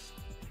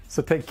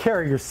 So take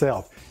care of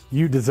yourself.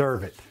 You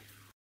deserve it.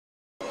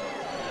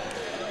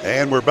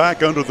 And we're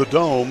back under the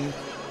dome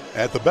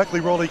at the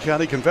Beckley-Raleigh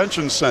County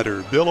Convention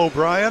Center. Bill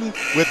O'Brien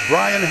with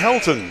Brian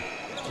Helton.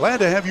 Glad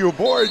to have you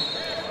aboard.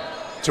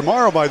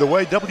 Tomorrow, by the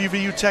way,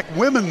 WVU Tech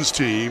women's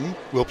team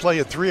will play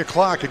at 3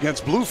 o'clock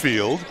against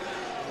Bluefield,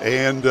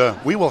 and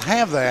we will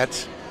have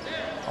that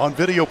on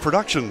Video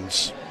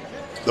Productions.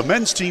 The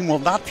men's team will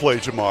not play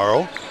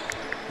tomorrow.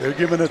 They're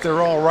giving it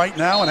their all right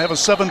now and have a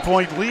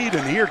 7-point lead,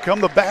 and here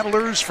come the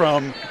battlers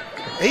from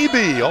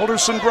AB,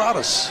 Alderson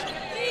Broaddus.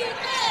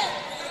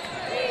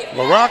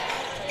 LaRock.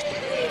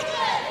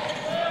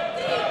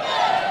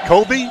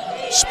 Kobe,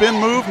 spin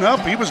move.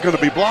 Nope, he was going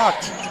to be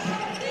blocked.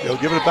 He'll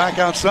give it back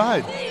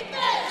outside.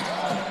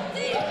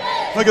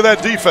 Look at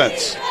that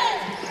defense.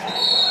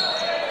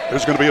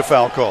 There's going to be a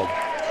foul called.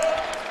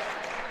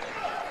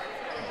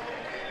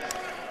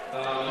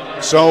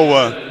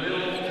 So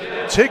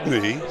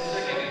Tigney,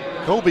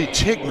 Kobe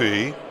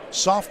Tigney,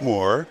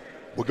 sophomore,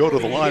 will go to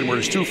the line where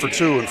he's 2 for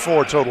 2 and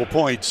 4 total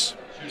points.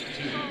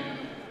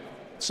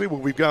 Let's see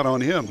what we've got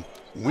on him.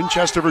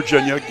 Winchester,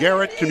 Virginia,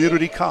 Garrett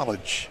Community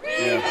College.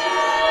 Yeah.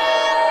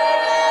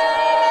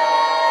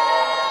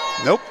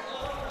 Nope.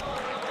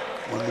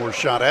 One more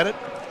shot at it.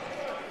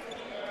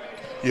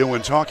 You know,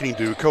 when talking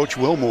to Coach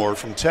Wilmore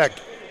from Tech,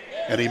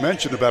 and he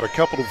mentioned about a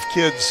couple of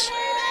kids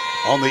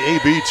on the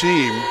AB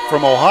team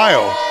from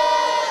Ohio.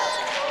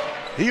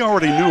 He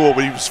already knew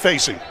what he was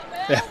facing.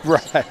 Yeah,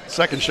 right.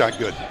 Second shot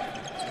good.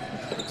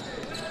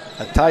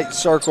 A tight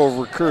circle of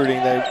recruiting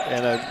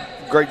and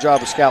a great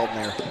job of scouting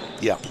there.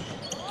 Yeah.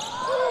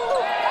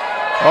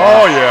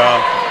 Oh,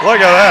 yeah. Look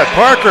at that.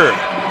 Parker.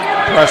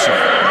 Impressive.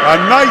 A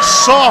nice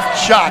soft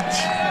shot.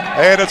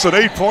 And it's an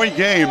 8-point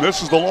game.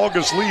 This is the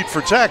longest lead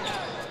for Tech.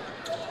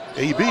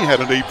 AB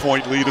had an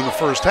 8-point lead in the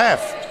first half.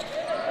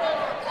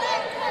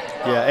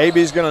 Yeah,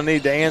 AB's going to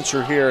need to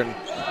answer here and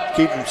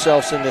keep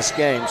themselves in this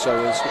game.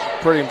 So it's a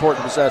pretty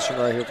important possession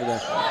right here for them.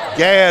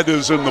 Gadd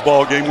is in the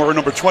ball game. We're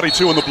number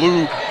 22 in the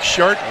blue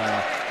shirt.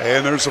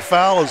 And there's a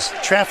foul as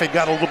traffic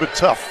got a little bit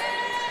tough.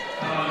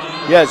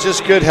 Yeah, it's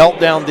just good help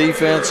down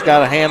defense.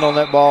 Got a hand on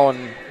that ball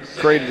and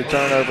created a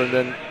turnover. And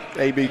then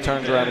AB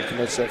turns around and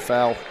commits that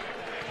foul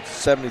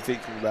 70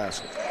 feet from the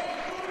basket.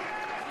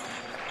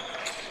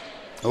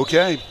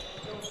 Okay.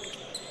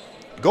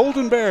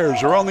 Golden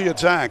Bears are on the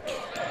attack.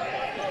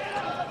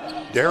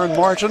 Darren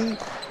Martin,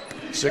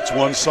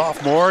 6'1"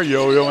 sophomore,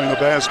 yo-yoing the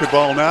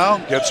basketball now.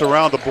 Gets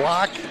around the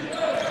block.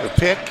 The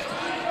pick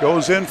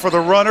goes in for the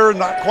runner.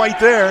 Not quite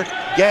there.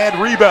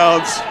 Gadd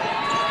rebounds.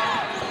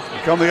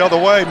 Come the other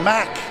way.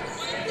 Mack.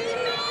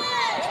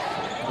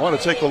 Want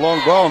to take the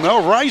long ball.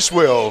 No, Rice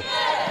will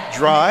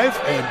drive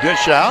and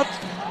dish out.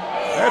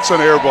 That's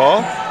an air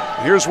ball.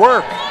 Here's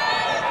work.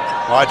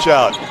 Watch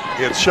out.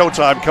 It's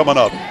showtime coming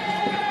up.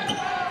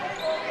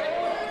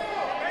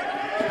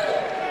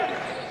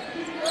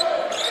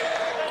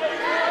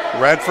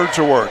 Radford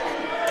to work.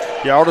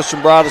 Yeah,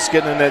 Alderson Broaddus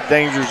getting in that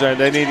danger zone.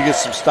 They need to get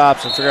some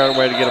stops and figure out a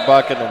way to get a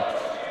bucket. And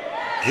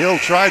he'll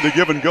try the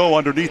give and go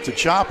underneath the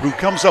chop, who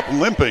comes up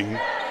limping.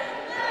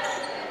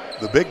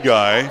 The big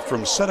guy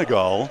from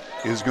Senegal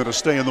is going to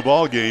stay in the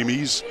ball game.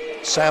 He's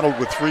saddled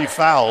with 3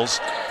 fouls.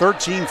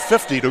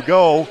 13:50 to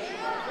go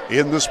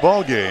in this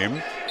ball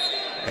game.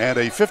 And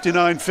a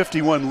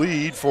 59-51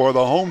 lead for the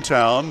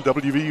hometown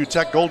WVU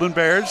Tech Golden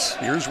Bears.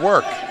 Here's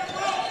work.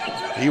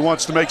 He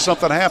wants to make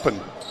something happen.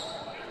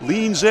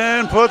 Leans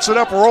in, puts it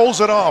up, rolls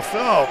it off.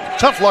 Oh,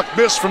 tough luck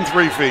miss from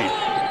 3 feet.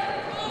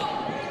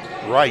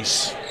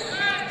 Rice,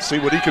 see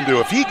what he can do.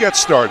 If he gets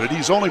started,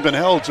 he's only been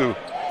held to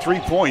 3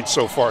 points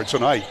so far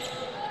tonight.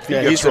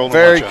 Yeah, he's a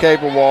very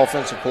capable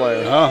offensive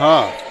player.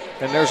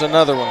 And there's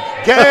another one.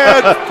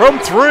 Gadd from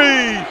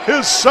 3,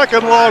 his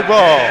second long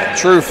ball.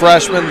 True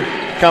freshman,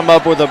 come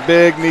up with a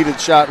big needed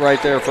shot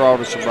right there for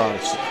Alderson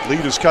Broaddus.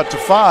 Lead is cut to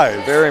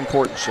 5. Very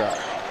important shot.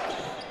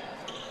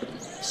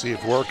 See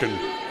if Work can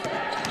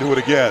do it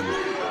again.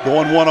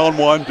 Going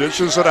one-on-one,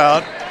 dishes it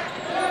out.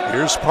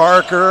 Here's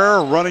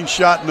Parker, running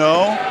shot,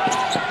 no.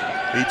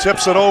 He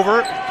tips it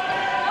over.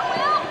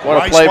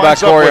 What a play by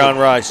Corey on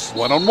Rice.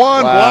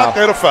 One-on-one, block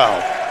and a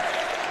foul.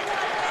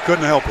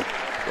 Couldn't help it.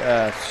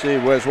 Gee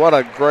whiz, what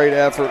a great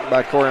effort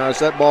by Corey on Rice.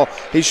 That ball,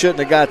 he shouldn't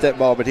have got that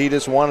ball, but he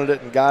just wanted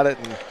it and got it,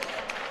 and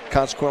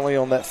consequently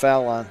on that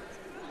foul line.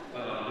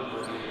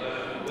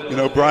 You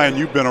know, Brian,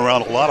 you've been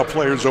around a lot of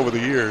players over the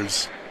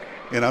years,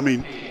 and I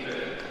mean,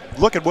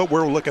 look at what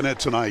we're looking at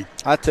tonight.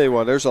 I tell you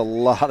what, there's a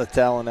lot of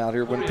talent out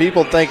here. When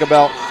people think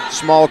about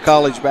small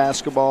college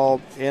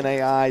basketball,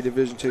 NAI,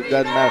 Division II, it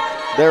doesn't matter.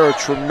 They're a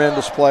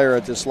tremendous player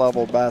at this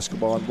level of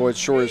basketball, and boy, it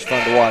sure is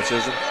fun to watch,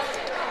 isn't it?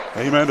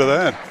 Amen to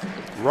that.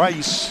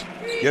 Rice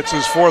gets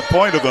his 4th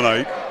point of the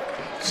night.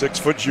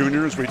 6-foot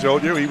junior, as we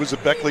told you. He was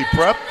at Beckley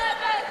Prep,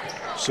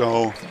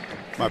 so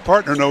my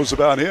partner knows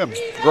about him.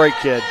 Great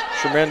kid,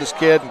 tremendous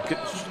kid, and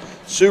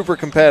super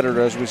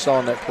competitor, as we saw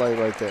in that play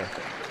right there.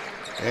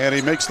 And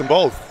he makes them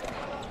both.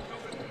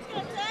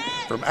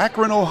 From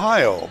Akron,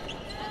 Ohio.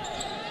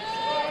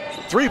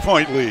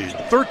 3-point lead,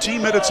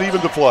 13 minutes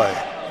even to play.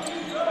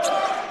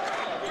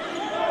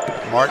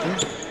 Martin.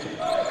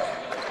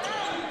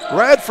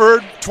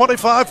 Radford,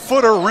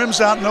 25-footer, rims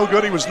out, no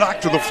good. He was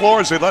knocked to the floor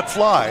as they let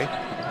fly,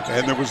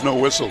 and there was no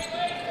whistle.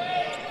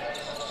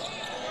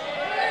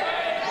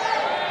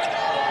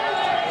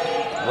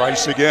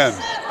 Rice again.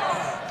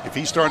 If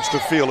he starts to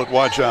feel it,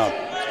 watch out.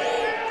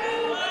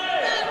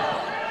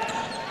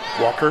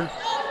 Walker.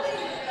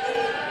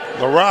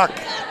 LaRock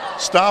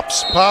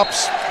stops,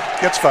 pops,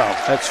 gets fouled.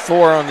 That's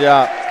 4 on the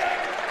op.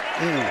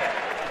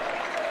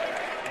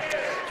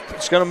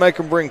 It's going to make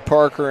them bring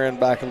Parker in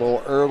back a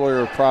little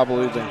earlier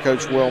probably than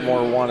Coach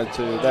Wilmore wanted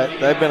to.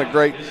 They've been a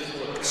great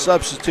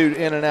substitute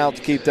in and out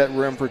to keep that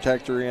rim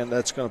protector in.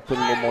 That's going to put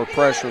a little more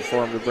pressure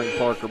for him to bring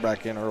Parker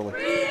back in early with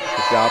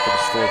the op his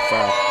 4th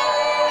foul.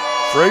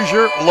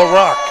 Frazier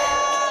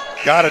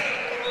LaRock got it,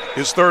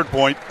 his 3rd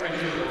point.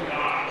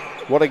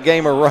 What a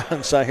game of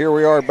runs. Here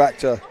we are back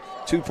to a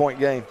 2-point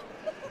game.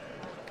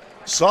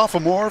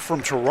 Sophomore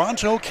from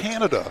Toronto,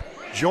 Canada,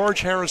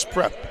 George Harris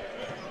Prep.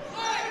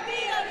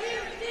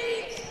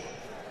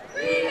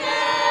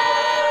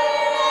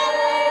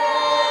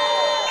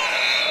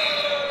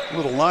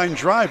 Little line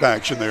drive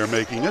action there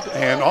making it,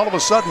 and all of a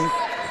sudden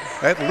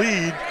that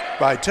lead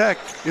by Tech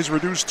is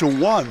reduced to 1.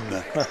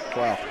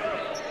 Wow.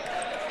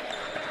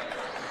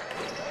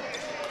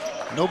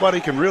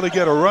 Nobody can really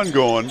get a run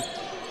going.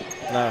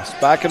 Nice.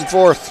 Back and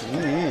forth.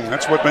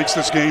 That's what makes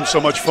this game so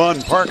much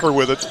fun. Parker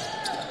with it.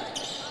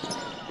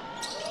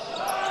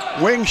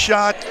 Wing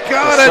shot.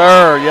 Got it.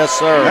 Sir. Yes,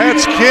 sir.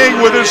 That's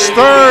King with his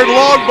third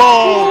long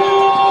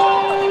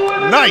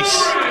ball.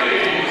 Nice.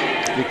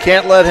 You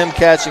can't let him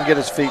catch and get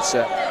his feet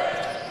set.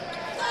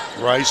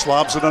 Rice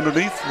lobs it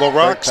underneath.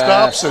 LaRock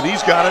stops, and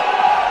he's got it.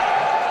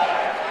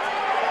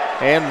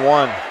 And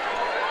one.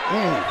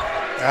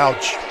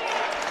 Ouch.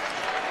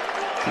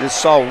 You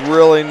just saw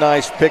really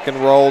nice pick and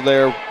roll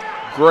there.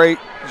 Great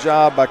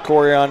job by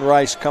Corian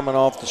Rice coming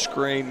off the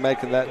screen,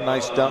 making that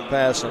nice dump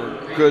pass, and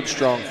a good,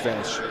 strong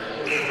finish.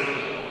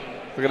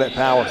 Look at that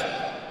power.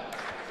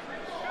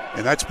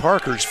 And that's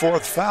Parker's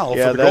fourth foul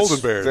yeah, for the Golden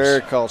Bears.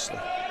 Very costly.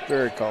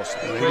 Very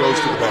costly. And he goes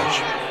to the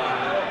bench.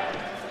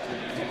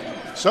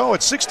 So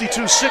it's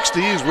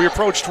 62-60 as we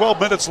approach 12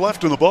 minutes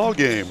left in the ball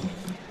game.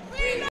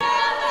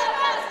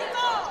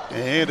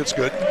 And it's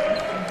good.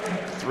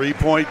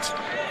 3-point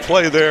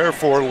play there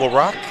for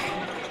LaRock.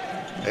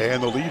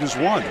 And the lead is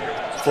 1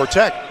 for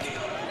Tech.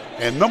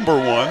 And number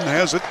 1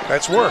 has it.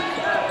 That's Work.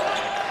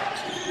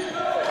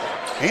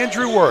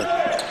 Andrew Work.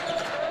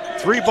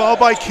 3 ball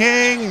by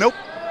King. Nope.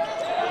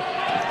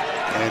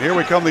 And here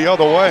we come the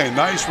other way.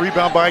 Nice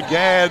rebound by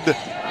Gadd.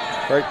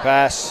 Great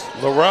pass.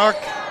 LaRock.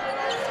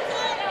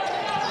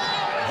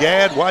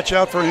 Gadd, watch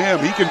out for him.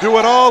 He can do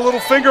it all. Little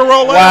finger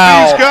roll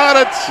wow. Up. He's got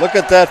it. Look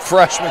at that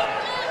freshman.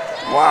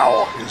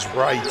 Wow. Is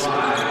right.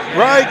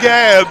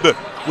 Gadd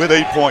with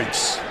 8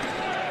 points.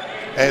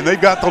 And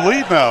they've got the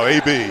lead now,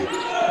 AB.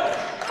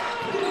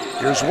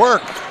 Here's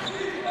Work.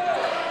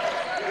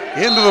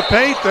 Into the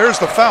paint. There's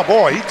the foul.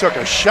 Boy, he took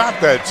a shot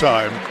that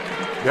time.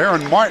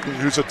 Darren Martin,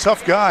 who's a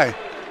tough guy.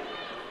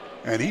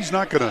 And he's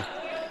not gonna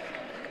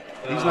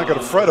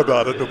fret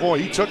about it, but boy,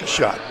 he took a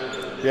shot.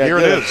 Yeah, here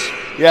it is.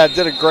 Yeah,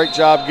 did a great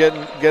job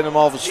getting him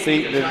off his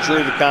feet and then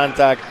drew the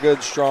contact.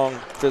 Good, strong,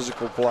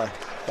 physical play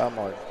by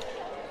Martin.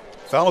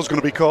 Foul is going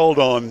to be called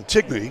on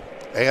Tigney.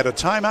 And a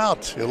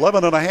timeout,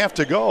 11 and a half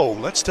to go.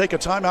 Let's take a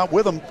timeout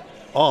with him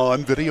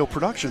on Video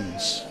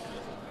Productions.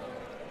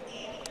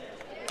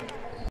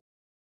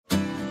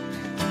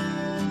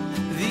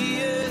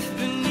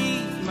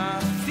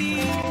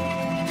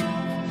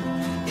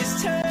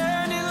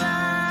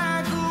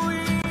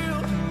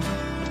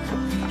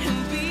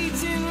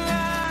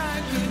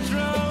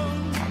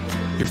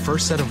 Your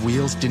first set of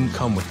wheels didn't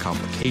come with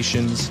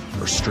complications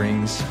or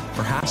strings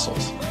or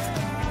hassles.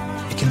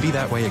 It can be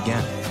that way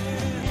again.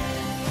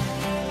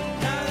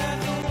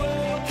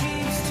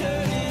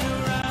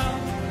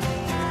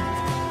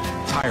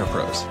 Tire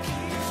Pros.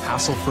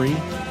 Hassle-free,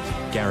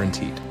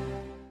 guaranteed.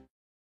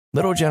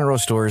 Little General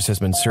Stores has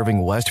been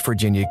serving West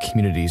Virginia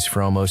communities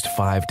for almost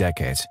 5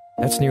 decades.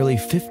 That's nearly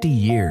 50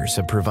 years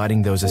of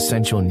providing those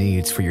essential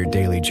needs for your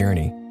daily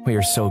journey. We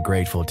are so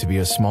grateful to be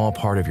a small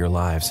part of your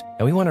lives,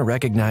 and we want to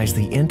recognize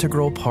the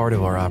integral part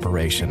of our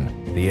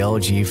operation, the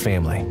LG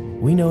family.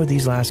 We know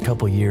these last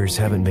couple years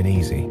haven't been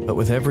easy, but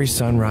with every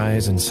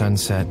sunrise and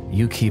sunset,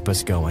 you keep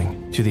us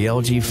going. To the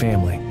LG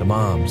family, the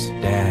moms,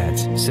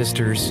 dads,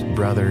 sisters,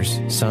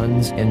 brothers,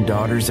 sons, and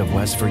daughters of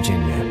West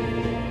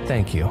Virginia,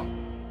 thank you.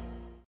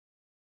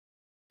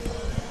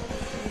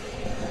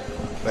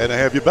 Glad to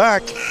have you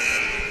back.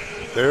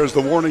 There's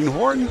the warning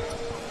horn.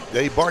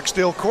 Dave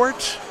Barksdale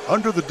Court,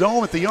 under the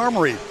dome at the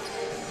Armory.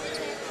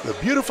 The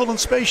beautiful and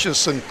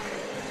spacious, and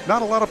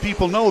not a lot of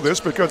people know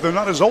this because they're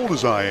not as old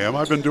as I am.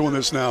 I've been doing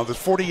this now, the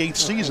 48th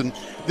season.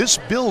 This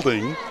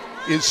building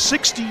is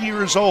 60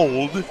 years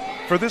old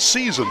for this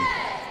season.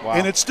 Wow.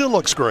 And it still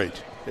looks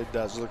great. It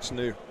does, looks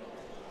new.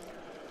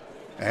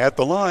 At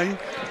the line,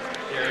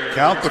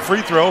 count the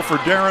free throw for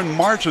Darren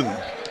Martin.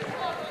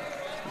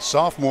 The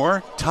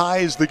sophomore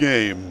ties the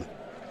game.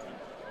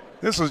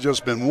 This has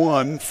just been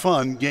one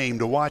fun game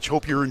to watch.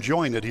 Hope you're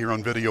enjoying it here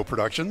on Video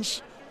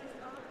Productions.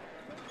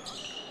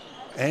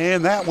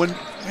 And that one,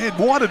 it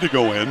wanted to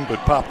go in, but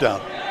popped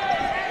out.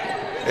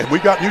 And we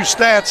got new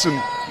stats,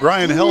 and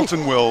Brian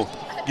Helton will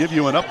give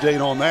you an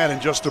update on that in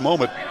just a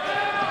moment.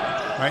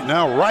 Right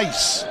now,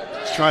 Rice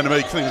is trying to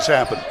make things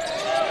happen.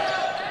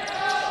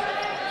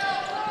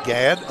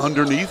 Gadd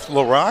underneath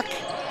LaRock.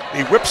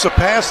 He whips a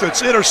pass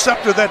that's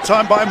intercepted that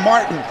time by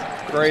Martin.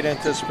 Great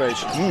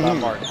anticipation by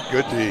Martin.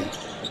 Good D.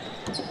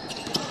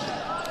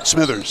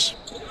 Smithers.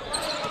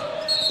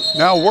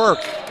 Now Work,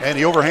 and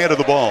he overhanded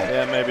the ball.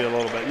 Yeah, maybe a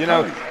little bit. You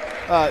know,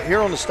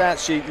 here on the stat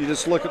sheet, you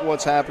just look at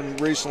what's happened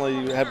recently.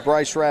 You had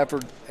Bryce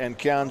Radford and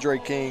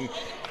Keandre King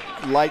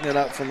lighting it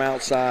up from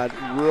outside,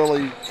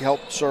 really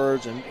helped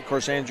surge, and, of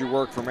course, Andrew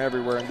Work from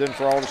everywhere. And then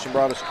for Alderson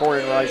Broaddus,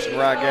 Corian Rice, and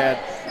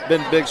Gadd,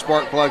 been big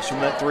spark plugs from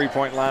that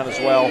three-point line as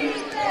well.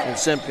 And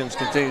Simpkins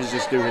continues to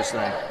just do his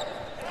thing.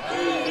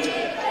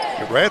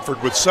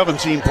 Radford with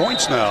 17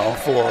 points now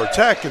for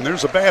Tech, and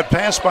there's a bad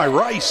pass by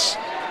Rice.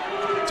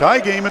 Tie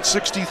game at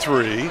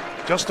 63,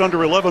 just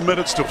under 11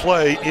 minutes to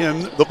play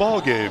in the ball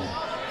game.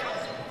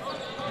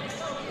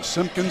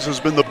 Simpkins has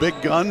been the big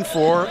gun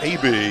for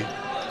AB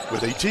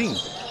with 18.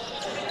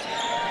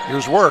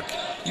 Here's Work.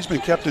 He's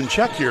been kept in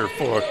check here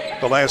for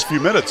the last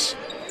few minutes.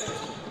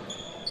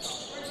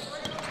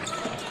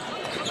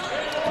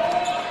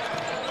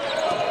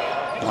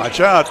 Watch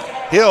out.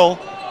 Hill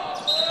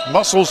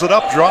muscles it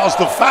up, draws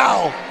the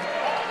foul.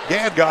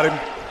 Gadd got him.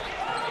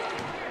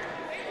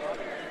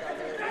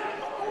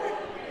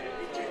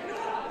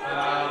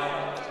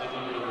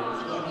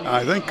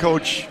 I think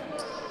Coach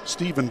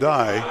Stephen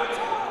Dye,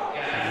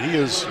 he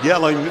is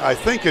yelling, I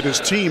think, at his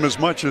team as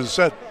much as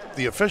at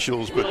the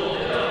officials, but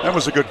that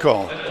was a good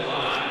call.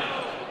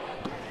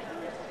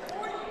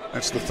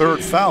 That's the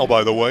third foul,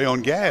 by the way,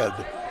 on Gadd.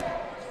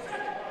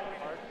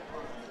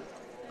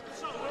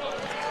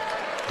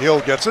 Hill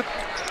gets it.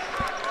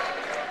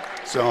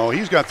 So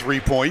he's got 3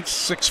 points,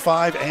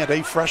 6'5", and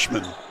a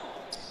freshman.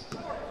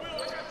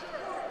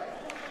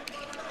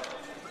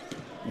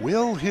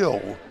 Will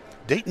Hill,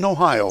 Dayton,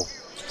 Ohio.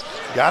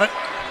 Got it.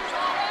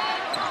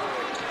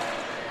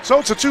 So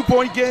it's a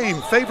 2-point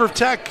game. Favor of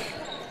Tech.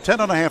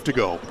 10.5 to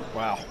go.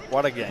 Wow,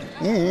 what a game.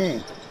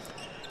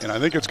 Mm-hmm. And I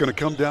think it's going to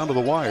come down to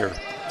the wire.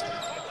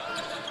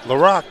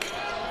 LaRock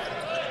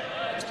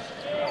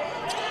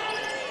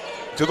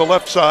to the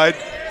left side.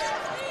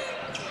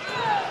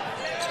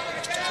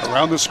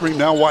 Around the screen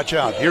now, watch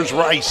out. Here's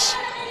Rice.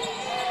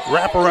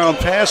 Wraparound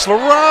pass,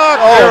 LaRock.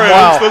 Oh, there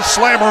wow. it is,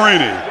 the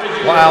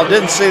Slammerini. Wow,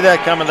 didn't see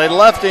that coming. They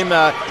left him,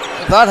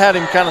 thought had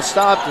him kind of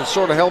stopped and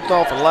sort of helped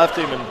off and left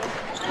him, and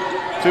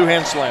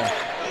two-hand slam.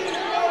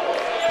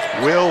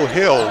 Will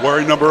Hill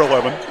wearing number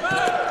 11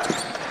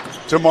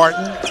 to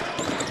Martin.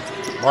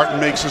 Martin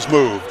makes his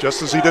move,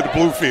 just as he did at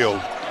Bluefield.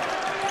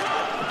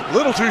 A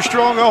little too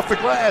strong off the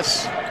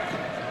glass.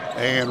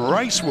 And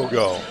Rice will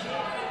go.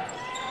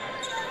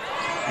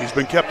 He's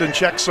been kept in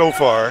check so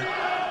far.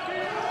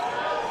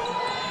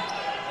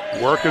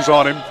 Work is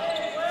on him.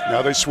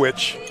 Now they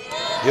switch.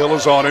 Hill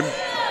is on him.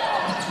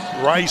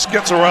 Rice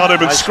gets around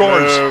him and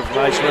scores.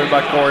 Nice move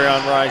by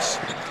Corian Rice.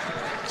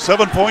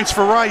 7 points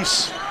for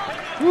Rice.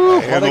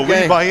 Woo, and the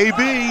lead by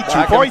AB,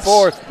 2 points.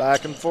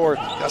 Back and forth.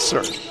 Yes,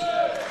 sir.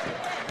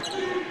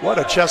 What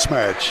a chess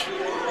match.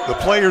 The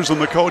players and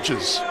the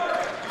coaches.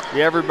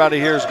 Yeah, everybody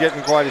here is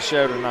getting quite a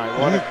show tonight.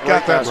 What a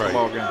great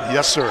basketball game.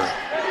 Yes, sir.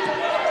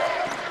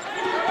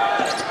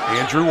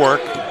 Andrew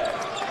Work.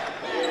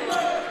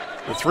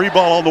 The 3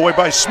 ball on the way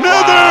by Smithers.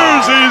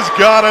 Wow. He's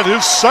got it.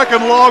 His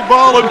second long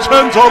ball and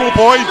 10 total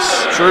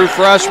points. True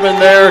freshman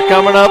there,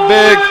 coming up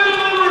big.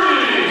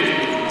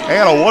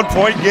 And a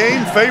 1-point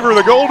game favor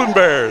the Golden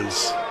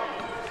Bears.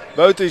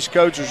 Both these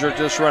coaches are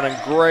just running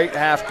great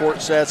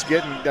half-court sets,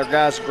 getting their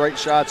guys great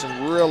shots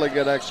and really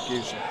good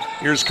execution.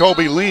 Here's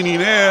Kobe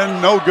leaning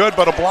in. No good,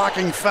 but a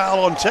blocking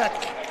foul on Tech.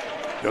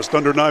 Just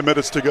under 9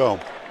 minutes to go.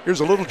 Here's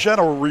a little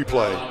general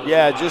replay.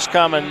 Yeah, just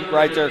coming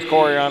right there,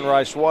 Corian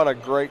Rice. What a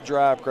great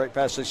drive, great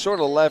pass. They sort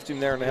of left him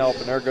there in the help,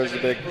 and there goes the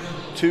big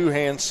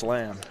two-hand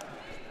slam.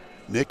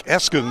 Nick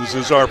Eskins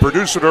is our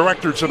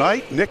producer-director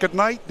tonight. Nick at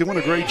night doing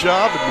a great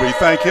job, and we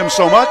thank him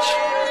so much.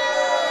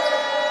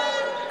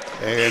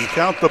 And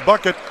count the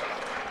bucket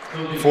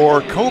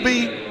for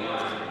Kobe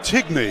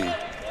Tigney.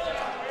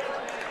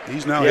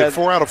 He's now hit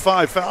 4 out of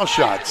 5 foul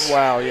shots.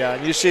 Wow, yeah.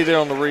 And you see there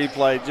on the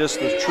replay, just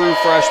the true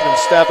freshman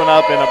stepping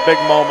up in a big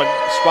moment,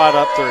 spot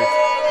up 3.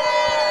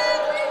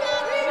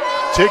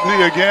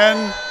 Tigney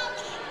again,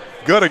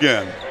 good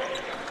again.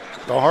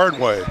 The hard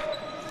way.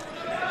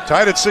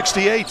 Tied at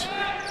 68.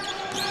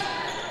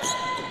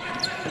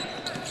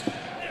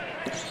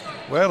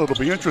 Well, it'll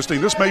be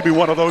interesting. This may be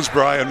one of those,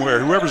 Brian,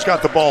 where whoever's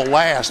got the ball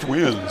last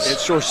wins. It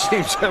sure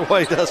seems that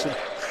way, doesn't it?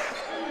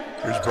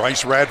 Here's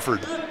Bryce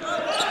Radford.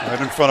 Right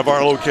in front of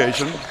our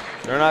location.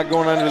 They're not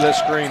going under this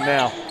screen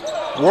now.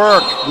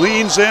 Work,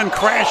 leans in,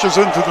 crashes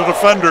into the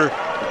defender.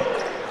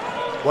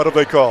 What have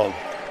they called?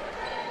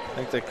 I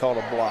think they called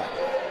a block.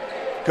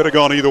 Could have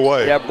gone either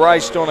way. Yeah,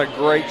 Bryce doing a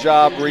great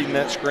job reading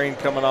that screen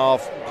coming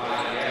off.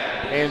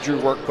 Andrew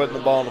Work putting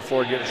the ball on the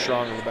floor, getting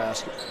strong in the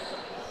basket.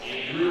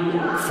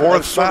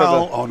 4th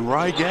foul on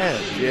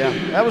Gadd. Yeah,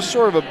 that was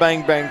sort of a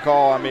bang-bang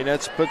call. I mean,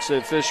 that puts the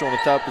official in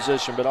a tough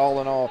position, but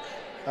all in all,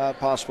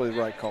 possibly the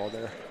right call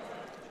there.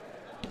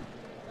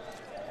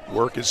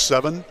 Work is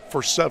 7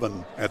 for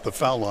 7 at the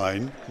foul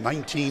line.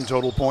 19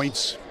 total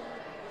points.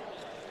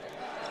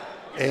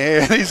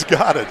 And he's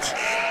got it.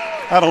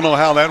 I don't know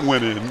how that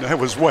went in. That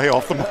was way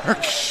off the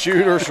mark.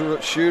 Shooters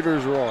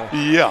roll.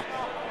 Yeah.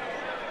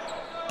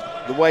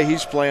 The way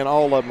he's playing,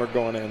 all of them are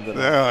going in.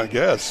 Yeah, I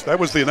guess. That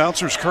was the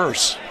announcer's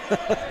curse.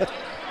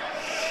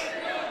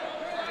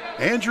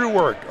 Andrew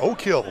Work,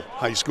 Oak Hill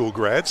High School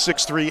grad,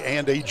 6'3",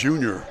 and a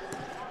junior.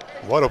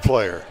 What a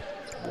player.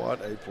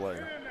 What a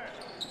player.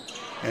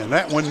 And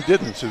that one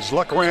didn't. His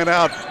luck ran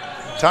out.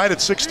 Tied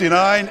at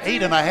 69,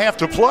 8.5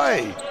 to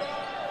play.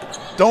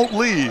 Don't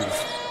leave.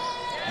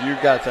 You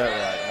got that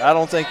right. I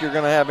don't think you're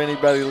going to have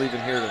anybody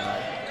leaving here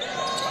tonight.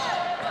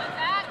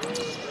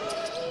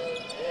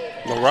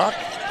 LaRock.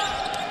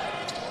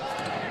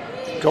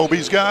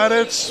 Kobe's got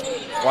it.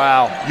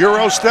 Wow.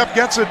 Euro step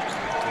gets it.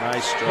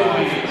 Nice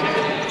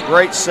drive.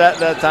 Great set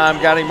that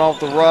time. Got him off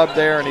the rub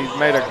there, and he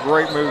made a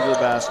great move to the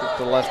basket,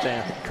 to the left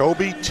hand.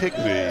 Kobe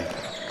Tigney.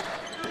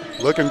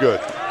 Looking good.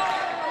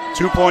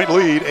 2-point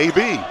lead,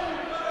 AB.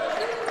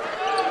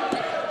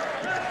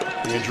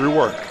 Andrew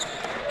Work.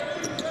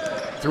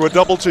 through a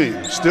double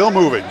team. Still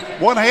moving.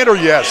 One-hander,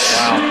 yes.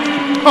 Wow.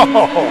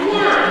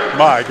 Oh,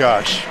 my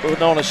gosh.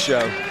 Putting on a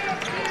show.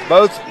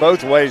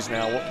 Both ways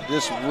now.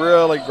 Just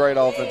really great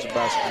offensive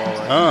basketball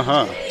right now.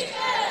 Uh-huh.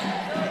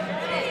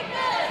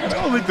 I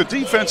don't think the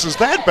defense is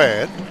that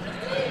bad.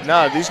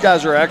 No, these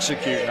guys are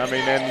executing. I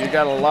mean, and you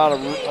got a lot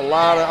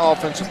of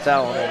offensive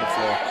talent on the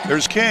floor.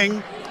 There's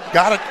King.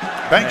 Got it.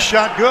 Bank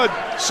shot good.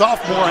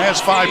 Sophomore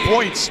has 5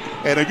 points.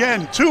 And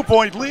again,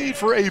 2-point lead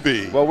for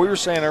AB. Well, we were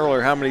saying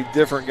earlier how many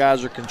different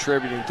guys are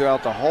contributing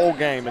throughout the whole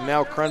game, and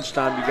now crunch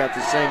time, you got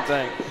the same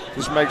thing.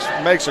 This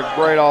makes a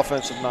great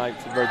offensive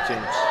night for both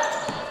teams.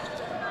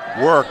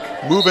 Work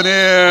moving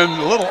in,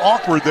 a little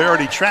awkward there,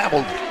 and he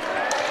traveled.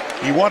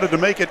 He wanted to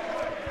make it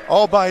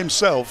all by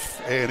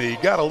himself, and he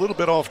got a little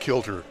bit off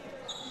kilter.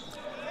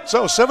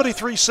 So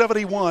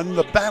 73-71,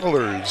 the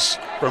Battlers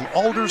from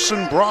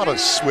Alderson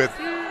Broaddus with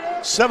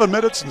 7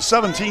 minutes and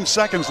 17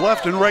 seconds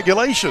left in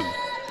regulation.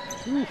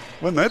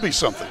 Wouldn't that be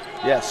something?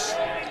 Yes.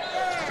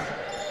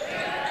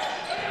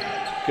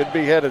 Could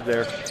be headed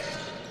there.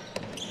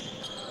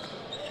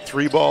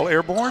 3-ball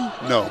airborne?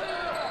 No.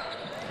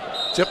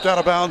 Tipped out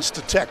of bounds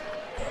to Tech.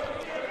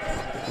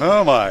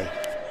 Oh my.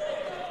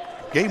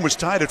 Game was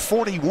tied at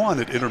 41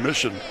 at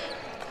intermission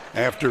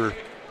after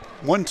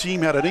one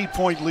team had an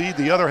 8-point lead,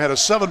 the other had a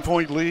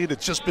 7-point lead.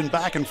 It's just been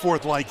back and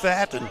forth like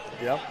that, and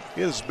it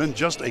has been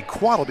just a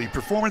quality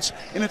performance.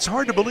 And it's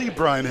hard to believe,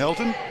 Brian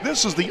Helton,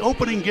 this is the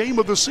opening game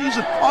of the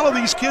season. All of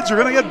these kids are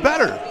going to get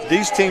better.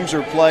 These teams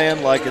are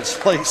playing like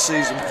it's late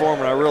season form,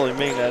 and I really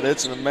mean that.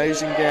 It's an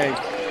amazing game.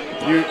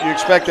 You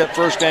expect that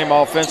first game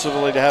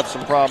offensively to have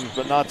some problems,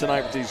 but not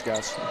tonight with these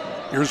guys.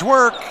 Here's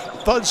Work.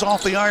 Thuds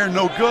off the iron,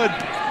 no good.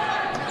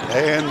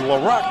 And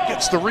LaRock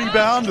gets the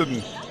rebound,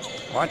 and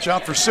watch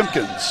out for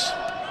Simpkins.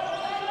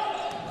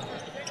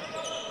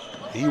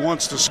 He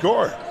wants to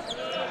score,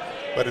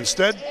 but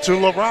instead to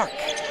LaRock.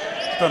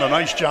 Done a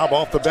nice job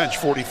off the bench,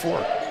 44.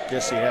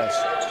 Yes, he has.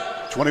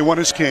 21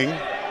 is King,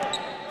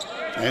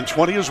 and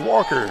 20 is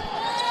Walker.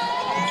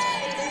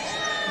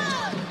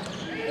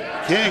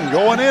 King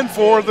going in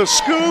for the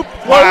scoop.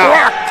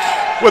 Wow.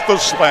 LaRock with the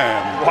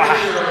slam. Wow.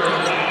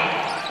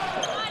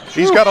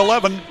 He's got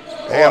 11,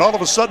 and all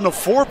of a sudden a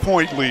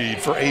 4-point lead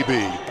for AB.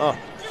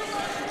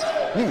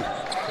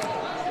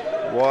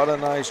 What a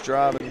nice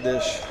driving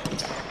dish.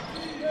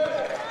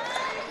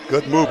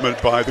 Good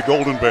movement by the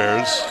Golden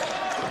Bears.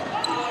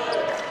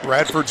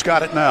 Radford's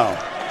got it now.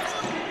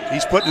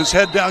 He's putting his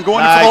head down,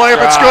 going in for the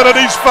layup. It's good, and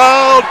he's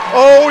fouled.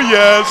 Oh,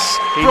 yes.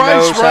 He Bryce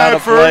knows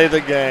Radford. how to play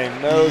the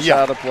game. Knows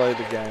how to play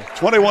the game.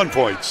 21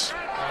 points.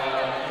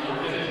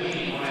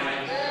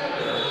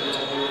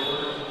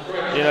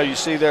 You know, you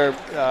see there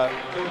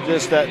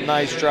just that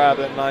nice drive,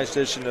 that nice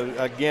dish, and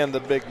again, the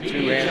big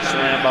two-hand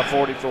slam by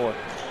 44.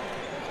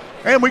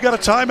 And we got a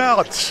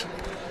timeout.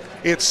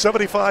 It's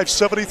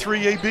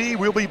 75-73 AB.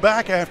 We'll be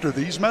back after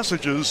these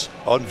messages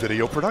on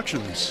Video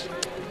Productions.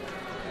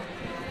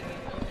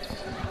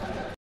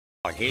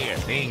 I hear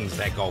things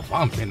that go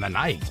bump in the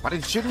night, but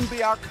it shouldn't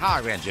be our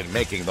car engine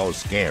making those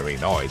scary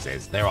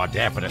noises. There are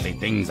definitely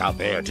things out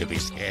there to be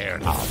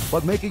scared of.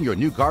 But making your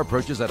new car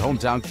purchase at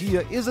Hometown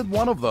Kia isn't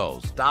one of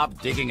those.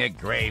 Stop digging a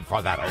grave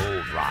for that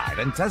old ride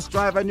and test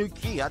drive a new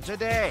Kia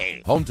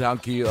today.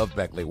 Hometown Kia of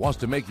Beckley wants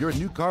to make your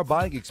new car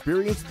buying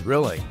experience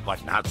thrilling.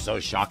 But not so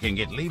shocking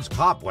it leaves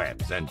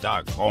cobwebs and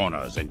dark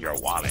corners in your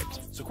wallet.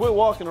 So quit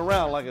walking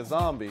around like a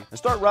zombie and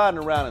start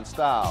riding around in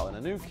style in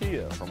a new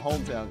Kia from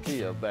Hometown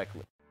Kia of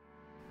Beckley.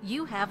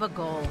 You have a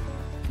goal.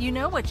 You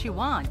know what you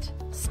want.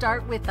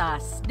 Start with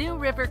us, New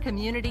River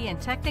Community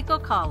and Technical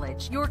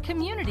College, your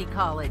community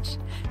college.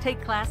 Take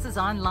classes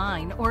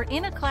online or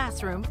in a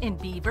classroom in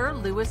Beaver,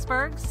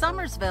 Lewisburg,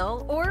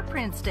 Summersville, or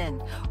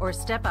Princeton, or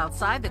step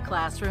outside the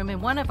classroom in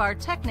one of our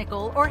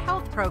technical or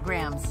health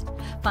programs.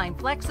 Find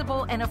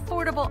flexible and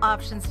affordable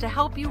options to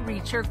help you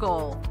reach your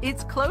goal.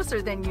 It's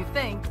closer than you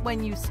think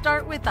when you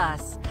start with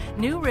us,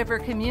 New River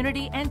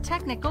Community and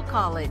Technical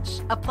College.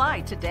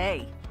 Apply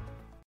today.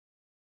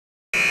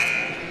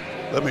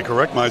 Let me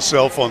correct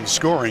myself on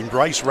scoring.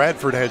 Bryce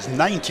Radford has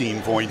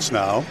 19 points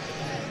now,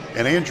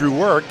 and Andrew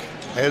Work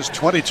has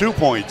 22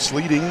 points,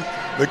 leading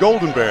the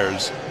Golden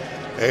Bears.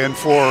 And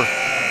for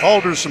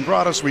Alderson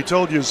Broaddus, we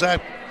told you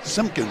Zach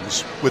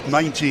Simpkins with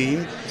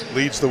 19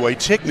 leads the way.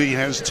 Tickney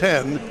has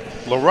 10.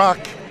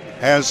 LaRock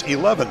has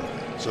 11.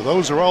 So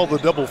those are all the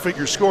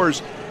double-figure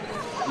scores.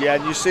 Yeah,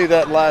 and you see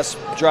that last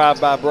drive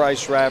by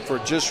Bryce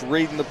Radford, just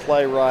reading the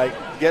play right,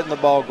 getting the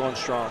ball going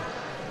strong.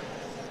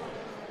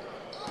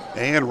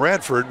 And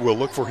Radford will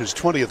look for his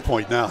 20th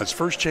point now. His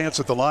first chance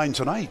at the line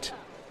tonight.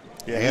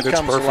 Yeah, and he it's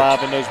comes perfect.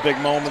 alive in those big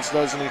moments,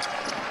 doesn't he?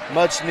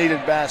 Much needed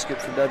basket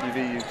for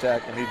WVU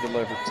Tech, and he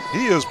delivered.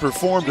 He has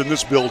performed in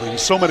this building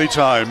so many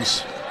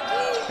times,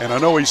 and I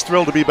know he's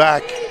thrilled to be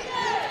back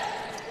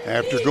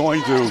after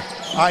going to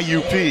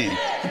IUP,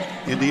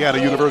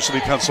 Indiana University,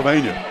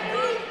 Pennsylvania.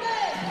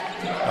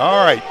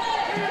 All right,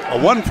 a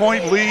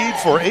 1-point lead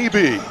for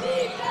AB.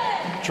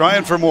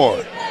 Trying for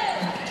more.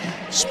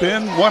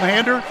 Spin,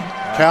 one-hander.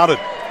 Counted.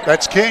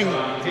 That's King.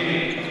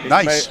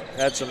 Nice.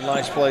 Had some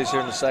nice plays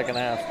here in the second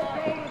half.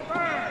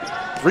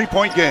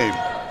 3-point game.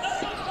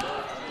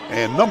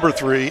 And number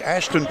 3,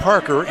 Ashton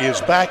Parker,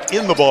 is back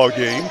in the ball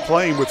game,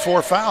 playing with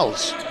 4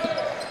 fouls.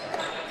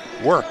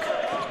 Work.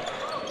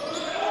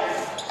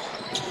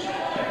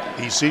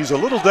 He sees a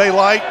little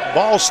daylight,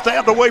 ball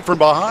stabbed away from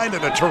behind,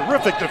 and a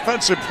terrific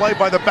defensive play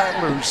by the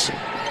Battlers.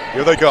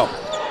 Here they come.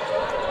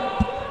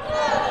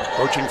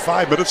 Approaching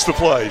 5 minutes to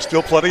play,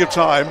 still plenty of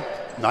time.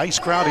 Nice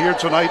crowd here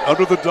tonight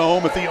under the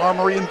dome at the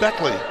Armory in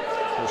Beckley.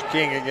 There's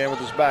King again with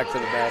his back to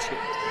the basket.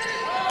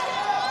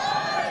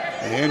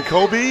 And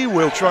Kobe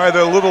will try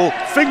the little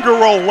finger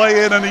roll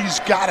lay in, and he's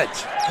got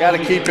it. Got to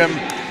keep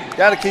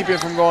him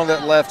from going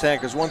that left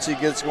hand, because once he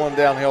gets going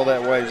downhill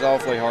that way, he's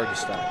awfully hard to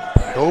stop.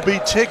 Kobe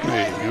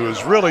Tigney, who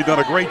has really done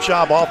a great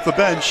job off the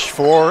bench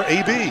for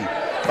AB.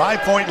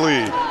 5-point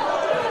lead.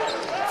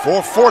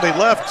 4:40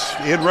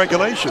 left in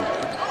regulation.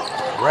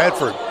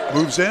 Bradford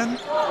moves in.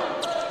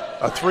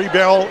 A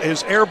 3-ball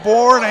is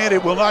airborne, and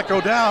it will not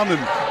go down. And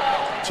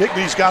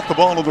Tigney's got the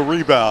ball on the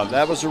rebound.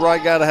 That was the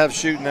right guy to have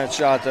shooting that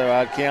shot, though.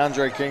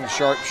 Keandre King,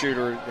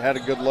 sharpshooter, had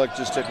a good look,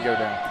 just didn't go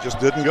down. Just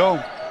didn't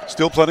go.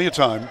 Still plenty of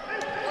time.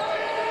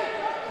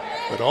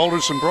 But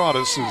Alderson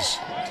Broaddus is,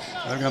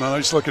 they've got a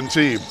nice-looking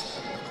team.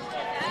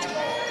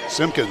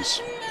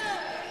 Simpkins.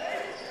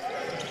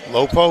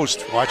 Low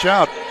post. Watch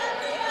out.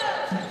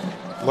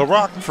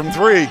 LaRock from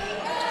 3.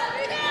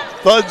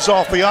 Thuds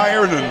off the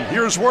iron, and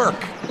here's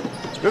Work.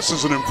 This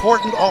is an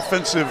important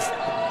offensive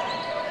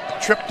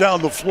trip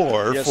down the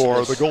floor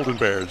for the Golden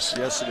Bears.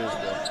 Yes, it is,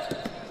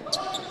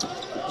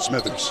 Bill.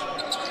 Smithers.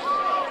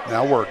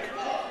 Now Work.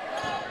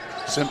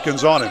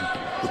 Simpkins on him.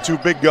 The 2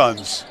 big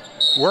guns.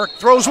 Work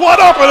throws one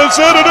up, and it's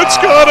in, and it's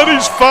good, and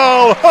he's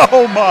fouled.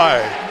 Oh,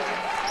 my.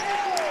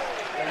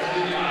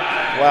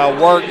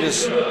 Wow, Work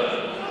is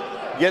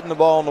getting the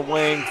ball on the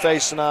wing,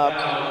 facing up.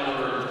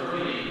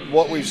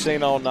 What we've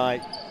seen all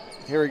night.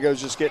 Here he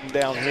goes, just getting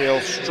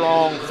downhill.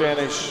 Strong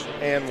finish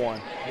and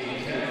one.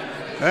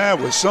 That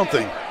was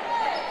something.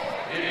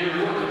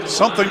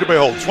 Something to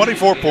behold.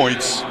 24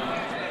 points.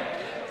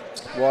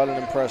 What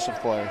an impressive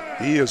player.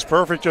 He is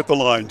perfect at the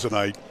line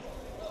tonight.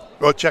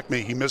 Oh, check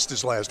me. He missed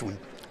his last one.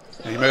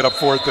 He made up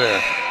for it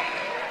there.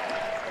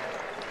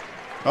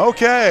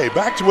 Okay,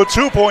 back to a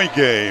 2-point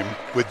game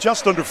with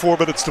just under 4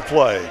 minutes to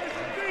play.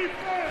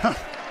 Huh.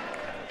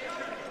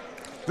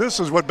 This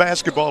is what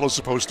basketball is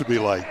supposed to be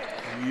like.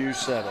 You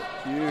said it.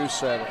 You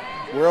said it.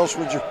 Where else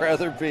would you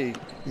rather be?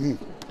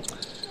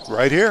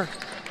 Right here.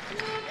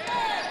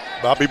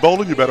 Bobby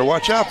Bolin, you better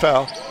watch out,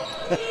 pal.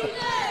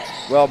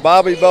 Well,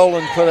 Bobby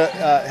Bolin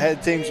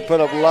had teams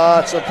put up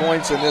lots of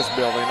points in this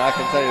building. I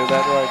can tell you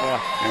that right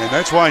now. And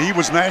that's why he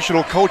was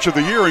National Coach of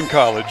the Year in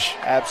college.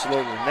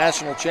 Absolutely.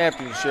 National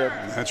championship.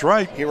 That's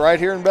right. Right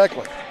here in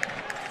Beckley.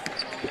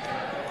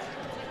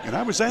 And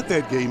I was at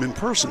that game in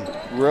person.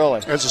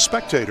 Really? As a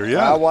spectator,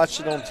 yeah. I watched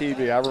it on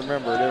TV. I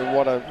remember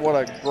it. What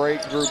a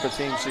great group of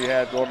teams he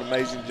had. What an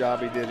amazing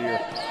job he did here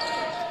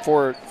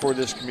for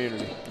this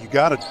community. You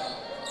got it.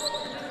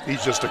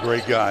 He's just a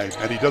great guy,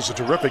 and he does a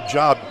terrific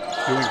job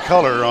doing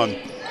color on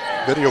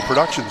video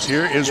productions.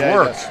 Here is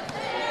Work.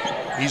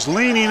 He's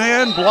leaning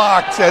in,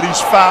 blocked, and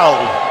he's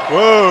fouled.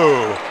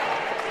 Whoa.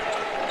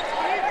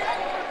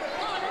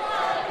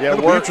 Yeah,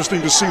 it'll be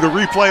interesting to see the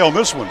replay on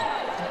this one.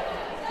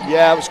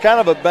 Yeah, it was kind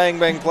of a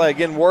bang-bang play.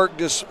 Again, Work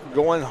just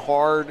going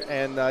hard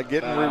and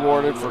getting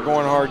rewarded for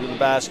going hard in the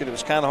basket. It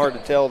was kind of hard to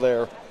tell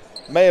there.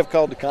 May have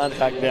called the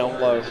contact down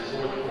low,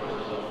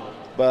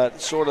 but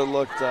sort of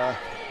looked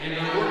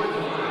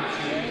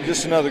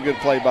just another good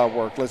play by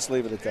Work. Let's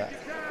leave it at that.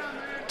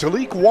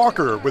 Talik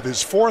Walker with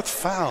his 4th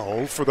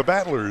foul for the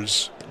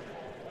Battlers.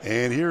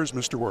 And here's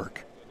Mr.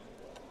 Work.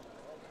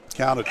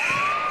 Count it.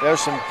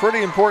 There's some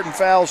pretty important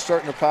fouls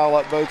starting to pile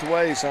up both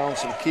ways on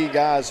some key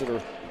guys that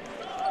are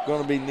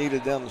going to be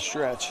needed down the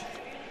stretch.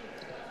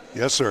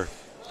 Yes, sir.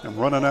 I'm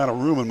running out of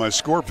room in my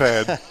score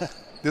pad.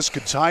 This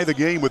could tie the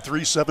game with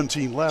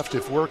 3:17 left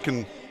if Work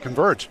can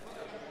convert.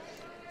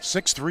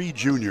 6'3"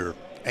 junior,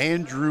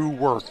 Andrew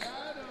Work.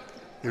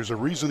 There's a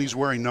reason he's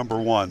wearing number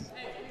 1.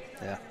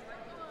 Yeah.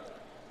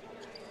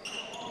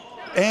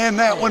 And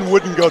that one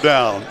wouldn't go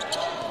down.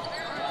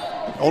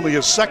 Only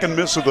his 2nd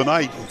miss of the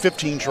night in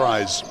 15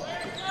 tries.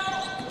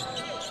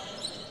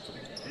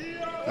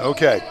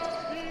 Okay.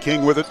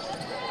 King with it.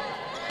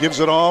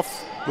 Gives it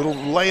off. Little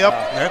layup.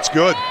 That's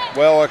good.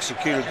 Well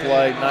executed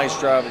play. Nice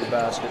drive of the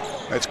basket.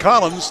 That's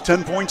Collins.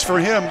 10 points for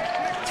him.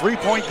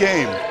 3-point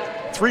game.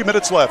 3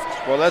 minutes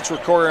left. Well, that's where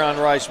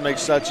Corian Rice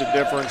makes such a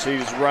difference.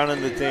 He's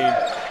running the team.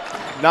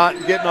 Not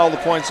getting all the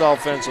points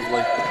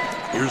offensively.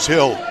 Here's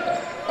Hill.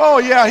 Oh,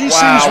 yeah, he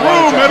sees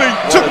room, and he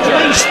took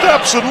 3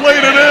 steps and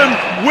laid it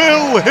in.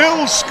 Will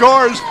Hill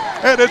scores,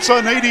 and it's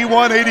an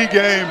 81-80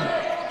 game.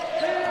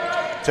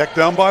 Tech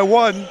down by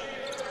 1.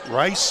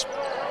 Rice,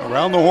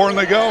 around the horn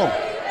they go.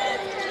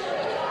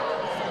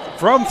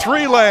 From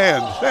 3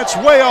 land, that's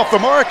way off the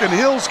mark, and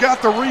Hill's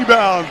got the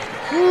rebound.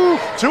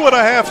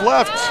 2.5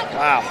 left.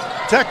 Wow.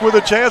 Tech with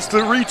a chance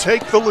to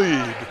retake the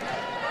lead.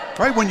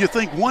 Right when you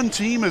think one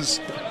team is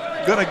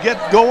going to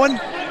get going,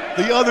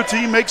 The other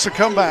team makes a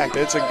comeback.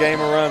 It's a game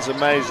of runs.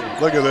 Amazing.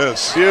 Look at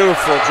this.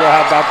 Beautiful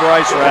drive by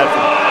Bryce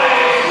Radford.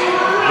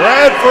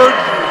 Radford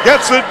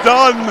gets it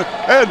done,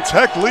 and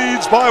Tech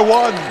leads by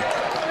 1.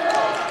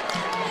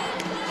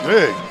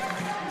 Big.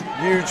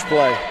 Huge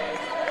play.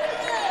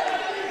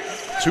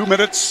 2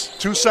 minutes,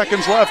 2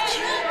 seconds left.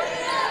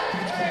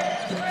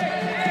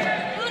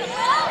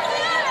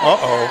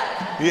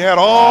 He had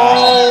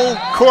all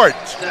court,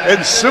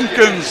 and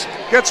Simpkins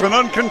gets an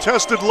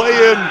uncontested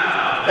lay-in,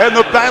 and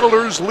the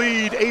Battlers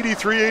lead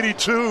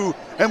 83-82,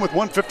 and with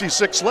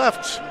 1:56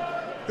 left,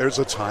 there's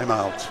a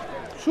timeout.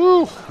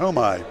 Whew. Oh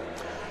my.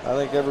 I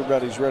think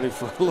everybody's ready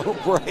for a little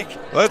break.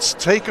 Let's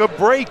take a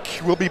break.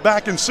 We'll be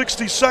back in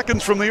 60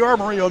 seconds from the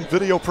Armory on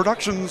Video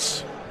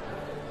Productions.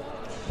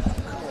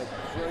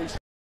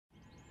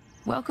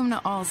 Welcome to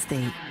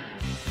Allstate.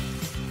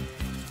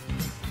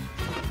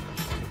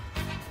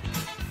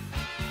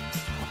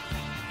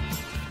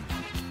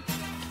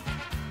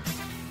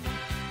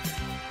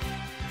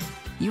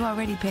 You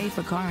already paid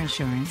for car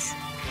insurance.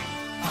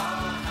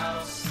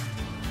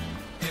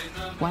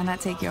 Why not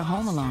take your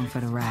home along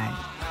for the ride?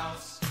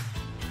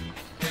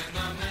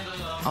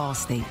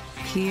 Allstate.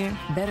 Here,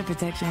 better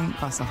protection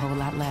costs a whole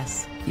lot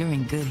less. You're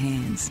in good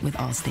hands with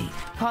Allstate.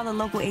 Call a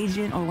local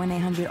agent or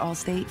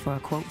 1-800-ALLSTATE for a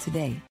quote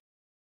today.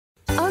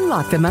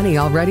 Unlock the money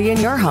already in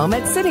your home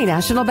at City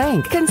National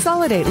Bank.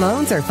 Consolidate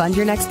loans or fund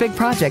your next big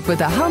project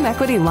with a home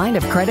equity line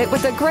of credit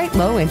with a great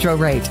low intro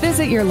rate.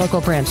 Visit your local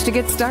branch to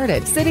get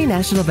started. City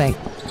National Bank.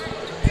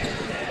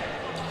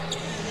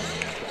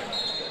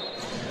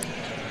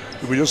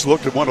 We just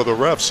looked at one of the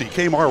refs. He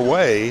came our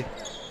way,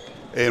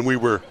 and we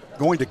were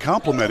going to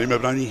compliment him.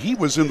 But I mean, he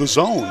was in the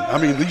zone. I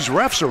mean, these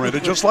refs are in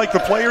it just like the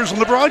players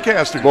and the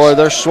broadcasters. Boy,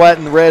 they're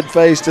sweating,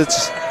 red-faced.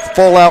 It's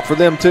full out for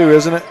them too,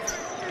 isn't it?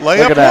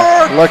 Layup Look at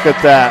that. Look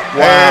at that.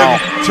 Wow.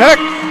 And Tech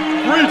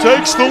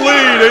retakes the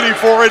lead,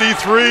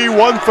 84-83,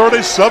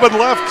 1:37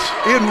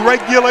 left in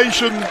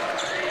regulation.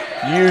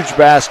 Huge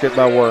basket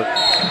by Work.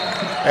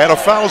 And a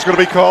foul's going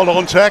to be called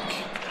on Tech.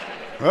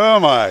 Oh,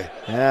 my.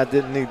 Yeah, I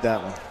didn't need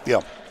that one.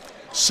 Yeah.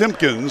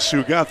 Simpkins,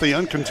 who got the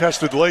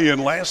uncontested lay-in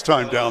last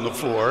time down the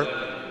floor,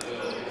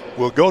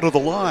 will go to the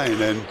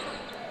line, and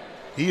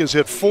he has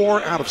hit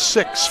 4 out of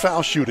 6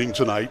 foul shooting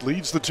tonight,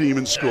 leads the team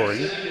in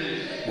scoring,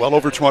 well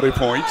over 20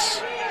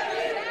 points.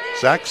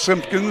 Zach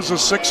Simpkins, a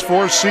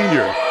 6'4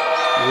 senior.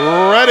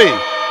 Ready.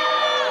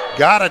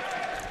 Got it.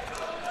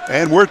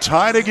 And we're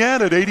tied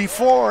again at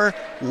 84.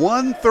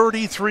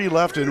 1:33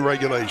 left in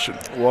regulation.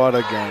 What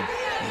a game.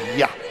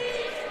 Yeah.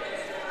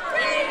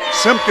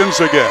 Simpkins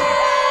again.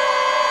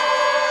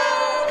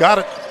 Got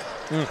it.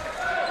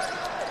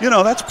 You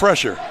know, that's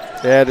pressure.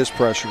 Yeah, it is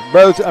pressure.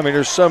 Both, I mean,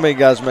 there's so many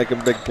guys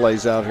making big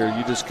plays out here.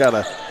 You just got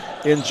to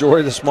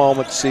enjoy this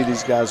moment to see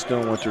these guys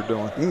doing what they're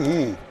doing.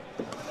 Mm-hmm.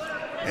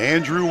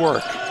 Andrew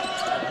Work.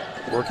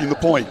 Working the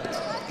point.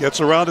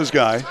 Gets around his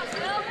guy.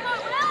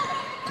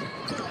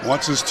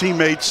 Wants his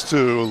teammates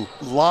to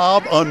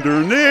lob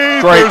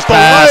underneath. Great There's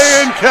pass. The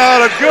lay-in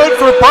counted. Good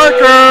for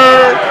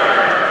Parker.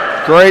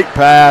 Great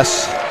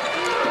pass.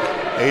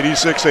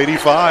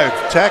 86-85.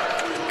 Tech,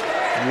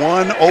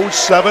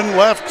 1:07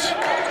 left.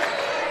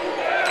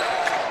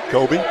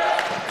 Kobe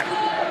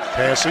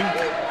passing.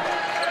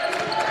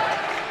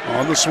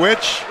 On the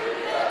switch.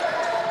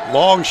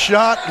 Long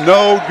shot,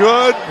 no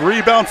good.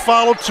 Rebound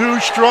followed too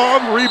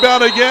strong.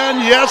 Rebound again,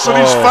 yes, and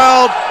he's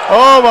fouled.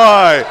 Oh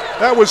my,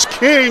 that was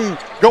King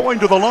going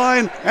to the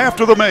line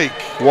after the make.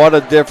 What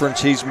a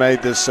difference he's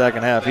made this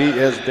second half. He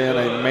has been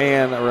a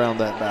man around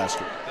that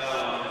basket.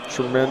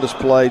 Tremendous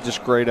play,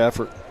 just great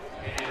effort.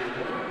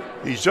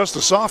 He's just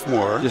a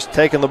sophomore. Just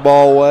taking the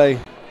ball away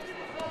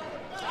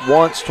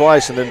once,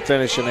 twice, and then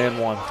finishing in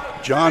one.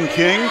 John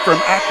King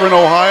from Akron,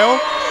 Ohio,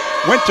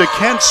 went to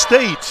Kent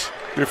State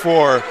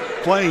before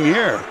playing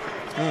here.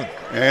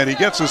 And he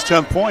gets his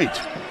 10th point.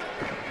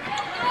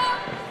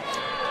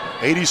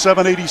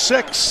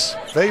 87-86,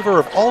 favor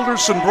of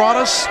Alderson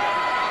Broaddus.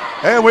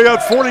 And we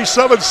had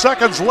 47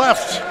 seconds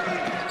left.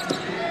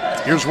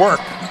 Here's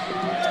Work.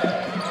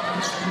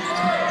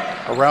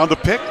 Around the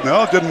pick,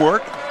 no, it didn't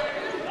work.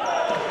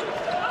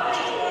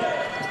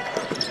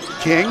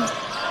 King,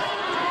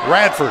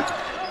 Radford.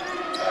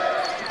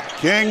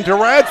 King to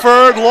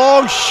Radford,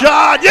 long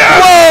shot,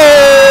 yes!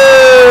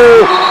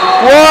 Whoa!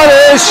 What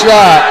a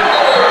shot!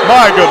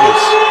 My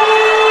goodness.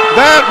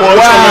 That was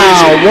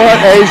amazing. What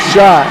a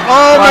shot.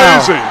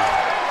 Amazing.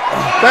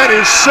 Wow. That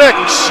is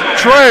 6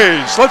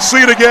 trays. Let's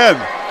see it again.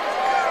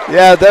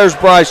 Yeah, there's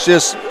Bryce,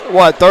 just,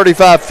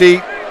 35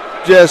 feet.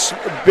 Just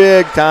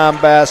big time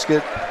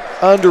basket.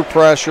 Under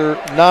pressure,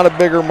 not a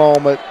bigger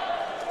moment.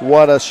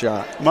 What a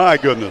shot. My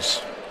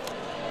goodness.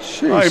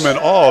 Jeez. I'm in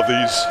awe of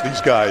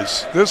these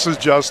guys. This is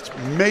just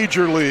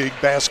Major League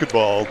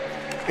Basketball.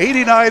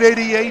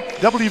 89-88,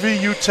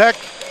 WVU Tech.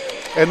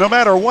 And no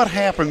matter what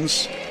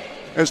happens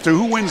as to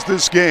who wins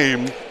this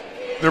game,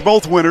 They're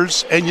both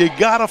winners, and you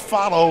got to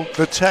follow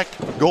the Tech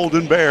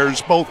Golden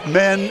Bears, both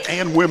men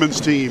and women's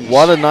teams.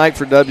 What a night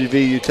for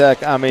WVU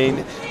Tech. I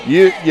mean,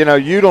 you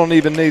don't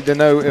even need to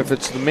know if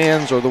it's the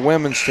men's or the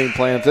women's team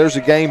playing. If there's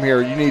a game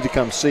here, you need to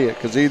come see it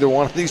because either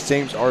one of these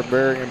teams are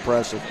very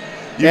impressive.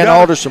 And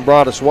Alderson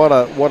Broaddus,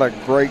 what a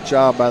great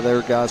job by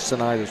their guys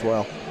tonight as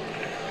well.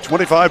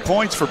 25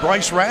 points for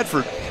Bryce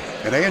Radford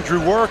and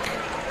Andrew Work.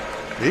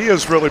 He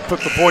has really put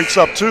the points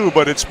up too,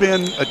 but it's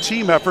been a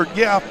team effort.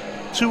 Yeah,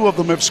 2 of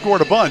them have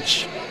scored a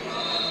bunch,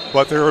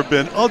 but there have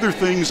been other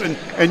things.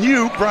 And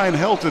you, Brian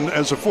Helton,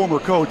 as a former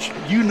coach,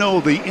 you know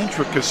the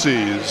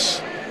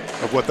intricacies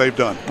of what they've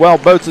done. Well,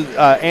 both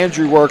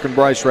Andrew Work and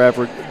Bryce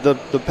Radford,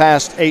 the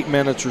past 8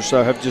 minutes or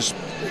so have just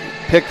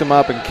picked them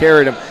up and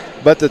carried them.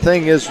 But the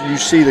thing is, you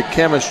see the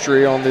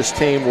chemistry on this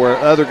team where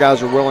other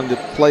guys are willing to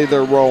play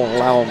their role and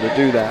allow them to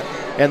do that.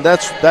 And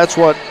that's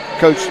what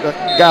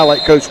a guy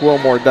like Coach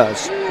Wilmore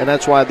does. And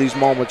that's why these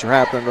moments are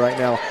happening right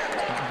now.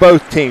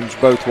 Both teams,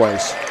 both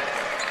ways.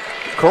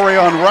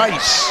 Corian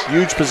Rice.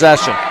 Huge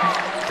possession.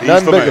 He's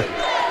None the bigger.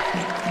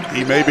 Man.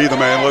 He may be the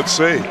man. Let's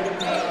see.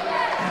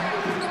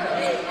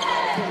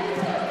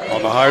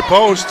 On the high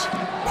post.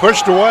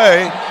 Pushed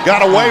away.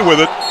 Got away with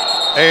it.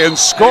 And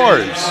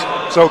scores.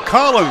 So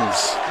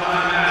Collins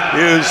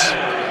is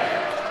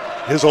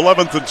his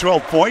 11th and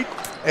 12th point.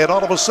 And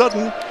all of a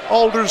sudden,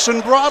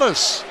 Alderson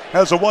Broaddus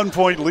has a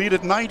 1-point lead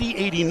at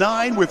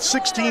 90-89 with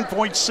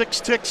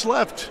 16.6 ticks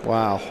left.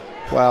 Wow.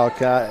 Wow, I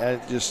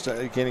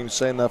can't even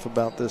say enough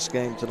about this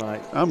game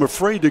tonight. I'm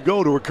afraid to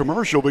go to a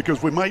commercial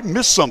because we might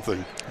miss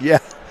something. Yeah,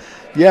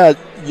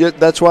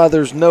 that's why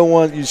there's no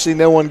one, you see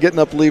no one getting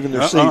up leaving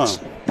their seats.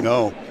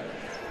 No.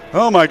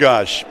 Oh, my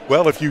gosh.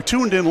 Well, if you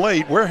tuned in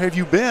late, where have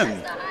you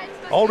been?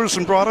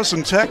 Alderson Broaddus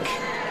and Tech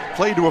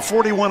played to a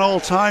 41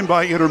 all-time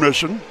by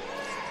intermission.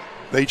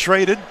 They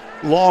traded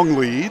long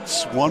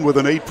leads, one with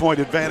an 8-point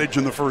advantage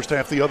in the first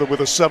half, the other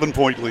with a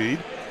 7-point lead.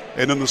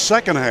 And in the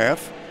second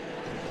half,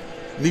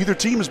 neither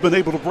team has been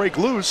able to break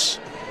loose.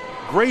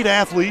 Great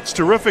athletes,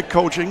 terrific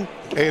coaching,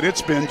 and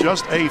it's been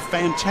just a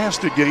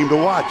fantastic game to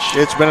watch.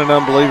 It's been an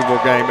unbelievable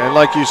game. And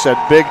like you said,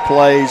 big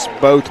plays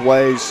both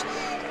ways,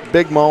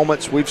 big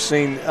moments. We've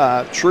seen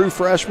true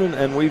freshmen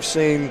and we've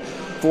seen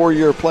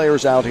four-year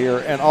players out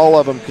here, and all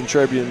of them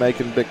contribute in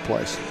making big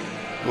plays.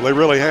 Well, they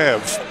really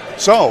have.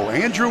 So,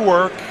 Andrew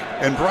Work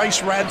and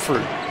Bryce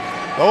Radford,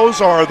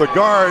 those are the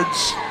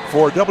guards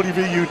for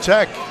WVU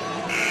Tech.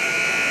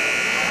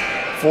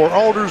 For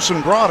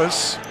Alderson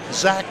Broaddus,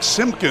 Zach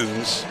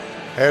Simpkins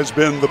has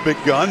been the big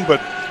gun,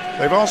 but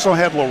they've also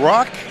had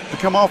LaRock to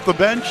come off the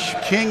bench.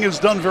 King has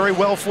done very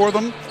well for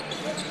them.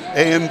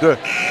 And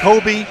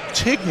Kobe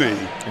Tigney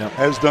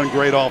has done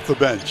great off the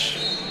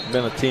bench.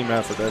 Been a team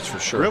effort, that's for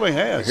sure. Really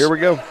has. Here we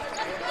go.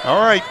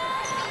 All right,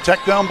 Tech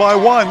down by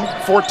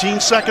 1, 14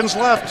 seconds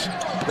left.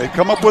 They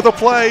come up with a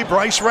play.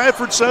 Bryce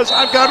Radford says,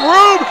 I've got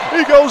room.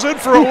 He goes in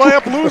for a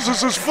layup,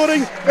 loses his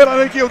footing, and I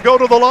think he'll go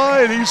to the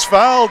line. He's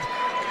fouled.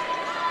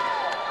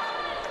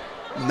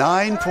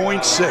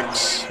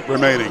 9.6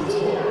 remaining.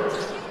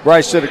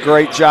 Bryce did a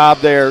great job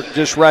there.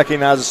 Just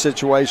recognized the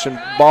situation.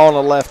 Ball in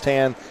the left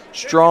hand,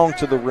 strong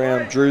to the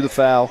rim, drew the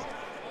foul.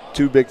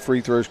 2 big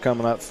free throws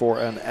coming up for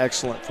an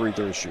excellent free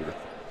throw shooter.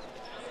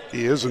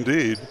 He is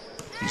indeed.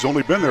 He's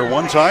only been there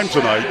 1 time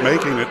tonight,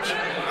 making it.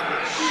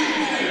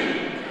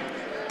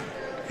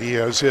 He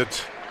has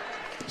hit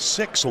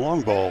 6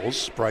 long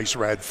balls, Bryce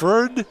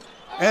Radford,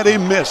 and he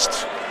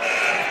missed.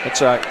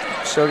 That's right.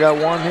 Still got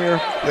 1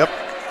 here. Yep.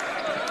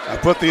 I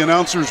put the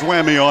announcer's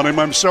whammy on him.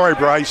 I'm sorry,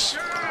 Bryce.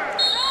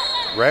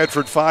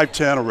 Radford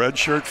 5'10", a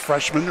redshirt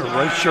freshman, a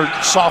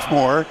redshirt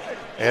sophomore,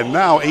 and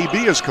now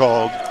AB is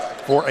called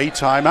for a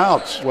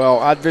timeout. Well,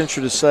 I'd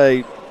venture to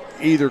say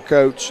either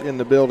coach in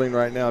the building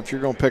right now, if you're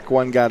going to pick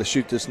one guy to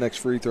shoot this next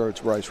free throw, it's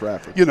Bryce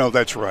Radford. You know,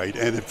 that's right.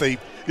 And if they,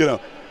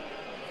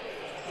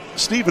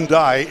 Stephen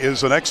Dye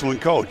is an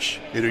excellent coach.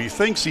 He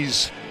thinks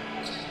he's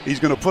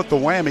going to put the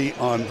whammy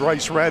on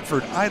Bryce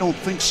Radford. I don't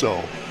think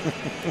so.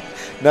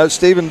 No,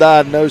 Stephen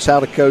Dye knows how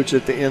to coach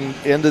at the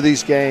end of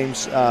these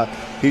games.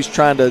 He's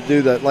trying to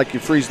do that, like you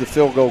freeze the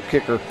field goal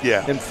kicker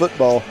in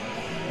football,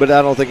 but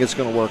I don't think it's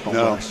going to work on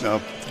Bryce. No.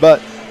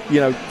 But,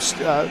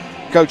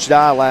 Coach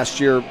Dye last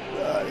year,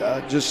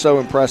 just so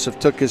impressive,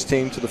 took his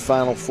team to the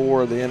Final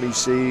Four of the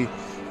MEC.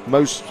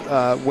 Most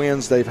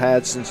wins they've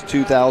had since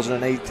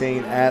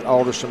 2018 at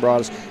Alderson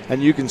Broaddus,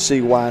 and you can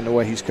see why in the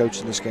way he's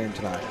coaching this game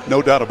tonight.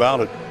 No doubt about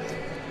it.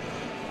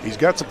 He's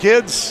got some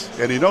kids,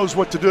 and he knows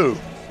what to do.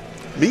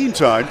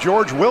 Meantime,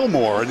 George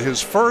Wilmore in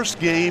his first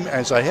game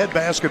as a head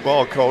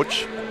basketball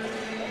coach,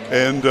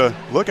 and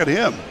look at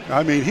him.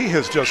 I mean, he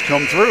has just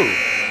come through.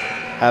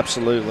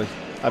 Absolutely.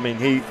 I mean,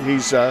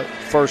 he's a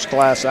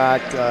first-class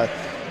act,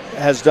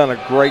 has done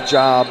a great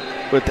job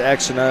with the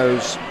X and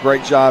O's,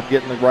 great job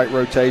getting the right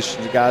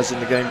rotations of guys in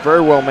the game.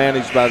 Very well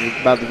managed by the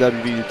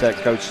WVU Tech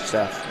coaching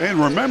staff. And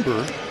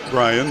remember,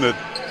 Brian, that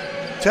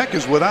Tech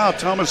is without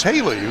Thomas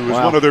Haley, who is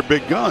one of their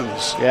big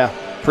guns. Yeah,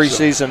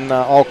 preseason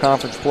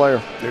all-conference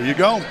player. There you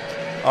go.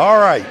 All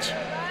right,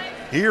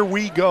 here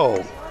we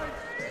go.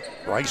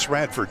 Bryce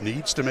Radford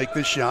needs to make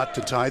this shot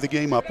to tie the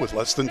game up with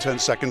less than 10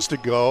 seconds to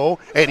go,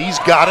 and he's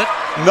got it.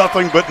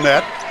 Nothing but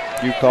net.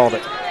 You called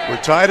it.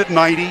 We're tied at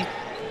 90,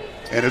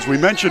 and as we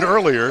mentioned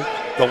earlier,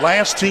 the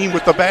last team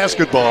with the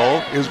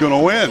basketball is going to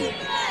win.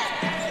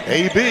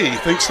 AB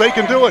thinks they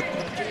can do it.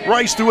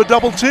 Rice to a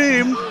double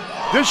team.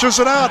 Dishes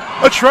it out.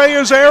 A tray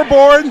is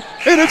airborne,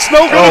 and it's no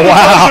good. Oh,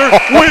 wow.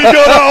 We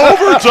go to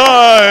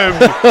overtime,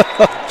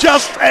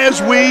 just as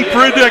we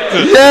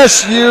predicted.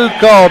 Yes, you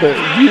called it.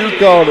 You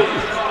called it.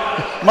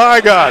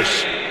 My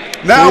gosh.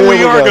 Now Here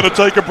we are go. going to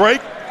take a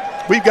break.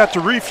 We've got to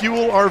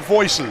refuel our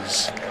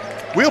voices.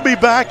 We'll be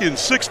back in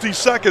 60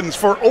 seconds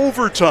for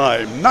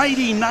overtime.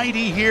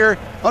 90-90 here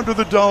under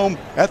the dome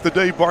at the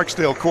Dave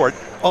Barksdale Court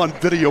on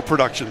Video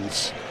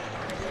Productions.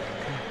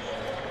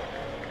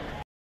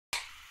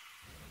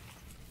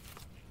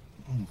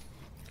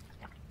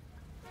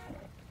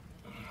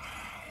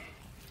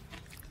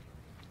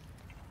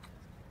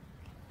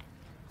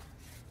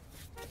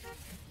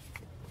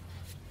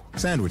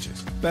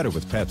 Sandwiches, better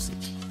with Pepsi.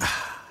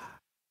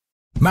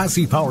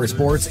 Massey Power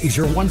Sports is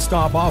your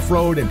one-stop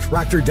off-road and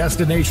tractor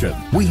destination.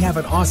 We have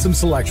an awesome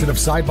selection of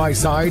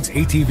side-by-sides,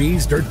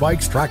 ATVs, dirt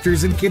bikes,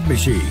 tractors, and kid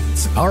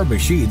machines. Our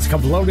machines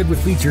come loaded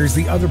with features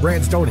the other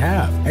brands don't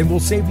have and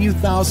will save you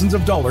thousands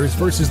of dollars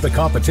versus the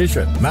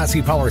competition.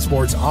 Massey Power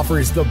Sports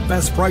offers the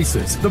best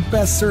prices, the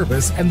best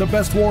service, and the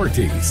best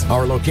warranties.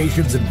 Our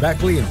locations in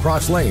Beckley and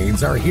Cross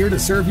Lanes are here to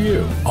serve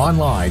you.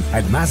 Online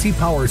at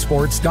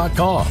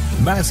MasseyPowersports.com.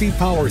 Massey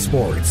Power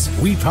Sports.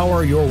 We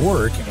power your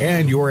work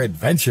and your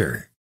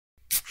adventure.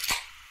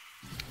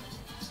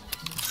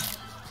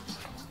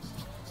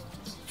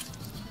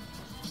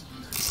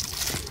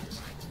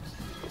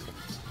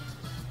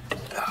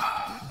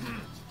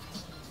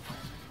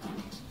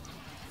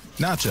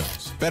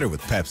 Nachos, better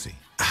with Pepsi.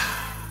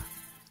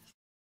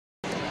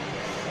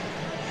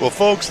 Well,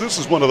 folks, this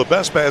is one of the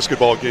best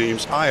basketball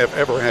games I have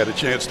ever had a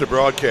chance to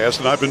broadcast,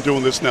 and I've been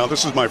doing this now.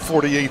 This is my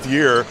 48th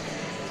year.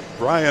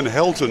 Brian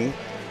Helton,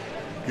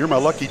 you're my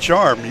lucky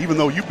charm. Even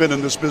though you've been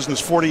in this business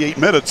 48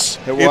 minutes,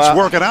 it's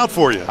working out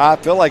for you. I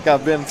feel like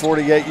I've been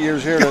 48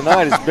 years here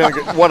tonight. It's been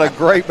what a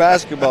great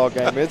basketball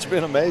game. It's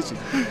been amazing.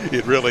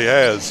 It really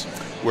has.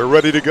 We're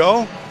ready to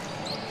go.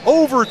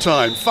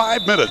 Overtime,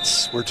 5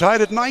 minutes. We're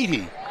tied at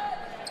 90.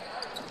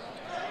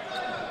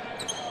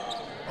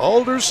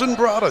 Alderson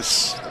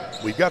Broaddus.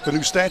 We've got the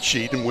new stat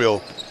sheet, and we'll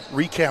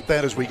recap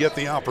that as we get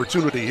the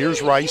opportunity.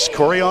 Here's Rice,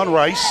 Corian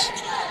Rice,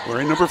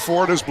 wearing number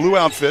 4 in his blue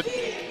outfit.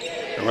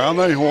 Around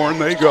the horn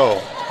they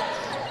go.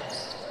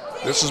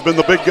 This has been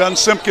the big gun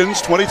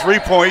Simpkins, 23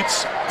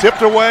 points.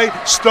 Tipped away,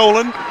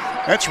 stolen.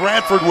 That's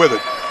Radford with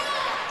it.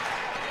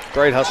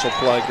 Great hustle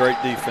play, great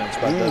defense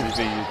by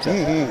WVU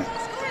Tech.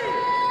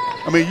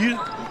 I mean,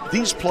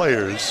 these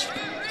players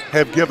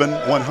have given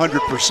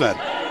 100%.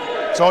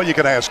 That's all you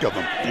can ask of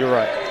them. You're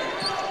right.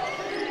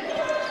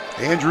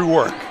 Andrew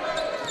Work,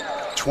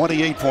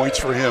 28 points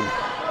for him,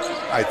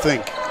 I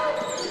think.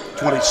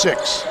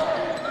 26.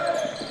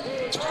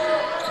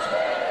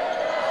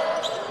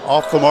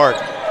 Off the mark.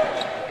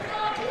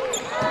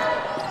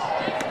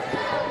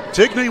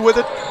 Tigney with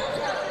it.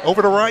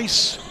 Over to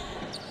Rice.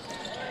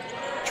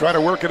 Try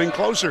to work it in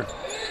closer.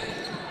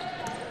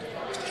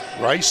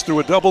 Rice through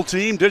a double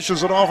team,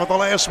 dishes it off at the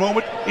last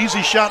moment.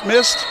 Easy shot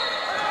missed.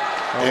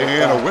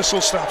 And a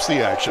whistle stops the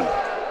action.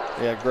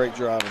 Yeah, great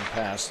driving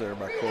pass there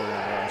by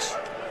Corian Rice.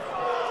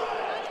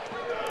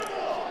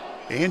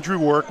 Andrew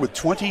Work with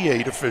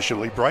 28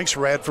 officially. Bryce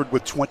Radford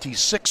with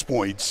 26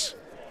 points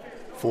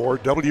for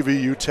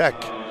WVU Tech.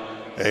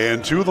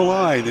 And to the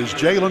line is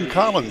Jalen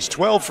Collins,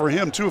 12 for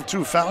him, 2 of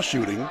 2 foul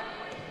shooting.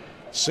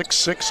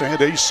 6'6"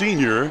 and a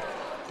senior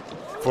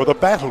for the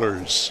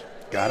Battlers.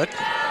 Got it.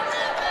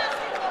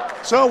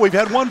 So we've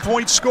had 1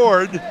 point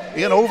scored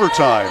in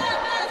overtime.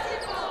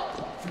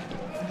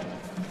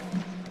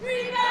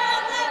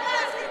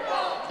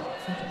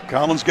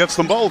 Collins gets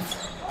them both.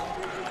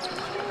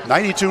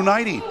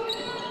 92-90.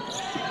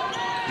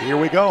 Here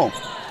we go.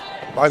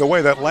 By the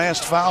way, that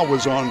last foul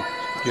was on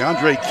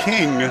DeAndre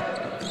King,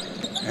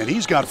 and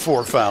he's got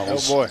 4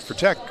 fouls. Oh boy. For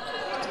Tech.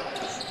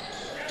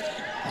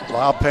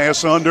 Lob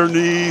pass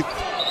underneath.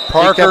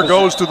 Parker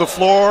goes to the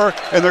floor,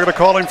 and they're going to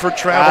call him for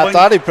traveling. I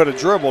thought he put a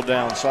dribble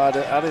down, so I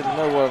didn't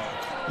know what.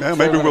 Yeah,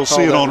 maybe we'll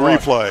see it on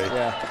replay.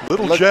 Yeah.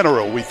 Little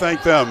General, we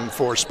thank them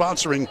for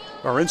sponsoring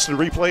our instant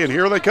replay, and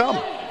here they come.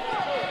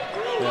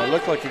 Yeah, it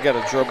looked like he got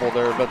a dribble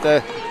there,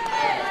 but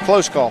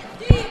close call.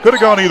 Could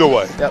have gone either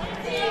way. Yep.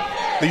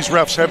 These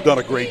refs have done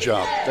a great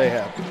job. They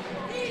have.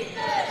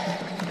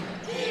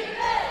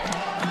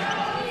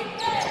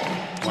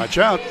 Watch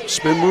out.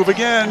 Spin move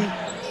again.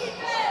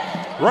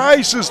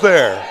 Rice is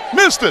there.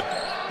 Missed it.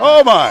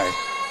 Oh, my.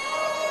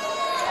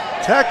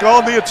 Tech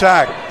on the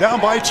attack. Down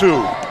by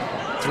 2.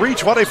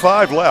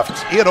 3:25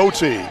 left in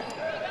OT.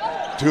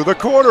 To the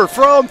corner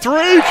from 3.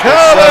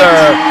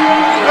 Collins.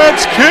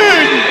 That's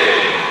King.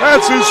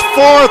 That's his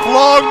 4th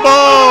long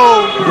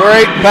ball.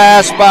 Great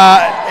pass by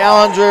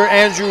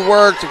Andrew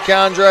Work to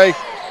Condre,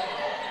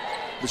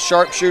 the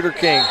sharpshooter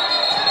King.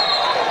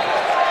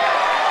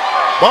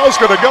 Ball's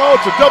going to go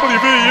to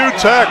WVU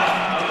Tech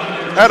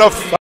at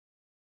a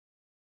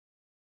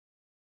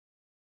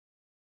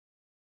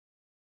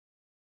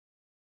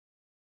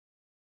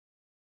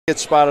Get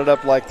spotted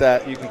up like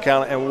that, you can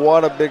count it. And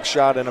what a big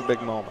shot in a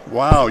big moment.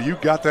 Wow, you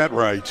got that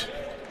right.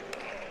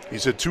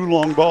 He's hit 2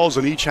 long balls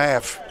in each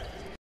half.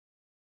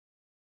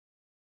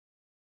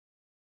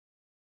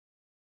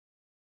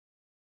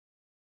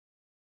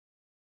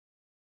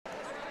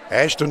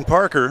 Ashton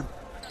Parker,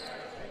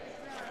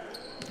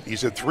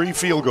 he's hit 3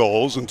 field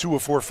goals and 2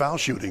 of 4 foul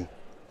shooting.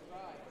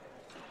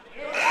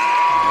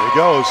 There he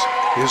goes.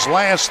 His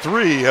last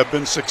 3 have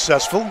been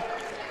successful.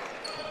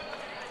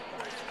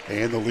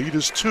 And the lead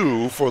is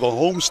 2 for the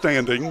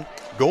homestanding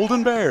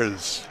Golden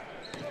Bears.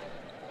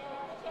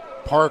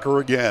 Parker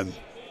again.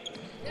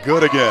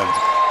 Good again.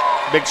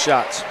 Big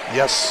shots.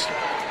 Yes.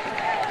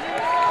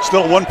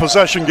 Still 1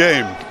 possession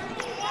game.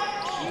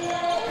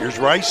 Here's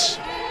Rice.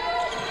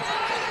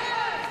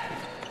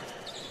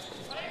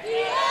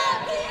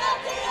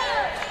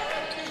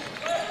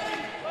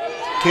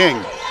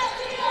 King.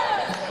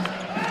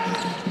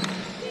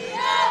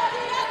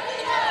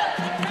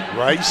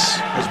 Rice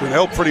has been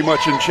held pretty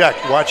much in check.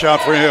 Watch out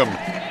for him.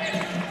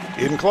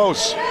 In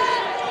close.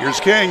 Here's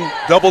King.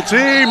 Double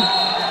team.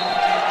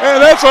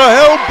 And that's a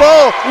held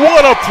ball.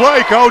 What a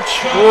play, Coach.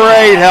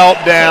 Great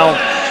help down.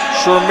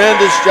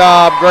 Tremendous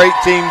job. Great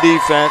team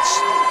defense.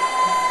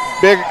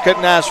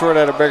 Couldn't ask for it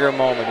at a bigger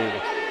moment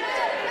either.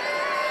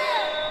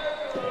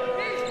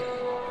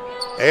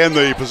 And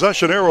the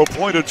possession arrow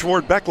pointed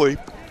toward Beckley.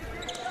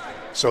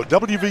 So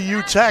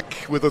WVU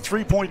Tech with a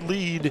 3-point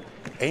lead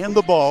and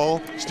the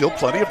ball. Still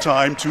plenty of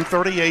time,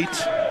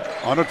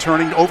 2:38 on a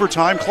turning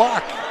overtime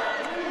clock.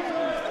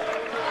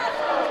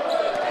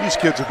 These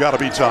kids have got to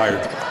be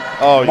tired.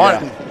 Oh,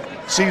 Martin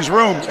sees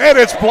room, and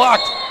it's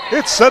blocked.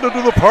 It's sent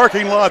into the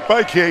parking lot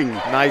by King.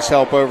 Nice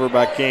help over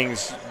by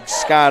Kings.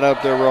 Skied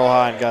up there real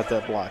high and got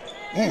that block.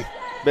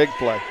 Big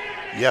play.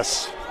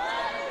 Yes.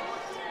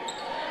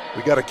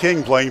 We got a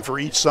King playing for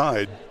each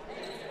side.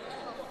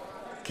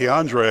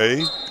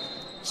 Keandre,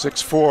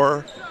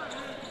 6'4",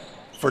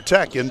 for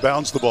Tech,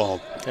 inbounds the ball.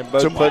 And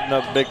both putting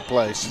up big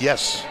plays.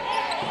 Yes.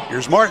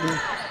 Here's Martin.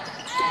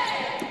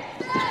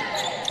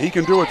 He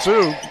can do it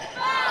too.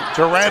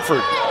 To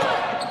Radford.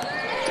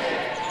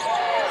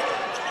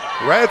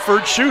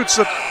 Radford shoots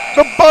at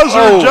the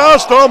buzzer.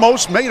 Just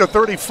almost made a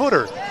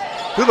 30-footer.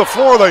 To the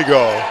floor they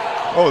go.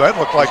 Oh, that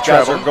looked like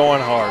travel. travel. Guys are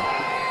going hard.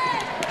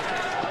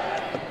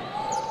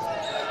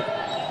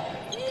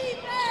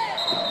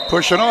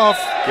 Pushing off.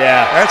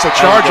 Yeah. That's a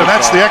charge, and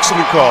that's the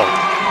excellent call.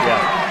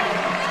 Yeah.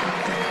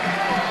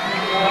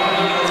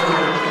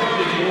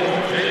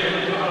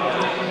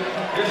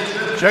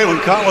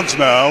 Jalen Collins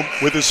now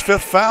with his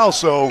 5th foul,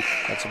 so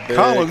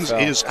Collins foul.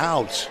 is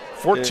out.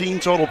 14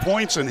 total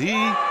points, and he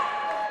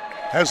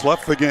has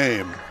left the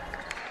game.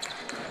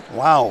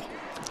 Wow.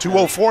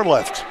 2:04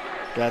 left.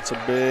 That's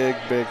a big,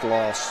 big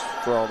loss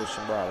for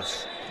Alderson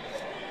Broaddus.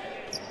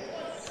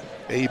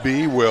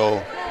 AB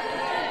will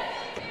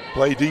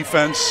play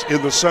defense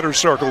in the center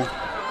circle.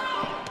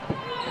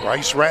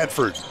 Bryce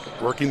Radford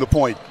working the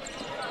point.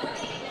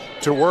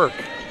 To work.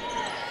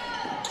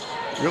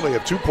 Really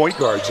have 2 point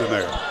guards in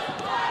there.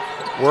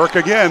 Work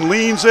again,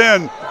 leans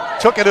in,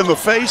 took it in the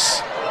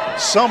face.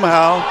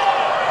 Somehow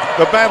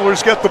the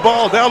Battlers get the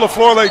ball. Down the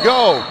floor they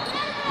go.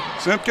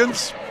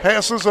 Simpkins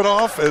passes it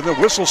off, and the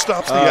whistle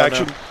stops the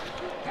action. No.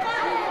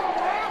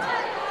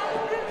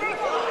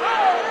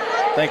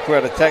 I think we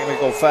had a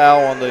technical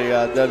foul on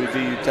the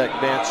WVU Tech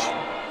bench.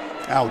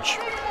 Ouch.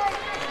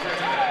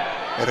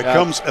 And it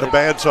comes at a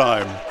bad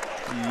time.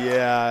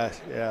 Yeah,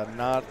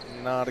 not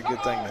a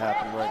good thing to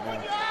happen right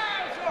now.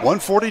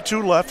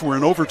 1:42 left, we're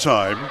in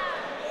overtime.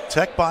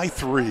 Tech by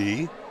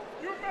 3.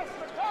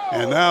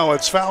 And now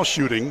it's foul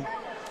shooting.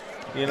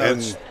 You know,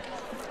 it's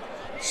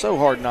so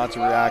hard not to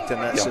react in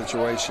that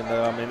situation,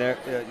 though. I mean,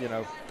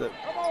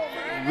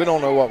 we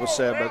don't know what was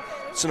said, but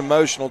it's an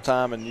emotional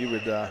time, and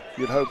you'd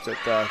hope that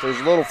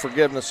there's a little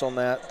forgiveness on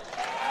that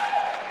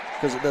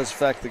because it does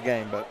affect the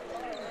game. But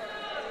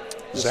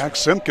Zach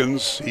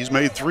Simpkins, he's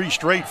made 3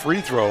 straight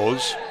free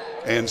throws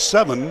and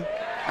 7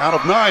 out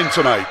of 9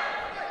 tonight.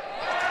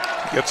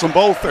 Gets them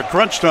both at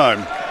crunch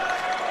time.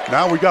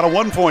 Now we got a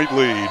 1-point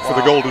lead for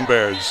the Golden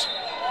Bears.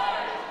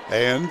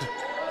 And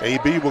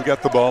AB will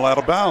get the ball out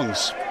of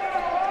bounds.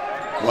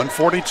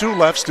 1:42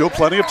 left, still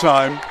plenty of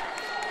time.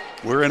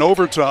 We're in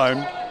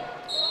overtime.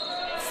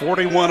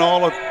 41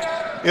 all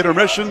at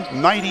intermission,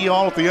 90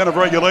 all at the end of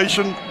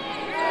regulation.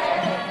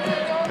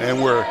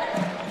 And we're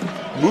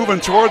moving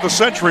toward the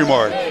century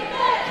mark.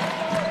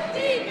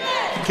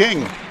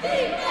 King.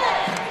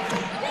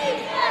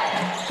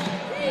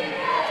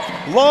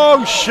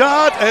 Long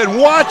shot, and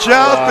watch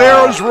out,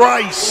 there's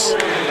Rice.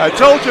 I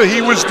told you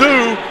he was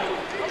due.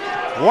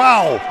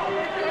 Wow.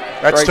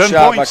 That's Great 10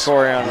 shot points. by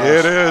Corian Rice.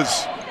 It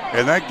is.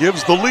 And that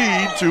gives the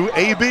lead to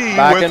AB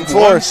Back with and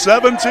forth.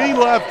 1:17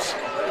 left.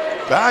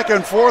 Back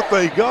and forth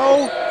they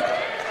go.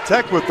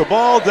 Tech with the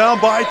ball down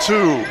by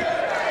 2.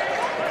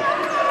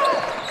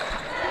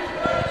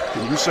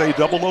 Can you say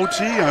double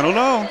OT? I don't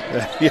know.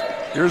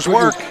 Here's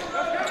Work.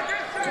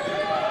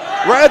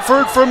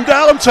 Radford from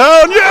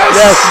downtown. Yes!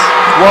 Yes.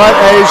 What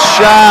a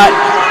shot.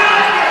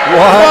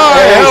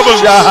 What a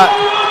shot.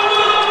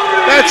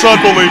 That's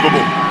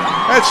unbelievable.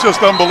 That's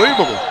just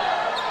unbelievable.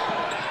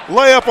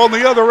 Layup on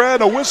the other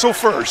end, a whistle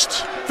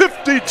first.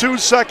 52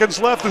 seconds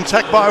left and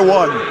Tech by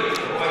 1.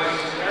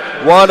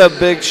 What a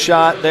big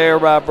shot there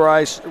by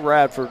Bryce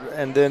Radford.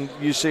 And then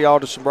you see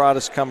Alderson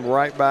Broaddus come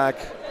right back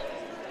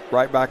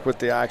with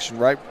the action.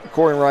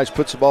 Corian Rice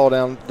puts the ball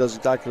down, does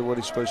exactly what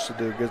he's supposed to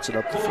do, gets it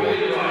up the floor.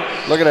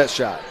 Look at that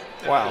shot.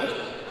 Wow.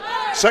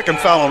 Second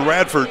foul on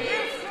Radford.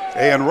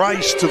 And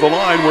Rice to the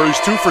line where he's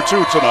 2 for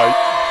 2 tonight.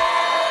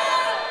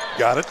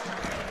 Got it.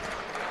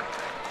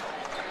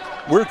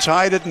 We're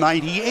tied at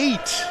 98.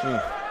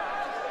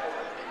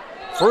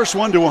 First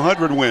one to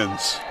 100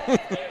 wins.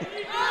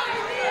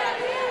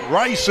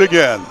 Rice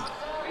again.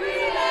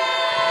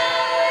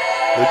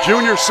 The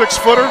junior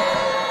 6-footer.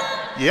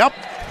 Yep.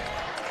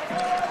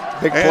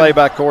 Big play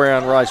by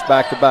Corian Rice,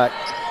 back to back.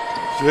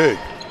 Big.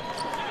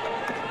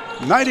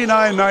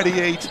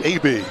 99-98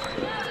 AB.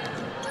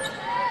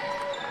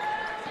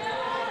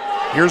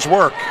 Here's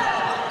Work.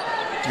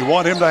 You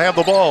want him to have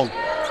the ball.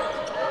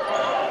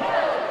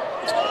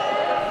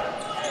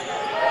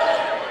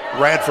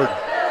 Radford.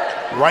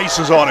 Rice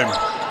is on him.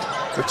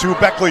 The two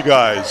Beckley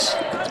guys.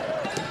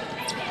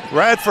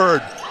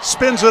 Radford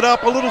spins it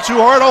up a little too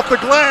hard off the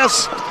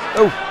glass.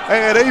 Oh,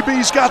 and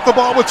AB's got the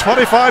ball with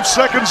 25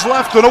 seconds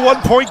left in a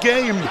 1-point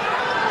game.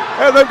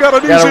 And they've got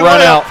an easy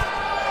run layup. out.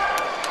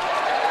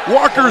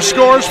 Walker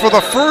scores for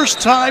the first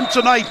time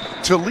tonight.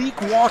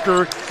 Talik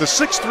Walker, the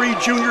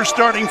 6'3 junior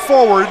starting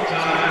forward,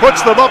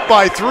 puts them up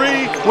by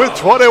 3 with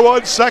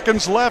 21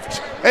 seconds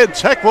left, and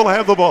Tech will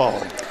have the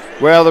ball.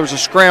 Well, there was a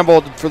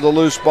scramble for the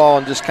loose ball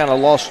and just kind of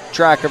lost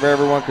track of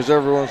everyone because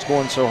everyone's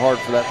going so hard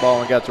for that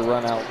ball and got to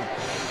run out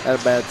at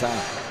a bad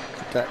time.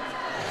 Okay.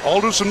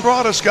 Alderson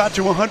Broaddus got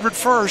to 100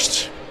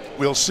 first.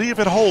 We'll see if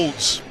it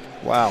holds.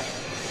 Wow.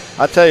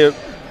 I tell you,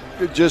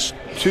 just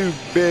two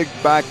big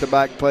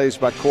back-to-back plays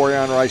by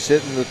Corian Rice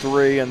hitting the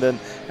 3, and then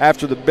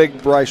after the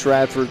big Bryce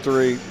Radford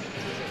 3,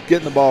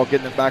 getting the ball,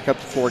 getting it back up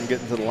the floor, and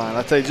getting to the line.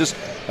 I tell you, just,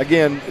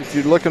 again, if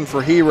you're looking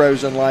for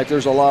heroes in life,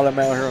 there's a lot of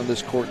them out here on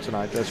this court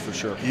tonight, that's for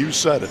sure. You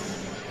said it.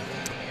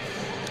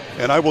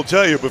 And I will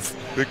tell you,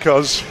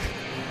 because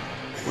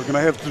we're going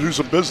to have to do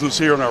some business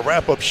here in our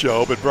wrap-up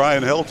show, but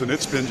Brian Helton,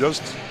 it's been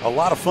just a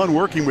lot of fun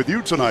working with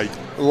you tonight.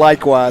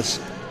 Likewise.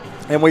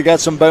 And we got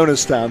some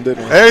bonus time,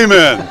 didn't we?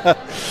 Amen.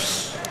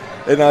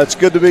 And it's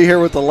good to be here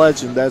with the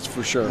legend, that's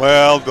for sure.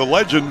 Well, the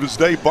legend is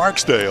Dave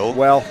Barksdale.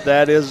 Well,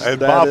 that is. And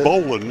Bob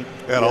Bolin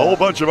and a whole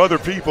bunch of other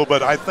people,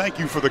 but I thank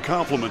you for the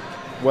compliment.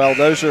 Well,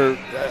 those are,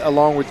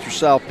 along with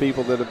yourself,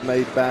 people that have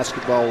made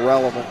basketball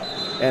relevant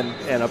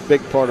and a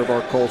big part of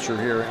our culture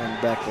here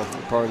in Beckley,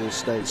 part of the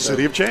state.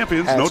 City of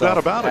Champions, no doubt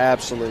about it.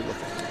 Absolutely.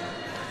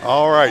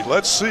 All right,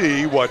 let's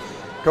see what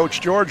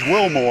Coach George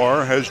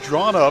Wilmore has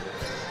drawn up.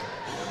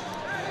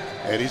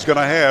 And he's going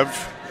to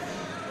have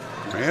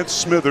Grant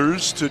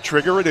Smithers to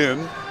trigger it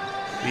in.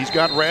 He's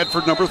got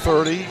Radford number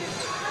 30,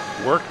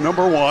 Work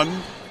number 1.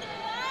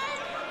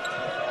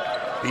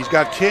 He's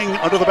got King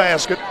under the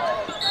basket.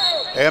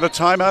 And a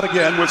timeout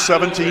again with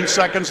 17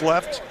 seconds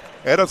left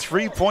and a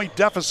 3-point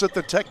deficit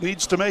that Tech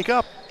needs to make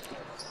up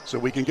so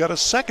we can get a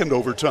second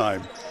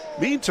overtime.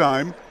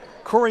 Meantime,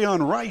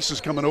 Corian Rice is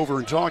coming over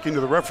and talking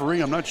to the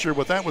referee. I'm not sure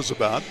what that was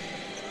about.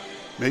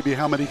 Maybe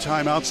how many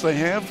timeouts they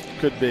have?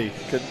 Could be.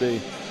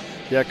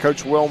 Yeah,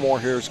 Coach Wilmore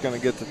here is going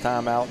to get the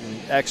timeout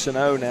and X and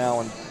O now,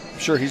 and I'm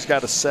sure he's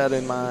got a set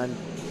in mind.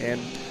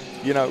 And,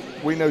 you know,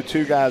 we know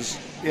two guys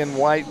in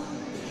white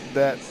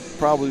that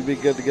probably be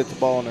good to get the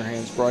ball in their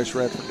hands, Bryce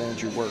Radford and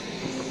Andrew Work.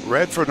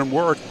 Radford and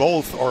Work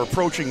both are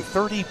approaching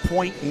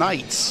 30-point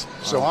nights,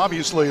 so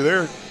obviously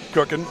they're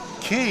cooking.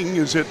 King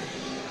is at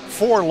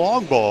 4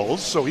 long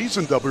balls, so he's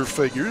in double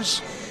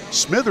figures.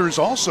 Smithers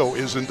also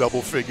is in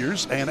double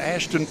figures, and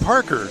Ashton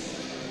Parker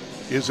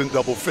is in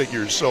double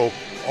figures. So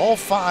all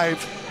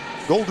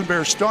 5 Golden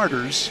Bear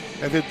starters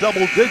have hit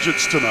double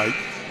digits tonight.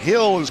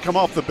 Hill has come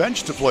off the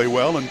bench to play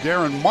well, and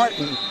Darren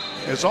Martin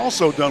has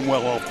also done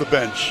well off the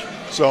bench.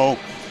 So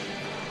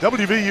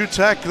WVU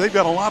Tech, they've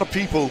got a lot of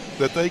people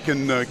that they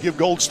can give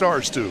gold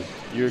stars to.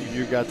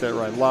 You got that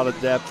right. A lot of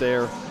depth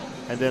there,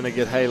 and then they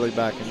get Haley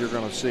back, and you're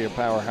going to see a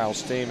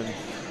powerhouse team. And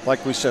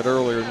like we said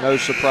earlier, no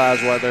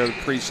surprise why they're the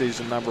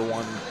preseason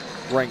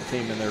 #1 ranked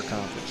team in their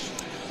conference.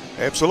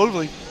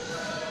 Absolutely.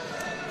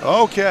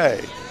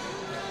 Okay.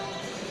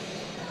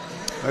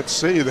 Let's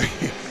see.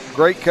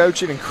 Great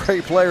coaching and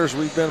great players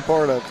we've been a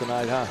part of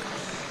tonight, huh?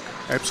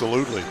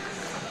 Absolutely.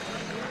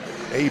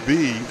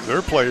 AB,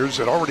 their players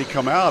had already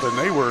come out, and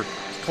they were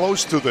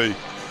close to the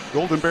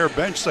Golden Bear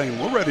bench saying,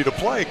 we're ready to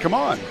play, come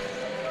on.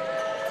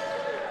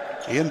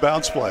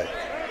 Inbounds play.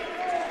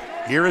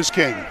 Here is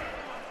King.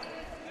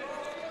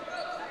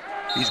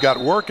 He's got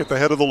Work at the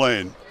head of the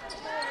lane,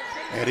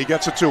 and he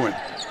gets it to him.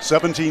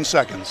 17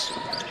 seconds.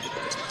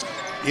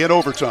 In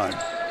overtime.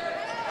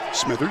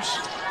 Smithers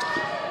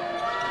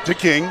to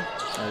King.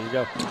 There you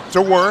go.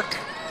 To Work.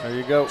 There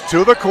you go.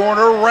 To the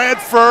corner,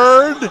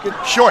 Radford,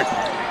 short.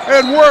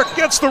 And Work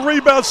gets the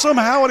rebound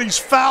somehow, and he's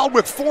fouled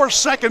with 4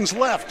 seconds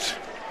left.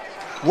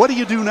 What do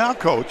you do now,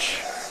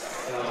 Coach?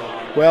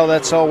 Well,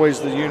 that's always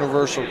the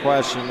universal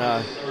question,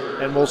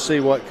 and we'll see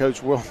what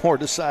Coach Wilmore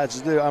decides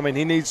to do. I mean,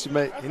 he needs to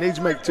make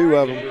 2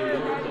 of them,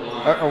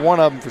 or 1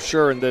 of them for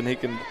sure, and then he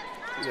can.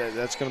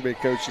 That's going to be a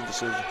coaching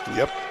decision.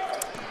 Yep.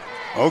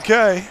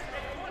 Okay.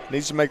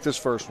 Needs to make this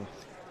first one.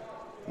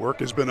 Work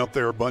has been up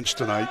there a bunch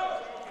tonight,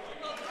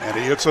 and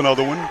he hits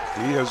another one.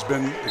 He has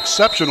been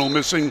exceptional,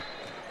 missing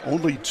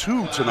only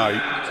 2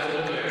 tonight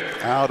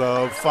out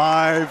of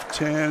 5,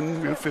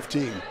 10,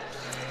 15.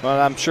 Well,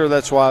 I'm sure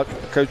that's why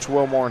Coach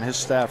Wilmore and his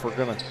staff are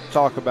going to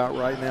talk about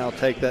right now,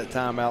 take that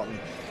time out and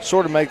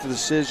sort of make the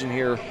decision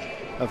here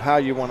of how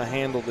you want to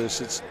handle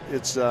this.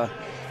 It's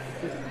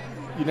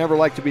you never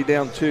like to be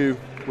down 2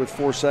 with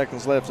 4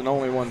 seconds left and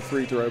only 1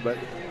 free throw, but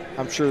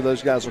I'm sure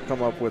those guys will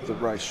come up with the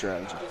right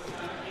strategy.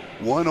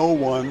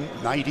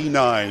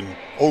 101-99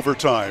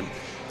 overtime.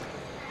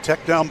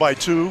 Tech down by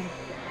 2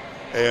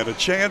 and a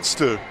chance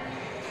to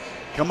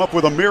come up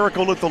with a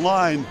miracle at the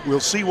line.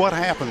 We'll see what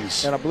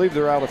happens. And I believe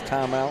they're out of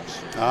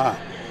timeouts.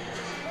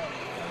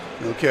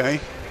 Okay.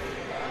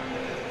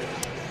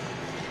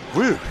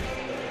 Whew.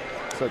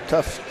 It's a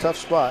tough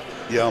spot.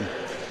 Yeah.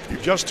 You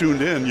just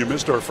tuned in. You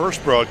missed our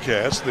first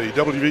broadcast. The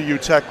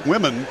WVU Tech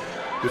women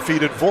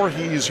defeated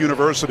Voorhees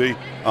University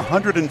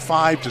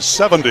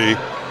 105-70.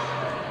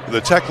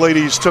 The Tech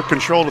ladies took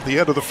control at the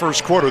end of the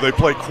first quarter. They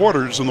played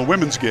quarters in the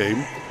women's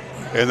game,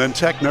 and then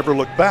Tech never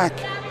looked back.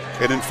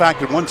 And in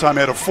fact, at one time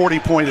had a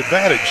 40-point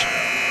advantage.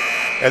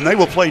 And they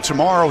will play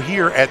tomorrow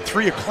here at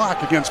 3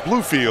 o'clock against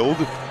Bluefield.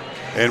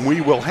 And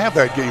we will have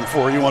that game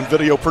for you on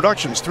Video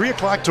Productions. 3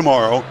 o'clock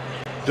tomorrow,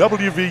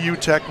 WVU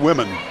Tech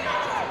women.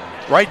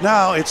 Right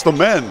now, it's the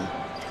men.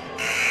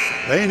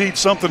 They need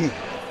something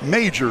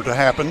major to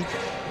happen.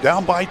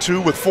 Down by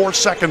 2 with 4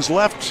 seconds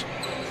left.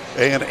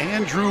 And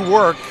Andrew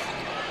Work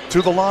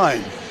to the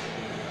line.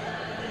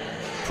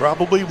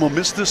 Probably will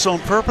miss this on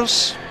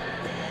purpose.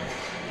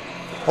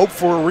 Hope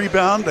for a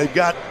rebound. They've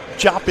got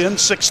Chop in,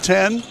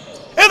 6'10",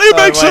 and he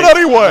makes it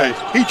anyway.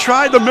 He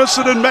tried to miss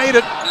it and made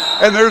it,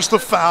 and there's the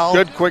foul.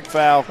 Good quick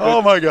foul.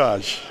 Oh, my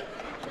gosh.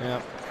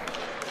 Yeah.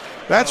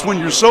 That's when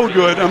you're so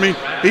good. I mean,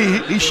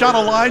 he shot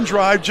a line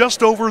drive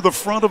just over the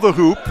front of the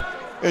hoop,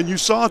 and you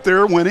saw it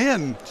there, it went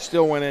in.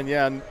 Still went in,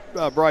 yeah. And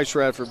Bryce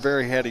Radford,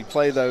 very heady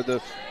play, though.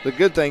 The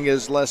good thing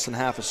is less than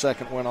half a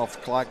second went off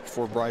the clock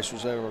before Bryce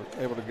was able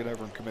to get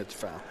over and commit the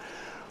foul.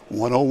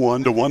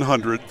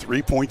 101-100,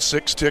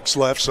 3.6 ticks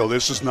left, so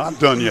this is not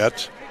done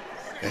yet.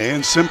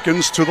 And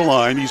Simpkins to the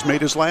line. He's made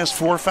his last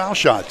 4 foul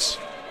shots.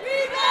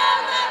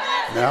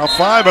 Now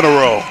 5 in a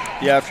row.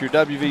 Yeah, if you're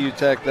WVU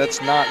Tech,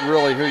 that's not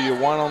really who you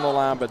want on the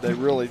line, but they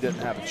really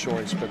didn't have a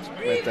choice but to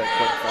make that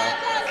quick foul.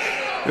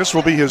 This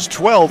will be his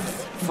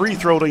 12th free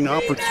throwing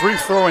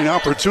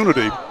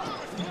opportunity,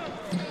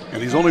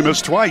 and he's only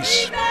missed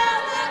twice.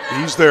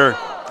 He's their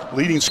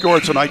leading scorer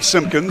tonight,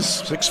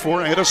 Simpkins,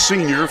 6'4", and a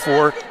senior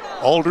for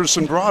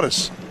Alderson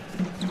Broaddus.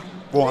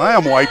 Well, I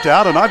am wiped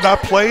out, and I've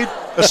not played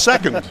a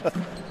second.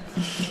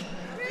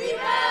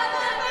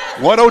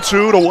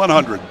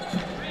 102-100.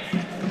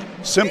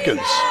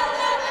 Simpkins.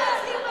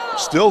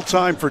 Still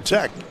time for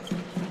Tech.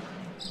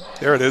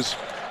 There it is.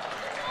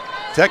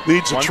 Tech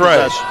needs a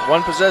tray.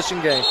 One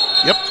possession game.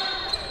 Yep.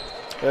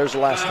 There's the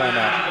last time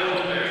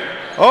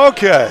out.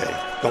 Okay.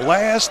 The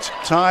last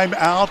time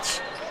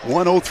out,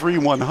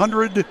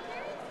 103-100.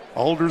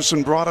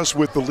 Alderson Broaddus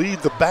with the lead.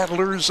 The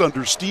Battlers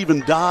under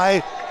Stephen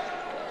Dye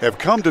have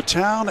come to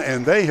town,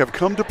 and they have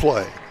come to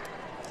play.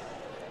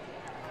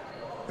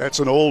 That's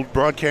an old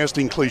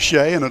broadcasting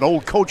cliche and an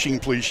old coaching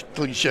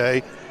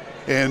cliche.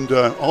 And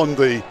on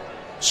the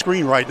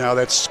screen right now,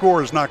 that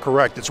score is not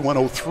correct. It's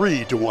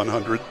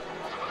 103-100.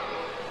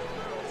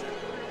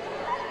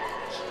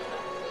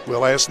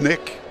 We'll ask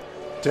Nick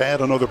to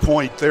add another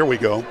point. There we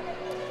go.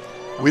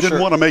 We didn't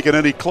want to make it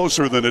any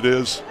closer than it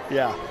is.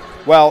 Yeah.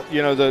 Well,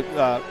 you know,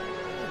 the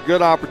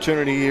good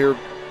opportunity here,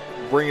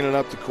 bringing it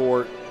up the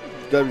court.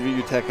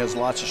 WVU Tech has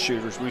lots of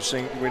shooters. We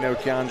know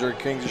Keandre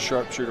King's a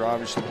sharpshooter.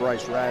 Obviously,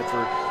 Bryce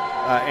Radford,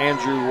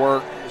 Andrew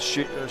Work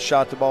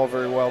shot the ball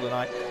very well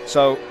tonight.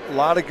 So a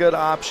lot of good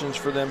options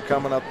for them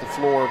coming up the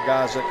floor of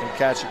guys that can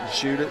catch it and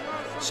shoot it.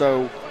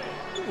 So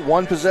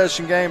one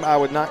possession game, I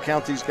would not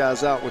count these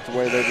guys out with the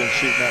way they've been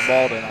shooting that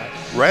ball tonight.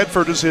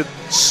 Radford has hit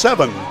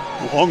 7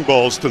 long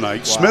balls tonight.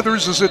 Wow.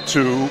 Smithers is at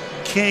 2.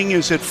 King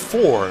is at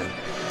 4.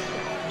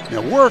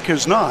 Now Work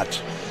has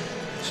not.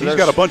 So he's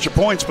got a bunch of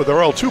points, but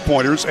they're all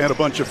 2-pointers and a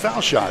bunch of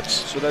foul shots.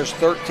 So there's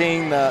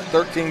 13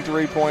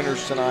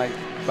 3-pointers tonight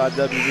by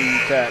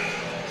WVU Tech.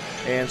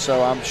 And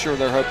so I'm sure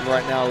they're hoping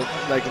right now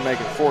they can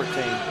make it 14.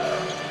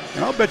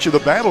 And I'll bet you the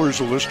Battlers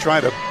will just try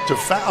to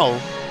foul.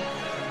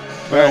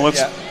 Well,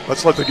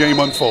 let's let the game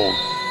unfold.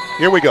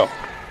 Here we go.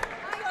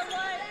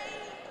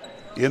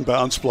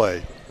 Inbounds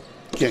play.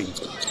 King.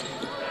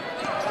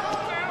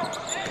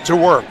 To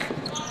Work.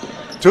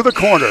 To the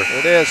corner.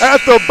 It is.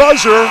 At the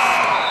buzzer.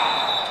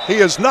 He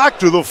is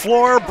knocked to the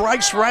floor.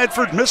 Bryce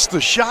Radford missed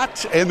the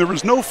shot, and there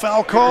was no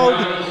foul called.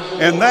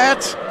 And that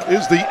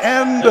is the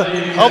end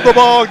of the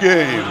ball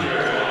game.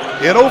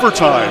 In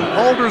overtime,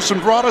 Alderson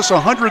Broaddus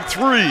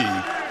 103,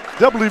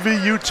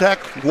 WVU Tech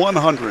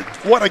 100.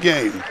 What a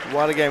game.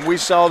 What a game. We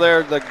saw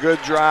there the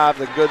good drive,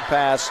 the good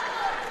pass.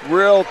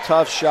 Real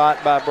tough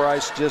shot by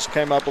Bryce, just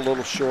came up a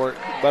little short.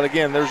 But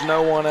again, there's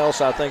no one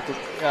else I think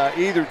that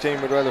either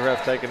team would rather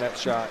have taken that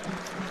shot.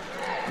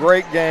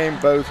 Great game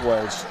both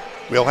ways.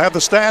 We'll have the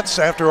stats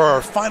after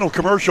our final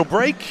commercial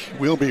break.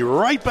 We'll be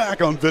right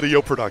back on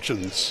Video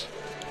Productions.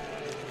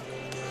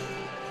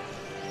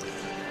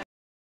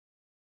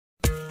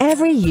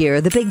 Every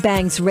year, the big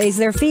banks raise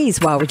their fees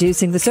while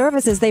reducing the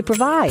services they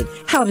provide.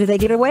 How do they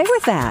get away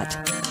with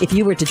that? If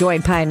you were to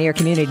join Pioneer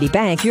Community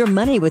Bank, your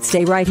money would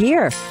stay right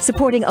here,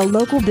 supporting a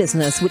local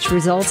business, which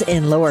results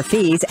in lower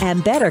fees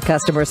and better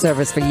customer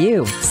service for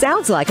you.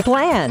 Sounds like a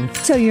plan.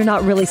 So you're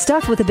not really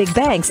stuck with the big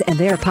banks and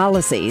their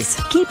policies.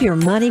 Keep your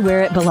money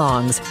where it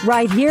belongs,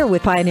 right here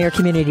with Pioneer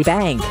Community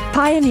Bank.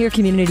 Pioneer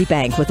Community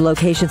Bank with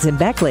locations in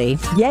Beckley,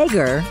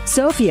 Yeager,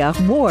 Sophia,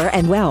 Moore,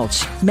 and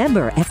Welch.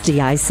 Member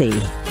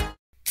FDIC.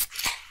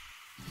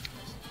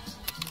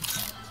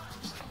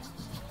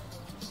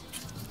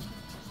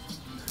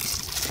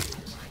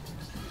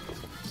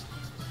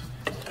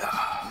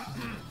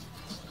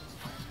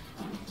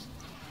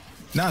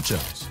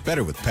 Nachos,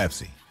 better with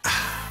Pepsi.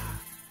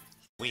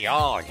 We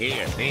all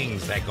hear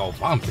things that go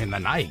bump in the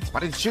night,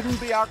 but it shouldn't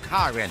be our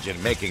car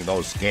engine making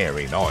those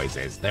scary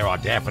noises. There are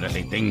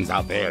definitely things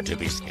out there to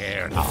be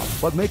scared of.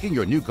 But making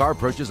your new car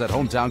purchase at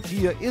Hometown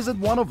Kia isn't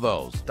one of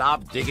those.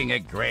 Stop digging a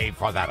grave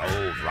for that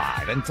old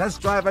ride and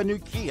test drive a new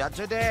Kia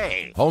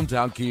today.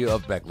 Hometown Kia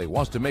of Beckley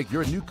wants to make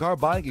your new car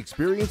buying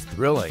experience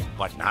thrilling.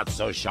 But not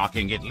so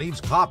shocking it leaves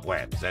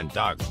cobwebs and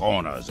dark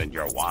corners in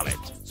your wallet.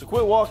 So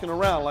quit walking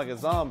around like a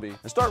zombie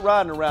and start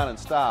riding around in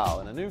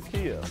style in a new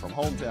Kia from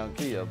Hometown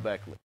Kia of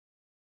Beckley.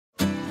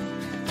 The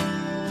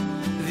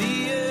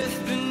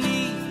earth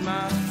beneath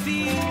my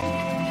feet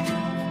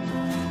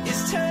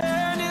is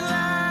turning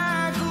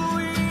like a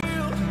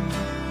wheel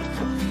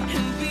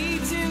and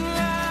beating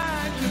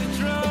like a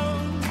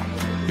drum.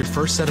 Your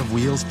first set of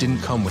wheels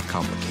didn't come with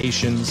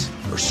complications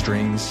or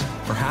strings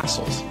or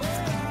hassles.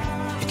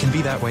 It can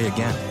be that way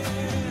again.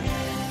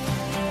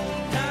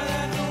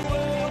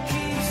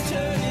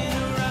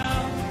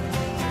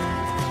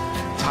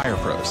 Tire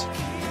Pros.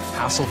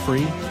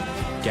 Hassle-free,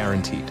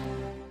 guaranteed.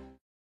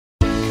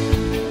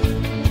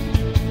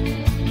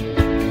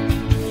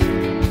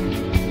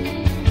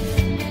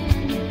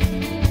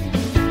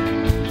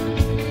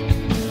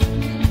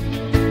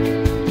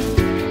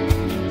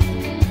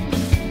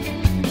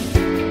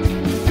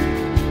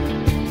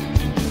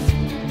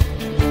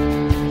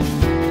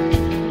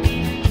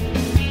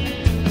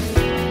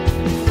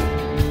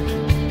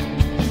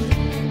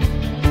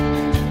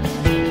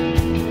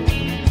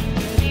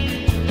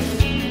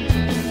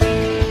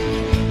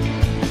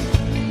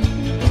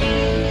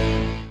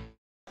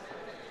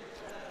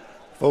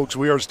 Folks,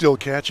 we are still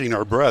catching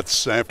our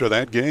breaths after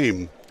that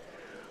game.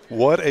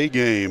 What a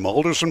game.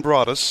 Alderson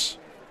Broaddus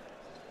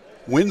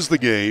wins the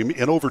game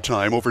in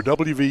overtime over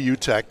WVU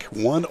Tech,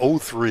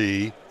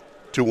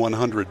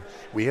 103-100.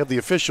 We have the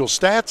official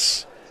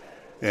stats,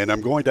 and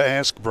I'm going to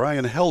ask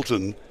Brian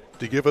Helton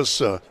to give us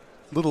a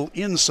little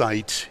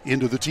insight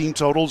into the team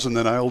totals, and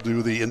then I'll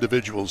do the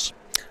individuals.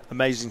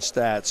 Amazing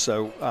stats.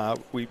 So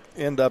we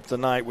end up the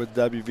night with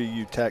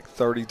WVU Tech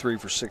 33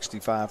 for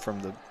 65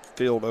 from the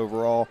field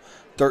overall,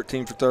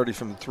 13 for 30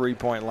 from the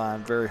three-point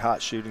line, very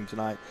hot shooting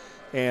tonight,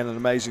 and an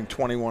amazing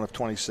 21 of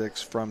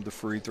 26 from the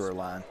free throw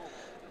line.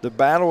 The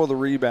battle of the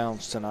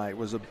rebounds tonight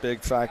was a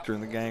big factor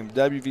in the game.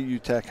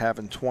 WVU Tech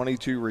having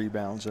 22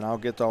 rebounds, and I'll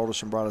get to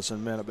Alderson Broaddus in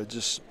a minute, but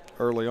just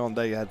early on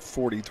they had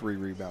 43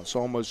 rebounds, so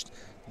almost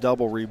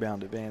double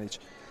rebound advantage.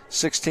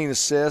 16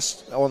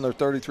 assists on their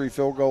 33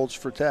 field goals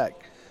for Tech.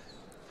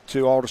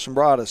 To Alderson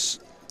Broaddus,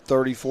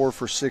 34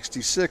 for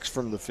 66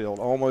 from the field,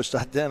 almost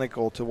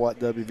identical to what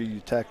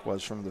WVU Tech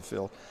was from the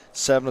field.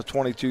 7 of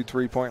 22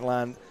 three-point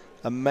line,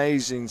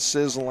 amazing,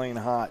 sizzling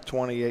hot,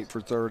 28 for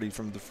 30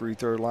 from the free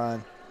throw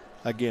line.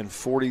 Again,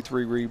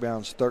 43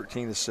 rebounds,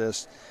 13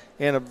 assists,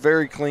 and a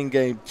very clean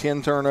game.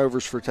 10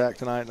 turnovers for Tech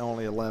tonight and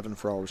only 11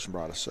 for Alderson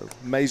Broaddus. So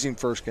amazing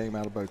first game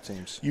out of both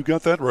teams. You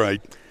got that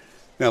right.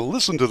 Now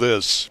listen to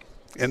this,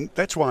 and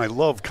that's why I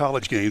love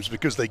college games,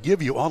 because they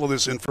give you all of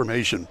this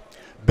information.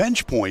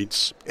 Bench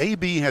points,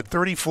 AB had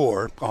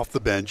 34 off the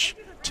bench.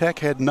 Tech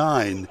had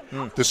 9.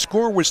 The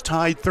score was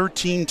tied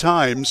 13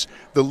 times.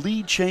 The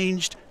lead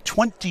changed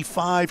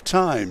 25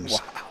 times.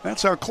 Wow.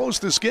 That's how close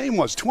this game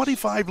was.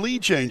 25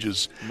 lead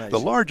changes. Amazing. The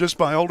largest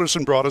by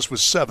Alderson Broaddus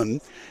was 7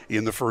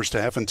 in the first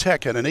half, and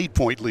Tech had an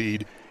 8-point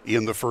lead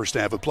in the first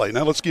half of play.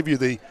 Now let's give you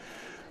the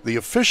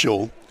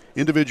official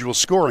individual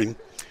scoring.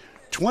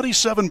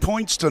 27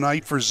 points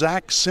tonight for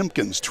Zach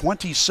Simpkins,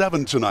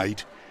 27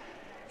 tonight.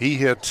 He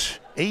hit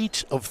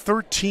 8 of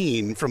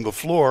 13 from the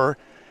floor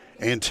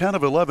and 10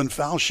 of 11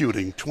 foul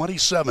shooting,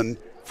 27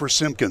 for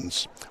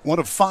Simpkins. 1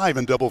 of 5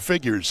 in double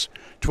figures.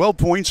 12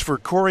 points for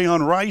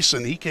Corian Rice,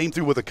 and he came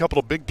through with a couple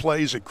of big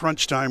plays at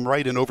crunch time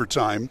right in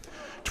overtime.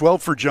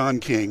 12 for John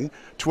King,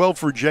 12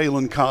 for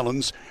Jalen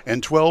Collins,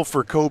 and 12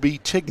 for Kobe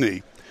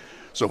Tigney.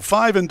 So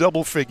 5 in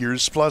double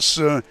figures, plus,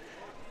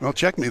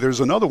 check me, there's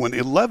another one.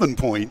 11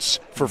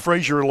 points for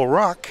Frazier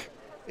LaRock,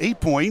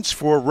 8 points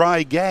for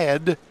Rye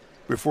Gadd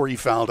before he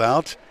fouled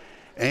out,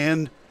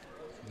 and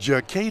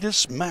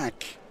Jacadis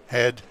Mack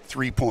had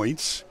 3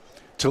 points.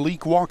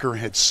 Talik Walker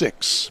had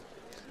 6.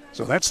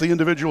 So that's the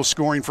individual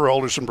scoring for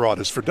Alderson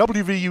Broaddus. For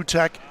WVU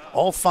Tech,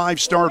 all 5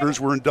 starters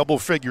were in double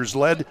figures,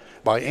 led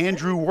by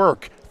Andrew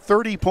Work,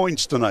 30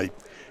 points tonight.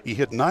 He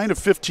hit 9 of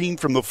 15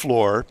 from the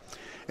floor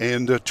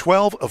and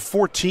 12 of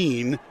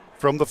 14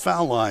 from the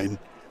foul line.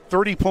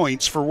 30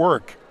 points for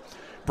Work.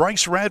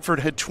 Bryce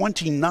Radford had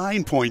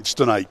 29 points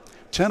tonight,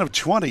 10 of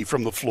 20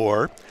 from the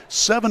floor,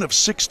 7 of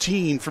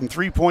 16 from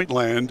three-point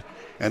land,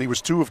 and he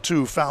was 2 of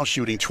 2 foul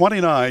shooting.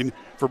 29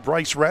 for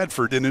Bryce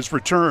Radford in his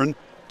return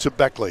to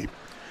Beckley.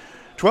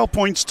 12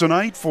 points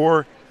tonight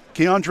for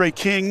Keandre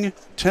King,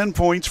 10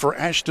 points for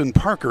Ashton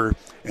Parker,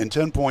 and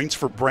 10 points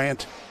for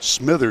Brant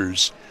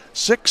Smithers.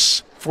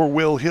 6 for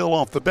Will Hill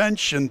off the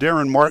bench, and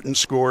Darren Martin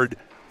scored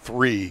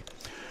 3.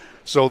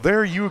 So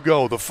there you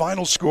go. The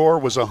final score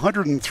was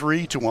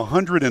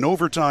 103-100 in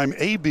overtime.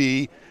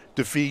 AB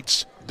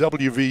defeats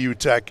WVU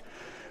Tech.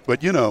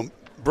 But, you know,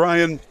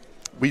 Brian,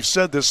 we've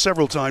said this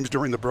several times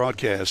during the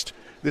broadcast.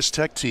 This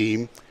Tech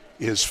team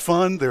is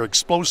fun. They're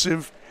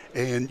explosive.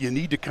 And you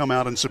need to come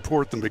out and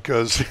support them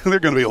because there are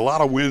going to be a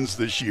lot of wins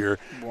this year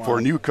for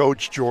new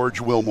coach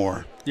George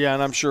Wilmore. Yeah,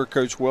 and I'm sure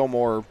Coach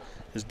Wilmore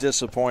is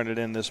disappointed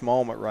in this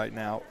moment right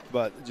now,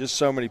 but just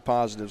so many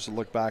positives to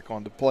look back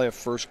on. To play a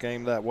first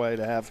game that way,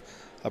 to have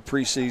a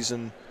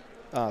preseason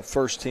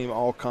first-team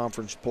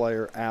all-conference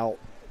player out,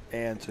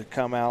 and to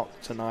come out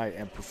tonight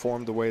and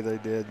perform the way they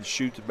did and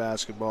shoot the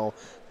basketball,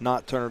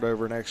 not turn it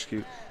over and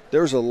execute.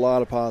 There's a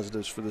lot of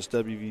positives for this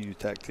WVU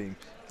Tech team.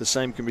 The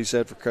same can be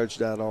said for Coach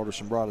Dad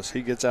Alderson Broaddus.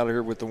 He gets out of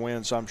here with the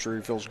win, so I'm sure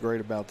he feels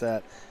great about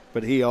that.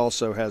 But he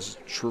also has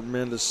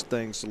tremendous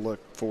things to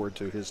look forward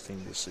to his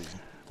team this season.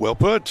 Well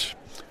put.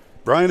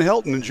 Brian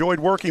Helton, enjoyed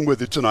working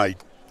with you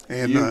tonight.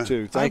 And you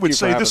too. I would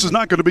say this is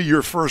not going to be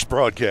your first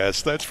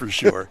broadcast, that's for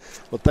sure.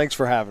 Well, thanks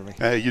for having me.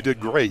 Hey, you did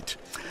great.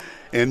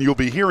 And you'll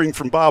be hearing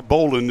from Bob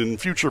Boland in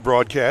future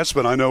broadcasts,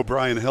 but I know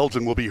Brian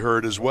Helton will be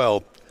heard as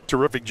well.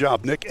 Terrific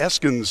job. Nick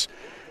Eskins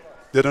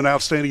did an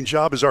outstanding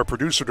job as our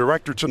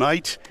producer-director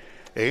tonight.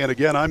 And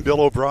again, I'm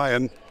Bill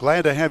O'Brien.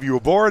 Glad to have you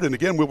aboard. And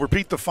again, we'll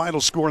repeat the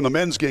final score in the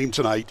men's game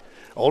tonight.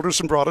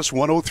 Alderson Broaddus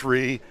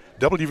 103,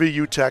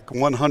 WVU Tech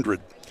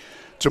 100.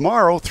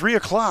 Tomorrow, 3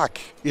 o'clock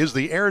is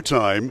the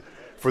airtime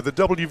for the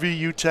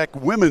WVU Tech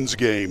women's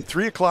game.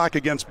 3 o'clock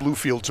against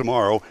Bluefield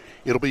tomorrow.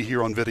 It'll be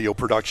here on Video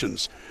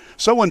Productions.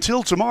 So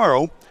until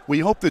tomorrow, we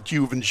hope that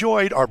you've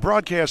enjoyed our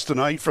broadcast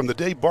tonight from the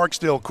Dave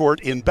Barksdale Court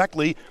in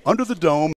Beckley under the dome.